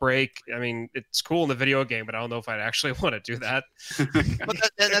outbreak. It's cool in the video game, but I don't know if I'd actually want to do that. But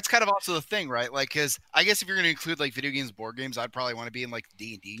that's kind of also the thing, right? Because I guess if you're going to include video games, board games, I'd probably want to be in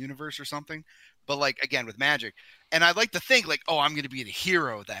D&D universe or something. But again, with magic, and I'd like to think I'm going to be the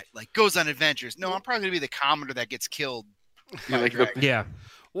hero that goes on adventures. No, I'm probably going to be the commoner that gets killed. Yeah, Yeah.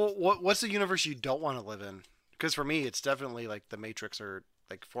 Well, what's the universe you don't want to live in? Because for me, it's definitely like the Matrix or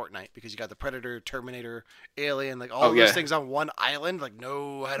like Fortnite, because you got the Predator, Terminator, Alien, like all of those things on one island. Like,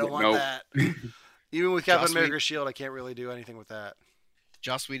 no, I don't want that. Even with Captain America's shield, I can't really do anything with that.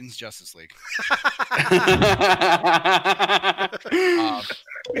 Joss Whedon's Justice League.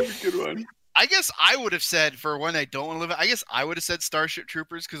 Good one. I guess I would have said, for one I don't want to live in, I guess I would have said Starship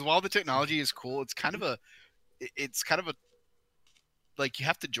Troopers, because while the technology is cool, it's kind of a like, you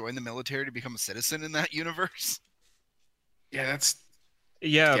have to join the military to become a citizen in that universe. Yeah, that's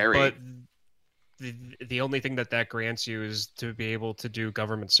Yeah, scary. but the only thing that grants you is to be able to do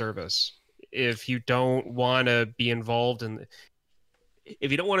government service. If you don't want to be involved in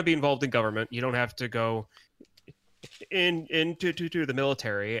government, you don't have to go into the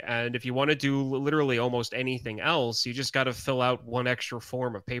military. And if you want to do literally almost anything else, you just got to fill out one extra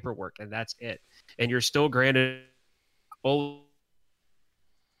form of paperwork, and that's it. And you're still granted all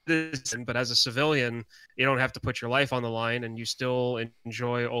this, but as a civilian, you don't have to put your life on the line, and you still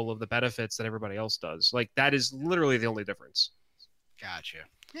enjoy all of the benefits that everybody else does. Like, that is literally the only difference. Gotcha.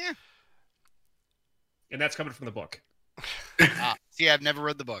 Yeah. And that's coming from the book. See, I've never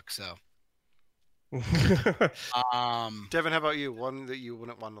read the book, so. Devin, how about you? One that you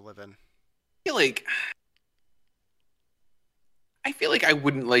wouldn't want to live in? I feel like I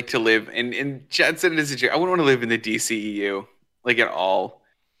wouldn't like to live, and Chad said it as a joke, I wouldn't want to live in the DCEU, like, at all.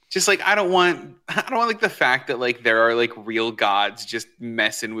 Just like, I don't want like the fact that like there are like real gods just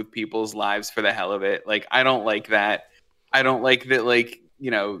messing with people's lives for the hell of it. Like, I don't like that. I don't like that, like,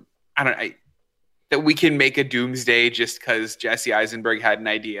 you know, that we can make a doomsday just because Jesse Eisenberg had an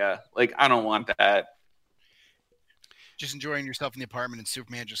idea. Like, I don't want that. Just enjoying yourself in the apartment and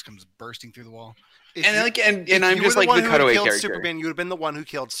Superman just comes bursting through the wall. If And you- like, and if I'm you just were the like one the who cutaway killed character. Superman, you would have been the one who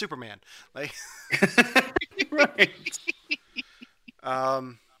killed Superman. Like, Right.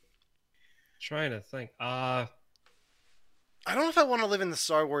 Trying to think. I don't know if I want to live in the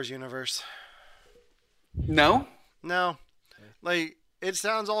Star Wars universe. No? No, like, it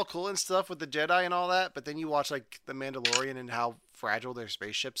sounds all cool and stuff with the Jedi and all that, but then you watch like the Mandalorian and how fragile their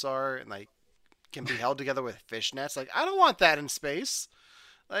spaceships are, and like can be held together with fishnets. Like, I don't want that in space.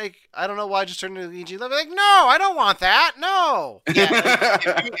 Like, I don't know why I just turned into EG. Like, no, I don't want that. No. Yeah,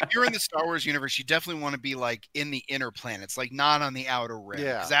 if you're in the Star Wars universe, you definitely want to be like in the inner planets, like not on the outer rim.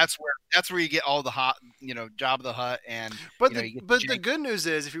 Yeah. 'Cause that's where you get all the hot, Jabba the Hutt and. But you get the good news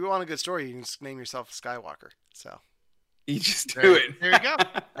is, if you want a good story, you can just name yourself Skywalker. So You just do there, it. there you go.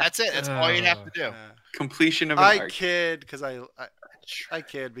 That's it. That's all you have to do. Completion of an I arc. kid because I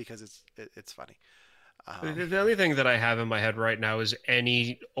kid because it's funny. The only thing that I have in my head right now is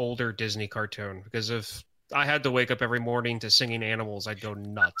any older Disney cartoon, because if I had to wake up every morning to singing animals, I'd go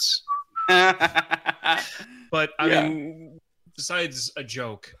nuts. But I mean, besides a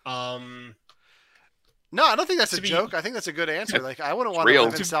joke, No, I don't think that's a To be- joke. I think that's a good answer. Like, I wouldn't want to real.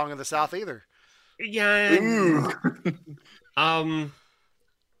 live in Song of the South either. yeah, Ooh.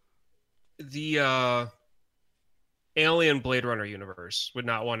 the Alien Blade Runner universe would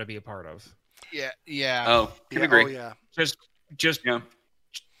not want to be a part of. Yeah. Oh, can Yeah, agree. Oh yeah. Just Yeah.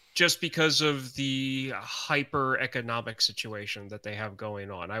 because of the hyper economic situation that they have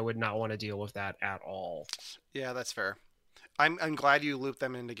going on. I would not want to deal with that at all. Yeah, that's fair. I'm glad you looped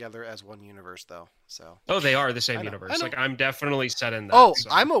them in together as one universe, though. So. Oh, they are the I same know, universe. I know. Like, I'm definitely set in that. Oh, so.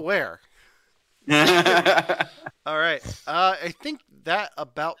 I'm aware. All right. I think that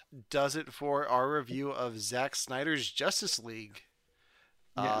about does it for our review of Zack Snyder's Justice League.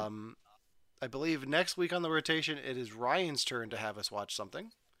 Yeah. I believe next week on the rotation, it is Ryan's turn to have us watch something.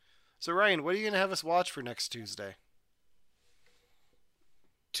 So, Ryan, what are you going to have us watch for next Tuesday?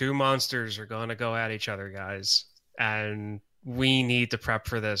 Two monsters are going to go at each other, guys. And we need to prep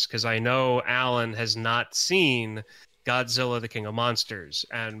for this, because I know Alan has not seen Godzilla, the King of Monsters.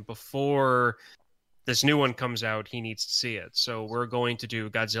 And before this new one comes out, he needs to see it. So we're going to do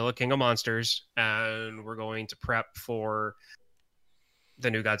Godzilla, King of Monsters, and we're going to prep for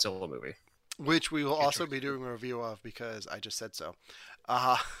the new Godzilla movie. Which we will also be doing a review of, because I just said so.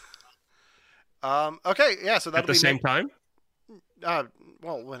 Okay, yeah, so that'll At the be same time?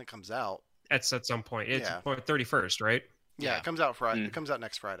 well, when it comes out. It's at some point. It's Yeah. 31st, right? Yeah, Yeah. it comes out Friday. Mm. It comes out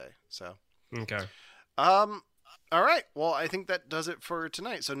next Friday. So, Okay. all right. Well, I think that does it for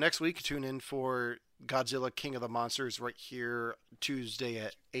tonight. So next week, tune in for Godzilla King of the Monsters right here Tuesday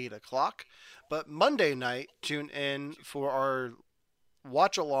at 8:00. But Monday night, tune in for our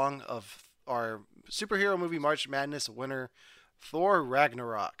watch along of our superhero movie March Madness winner, Thor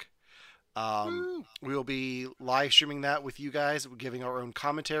Ragnarok. We will be live streaming that with you guys, giving our own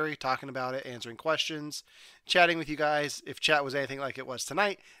commentary, talking about it, answering questions, chatting with you guys. If chat was anything like it was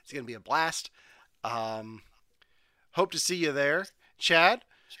tonight, it's going to be a blast. Hope to see you there. Chad,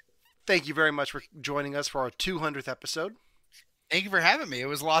 thank you very much for joining us for our 200th episode. Thank you for having me. It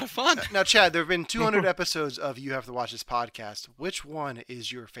was a lot of fun. Now, Chad, there have been 200 episodes of You Have to Watch This podcast. Which one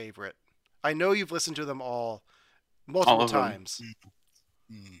is your favorite? I know you've listened to them all multiple times.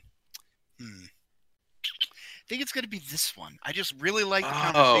 I think it's going to be this one. I just really like the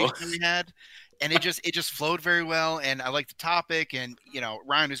conversation we had, and it just flowed very well, and I like the topic, and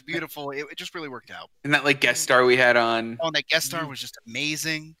Ryan was beautiful. It just really worked out. And that guest star we had on. Oh, and that guest star was just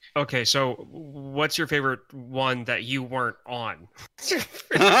amazing. Okay, so what's your favorite one that you weren't on?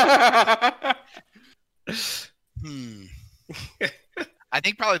 I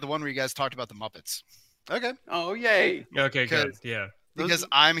think probably the one where you guys talked about the Muppets. Okay. Oh, yay. Okay, good. Yeah. Because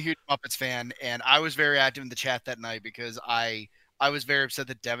I'm a huge Muppets fan, and I was very active in the chat that night because I was very upset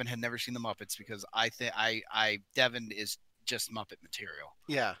that Devin had never seen the Muppets because I think Devin is just Muppet material.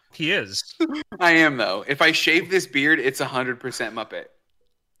 Yeah, he is. I am though. If I shave this beard, it's 100% Muppet.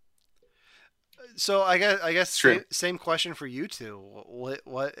 So I guess same question for you two.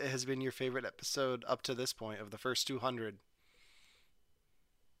 What has been your favorite episode up to this point of the first 200?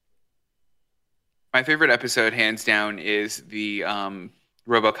 My favorite episode, hands down, is the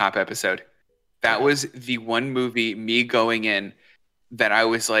RoboCop episode. That was the one movie, me going in, that I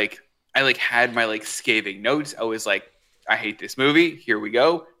was like, I had my scathing notes. I was like, I hate this movie. Here we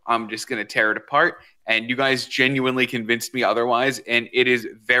go. I'm just going to tear it apart. And you guys genuinely convinced me otherwise. And it is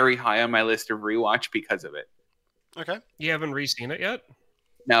very high on my list of rewatch because of it. Okay. You haven't re-seen it yet?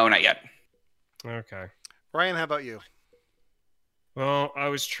 No, not yet. Okay. Ryan, how about you? Well, I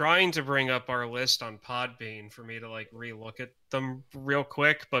was trying to bring up our list on Podbean for me to relook at them real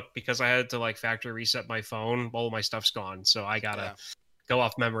quick, but because I had to factory reset my phone, all of my stuff's gone, so I gotta go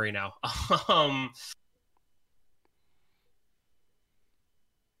off memory now.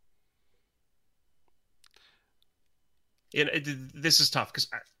 This is tough because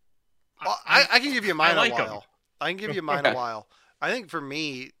I can give you mine like a while. them. I can give you mine a while. I think for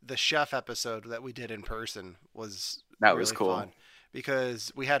me, the chef episode that we did in person was really cool. Fun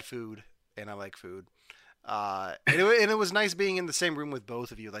because we had food, and I like food. And it was nice being in the same room with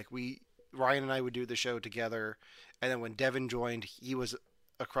both of you. Ryan and I would do the show together, and then when Devin joined, he was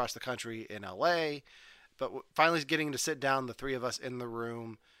across the country in LA. But finally getting to sit down, the three of us in the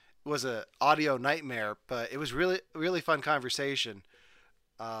room, was a audio nightmare, but it was really, really fun conversation.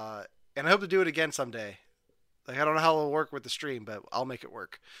 And I hope to do it again someday. I don't know how it'll work with the stream, but I'll make it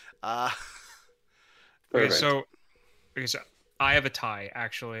work. Okay, so I have a tie,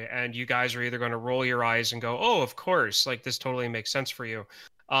 actually, and you guys are either going to roll your eyes and go, oh, of course, this totally makes sense for you.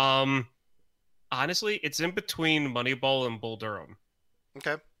 Honestly, it's in between Moneyball and Bull Durham.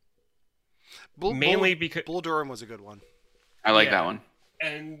 Okay. Mainly because Bull Durham was a good one. I like that one.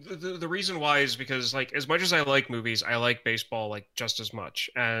 And the reason why is because, as much as I like movies, I like baseball, just as much.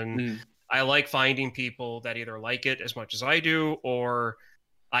 And I like finding people that either like it as much as I do, or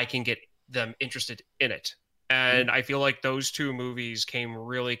I can get them interested in it. And I feel like those two movies came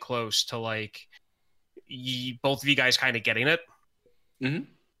really close to both of you guys kind of getting it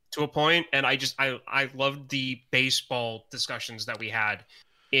to a point. And I loved the baseball discussions that we had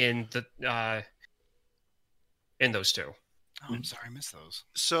in those two. Oh, I'm sorry, I missed those.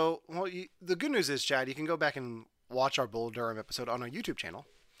 So, the good news is, Chad, you can go back and watch our Bull Durham episode on our YouTube channel,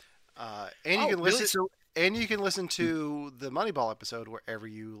 and you can listen. Really? And you can listen to the Moneyball episode wherever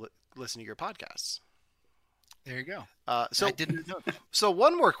you listen to your podcasts. There you go. So I didn't know that. So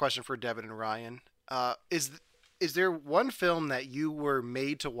one more question for Devin and Ryan: is there one film that you were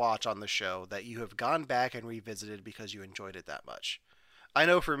made to watch on the show that you have gone back and revisited because you enjoyed it that much? I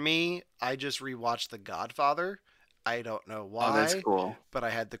know for me, I just rewatched The Godfather. I don't know why. Oh, that's cool. But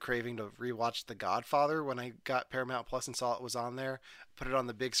I had the craving to rewatch The Godfather when I got Paramount Plus and saw it was on there. Put it on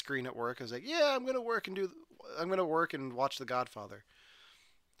the big screen at work. I was like, yeah, I'm gonna work and watch The Godfather.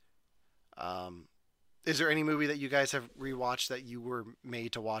 Is there any movie that you guys have rewatched that you were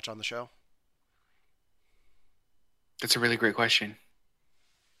made to watch on the show? That's a really great question.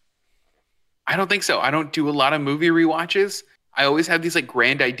 I don't think so. I don't do a lot of movie rewatches. I always have these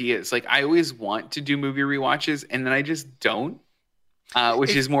grand ideas. I always want to do movie rewatches, and then I just don't,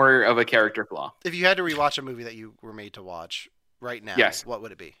 which is more of a character flaw. If you had to rewatch a movie that you were made to watch right now, yes, what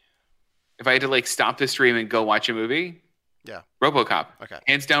would it be? If I had to stop the stream and go watch a movie, RoboCop. Okay,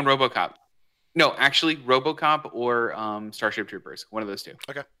 hands down RoboCop. No, actually, RoboCop or Starship Troopers. One of those two.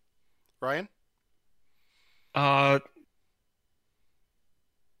 Okay, Ryan.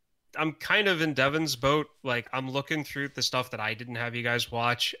 I'm kind of in Devin's boat. I'm looking through the stuff that I didn't have you guys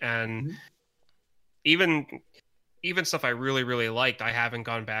watch, and even stuff I really, really liked, I haven't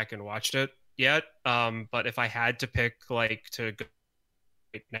gone back and watched it. yet. But if I had to pick, like, to go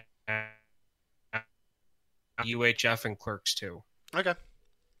right now, UHF and Clerks 2. Okay.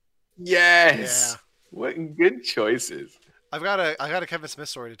 Yes. Yeah. What good choices. I got a Kevin Smith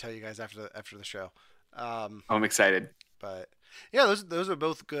story to tell you guys after the show. I'm excited. But yeah, those are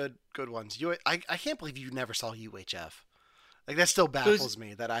both good ones. I can't believe you never saw UHF. Like, that still baffles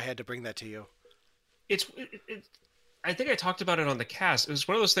me that I had to bring that to you. I think I talked about it on the cast. It was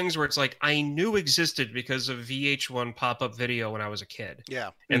one of those things where it's like I knew existed because of VH1 pop-up video when I was a kid.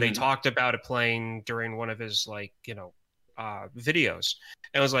 Yeah. And they talked about it playing during one of his, like, videos.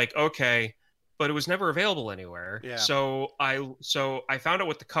 And I was like, okay, but it was never available anywhere. Yeah. So I found out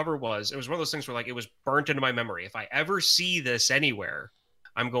what the cover was. It was one of those things where, like, it was burnt into my memory. If I ever see this anywhere,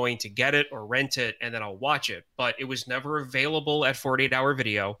 I'm going to get it or rent it and then I'll watch it. But it was never available at 48 Hour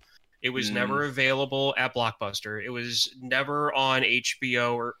Video. It was never available at Blockbuster. It was never on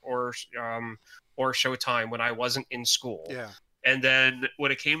HBO or Showtime when I wasn't in school. Yeah. And then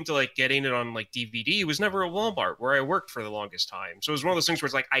when it came to, like, getting it on, like, DVD, it was never at Walmart where I worked for the longest time. So it was one of those things where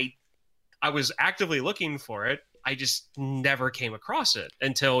it's like I was actively looking for it. I just never came across it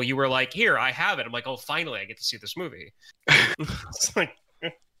until you were like, here, I have it. I'm like, oh, finally, I get to see this movie. It's like,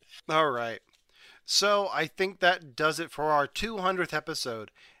 all right. So I think that does it for our 200th episode.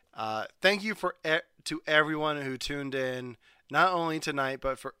 Thank you to everyone who tuned in, not only tonight,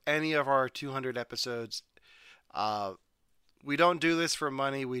 but for any of our 200 episodes. We don't do this for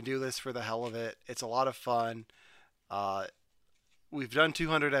money. We do this for the hell of it. It's a lot of fun. We've done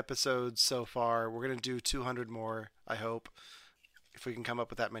 200 episodes so far. We're going to do 200 more, I hope, if we can come up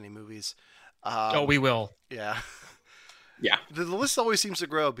with that many movies. we will. Yeah. Yeah. The list always seems to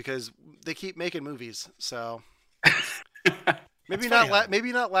grow because they keep making movies. So maybe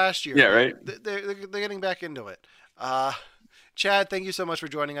not last year. Yeah, right. They're getting back into it. Chad, thank you so much for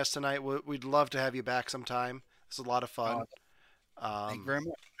joining us tonight. We'd love to have you back sometime. It's a lot of fun. Thank you very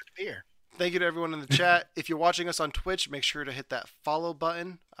much. Good to be here. Thank you to everyone in the chat. If you're watching us on Twitch, make sure to hit that follow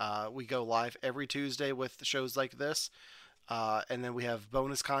button. We go live every Tuesday with shows like this. And then we have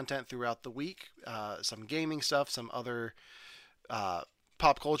bonus content throughout the week. Some gaming stuff, some other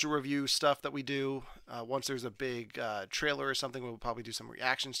pop culture review stuff that we do. Once there's a big trailer or something, we'll probably do some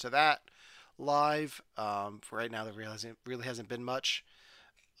reactions to that live. For right now, there really hasn't been much.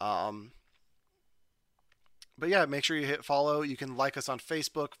 But yeah, make sure you hit follow. You can like us on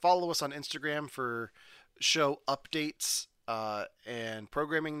Facebook. Follow us on Instagram for show updates and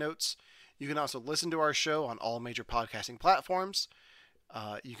programming notes. You can also listen to our show on all major podcasting platforms.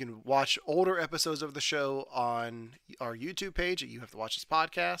 You can watch older episodes of the show on our YouTube page at You Have to Watch This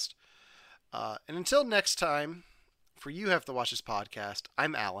Podcast. And until next time, for You Have to Watch This Podcast,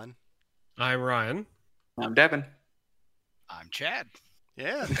 I'm Alan. I'm Ryan. I'm Devin. I'm Chad.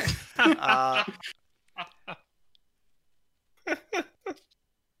 Yeah.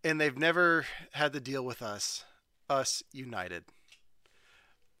 And they've never had to deal with us united.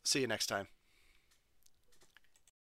 See you next time.